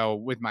 you know,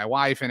 with my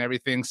wife and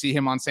everything, see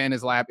him on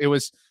Santa's lap.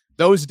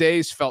 Those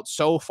days felt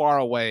so far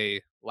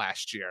away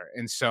last year.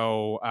 And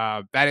so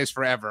that is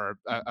forever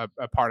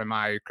a part of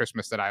my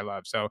Christmas that I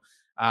love. So,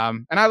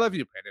 and I love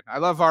you, Brandon. I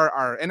love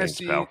our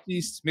NFC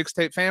East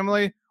Mixtape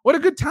family. What a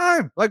good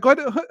time. Like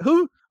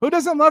who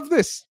doesn't love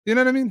this? You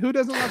know what I mean? Who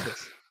doesn't love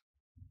this?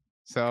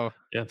 So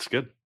yeah, it's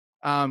good.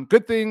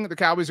 Good thing the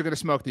Cowboys are going to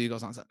smoke the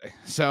Eagles on Sunday.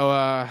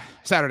 So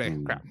Saturday,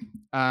 crap.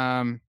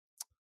 Yeah.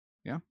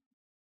 All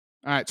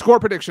right. Score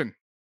prediction.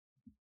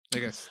 I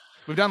guess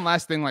we've done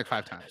last thing like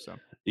 5 times. So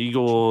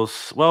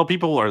Eagles. Well,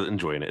 people are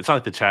enjoying it. It's not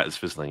like the chat is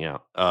fizzling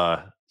out.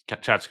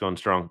 Chat's going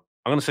strong.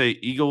 I'm going to say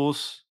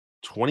Eagles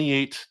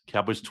 28,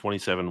 Cowboys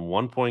 27,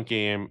 1-point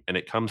game, and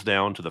it comes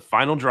down to the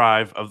final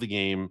drive of the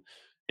game,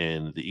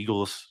 and the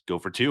Eagles go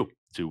for 2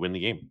 to win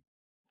the game.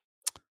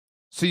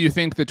 So you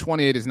think the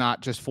 28 is not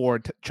just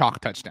 4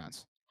 chalk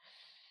touchdowns?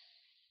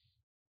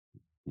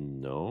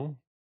 No.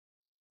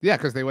 Yeah,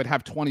 because they would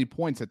have 20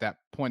 points at that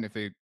point if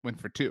they went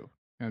for 2. You know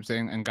what I'm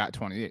saying? And got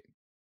 28.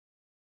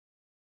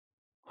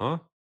 Huh?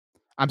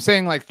 I'm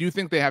saying, like, you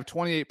think they have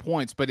 28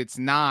 points, but it's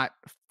not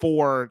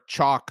 4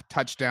 chalk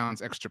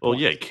touchdowns extra points.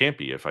 Well, yeah, it can't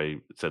be if I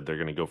said they're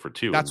going to go for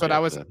 2. That's what I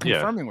was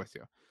confirming with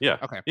you. Yeah.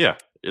 Okay. Yeah.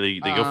 They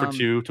go for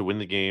 2 to win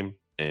the game,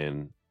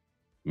 and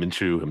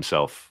Minshew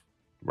himself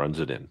runs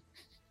it in.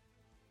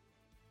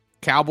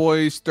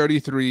 Cowboys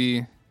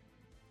 33,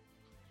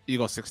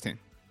 Eagles 16.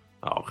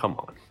 Oh, come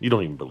on. You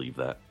don't even believe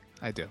that.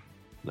 I do.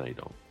 No, you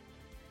don't.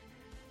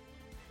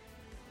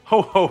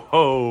 Ho, ho,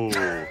 ho.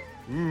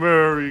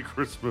 Merry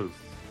Christmas.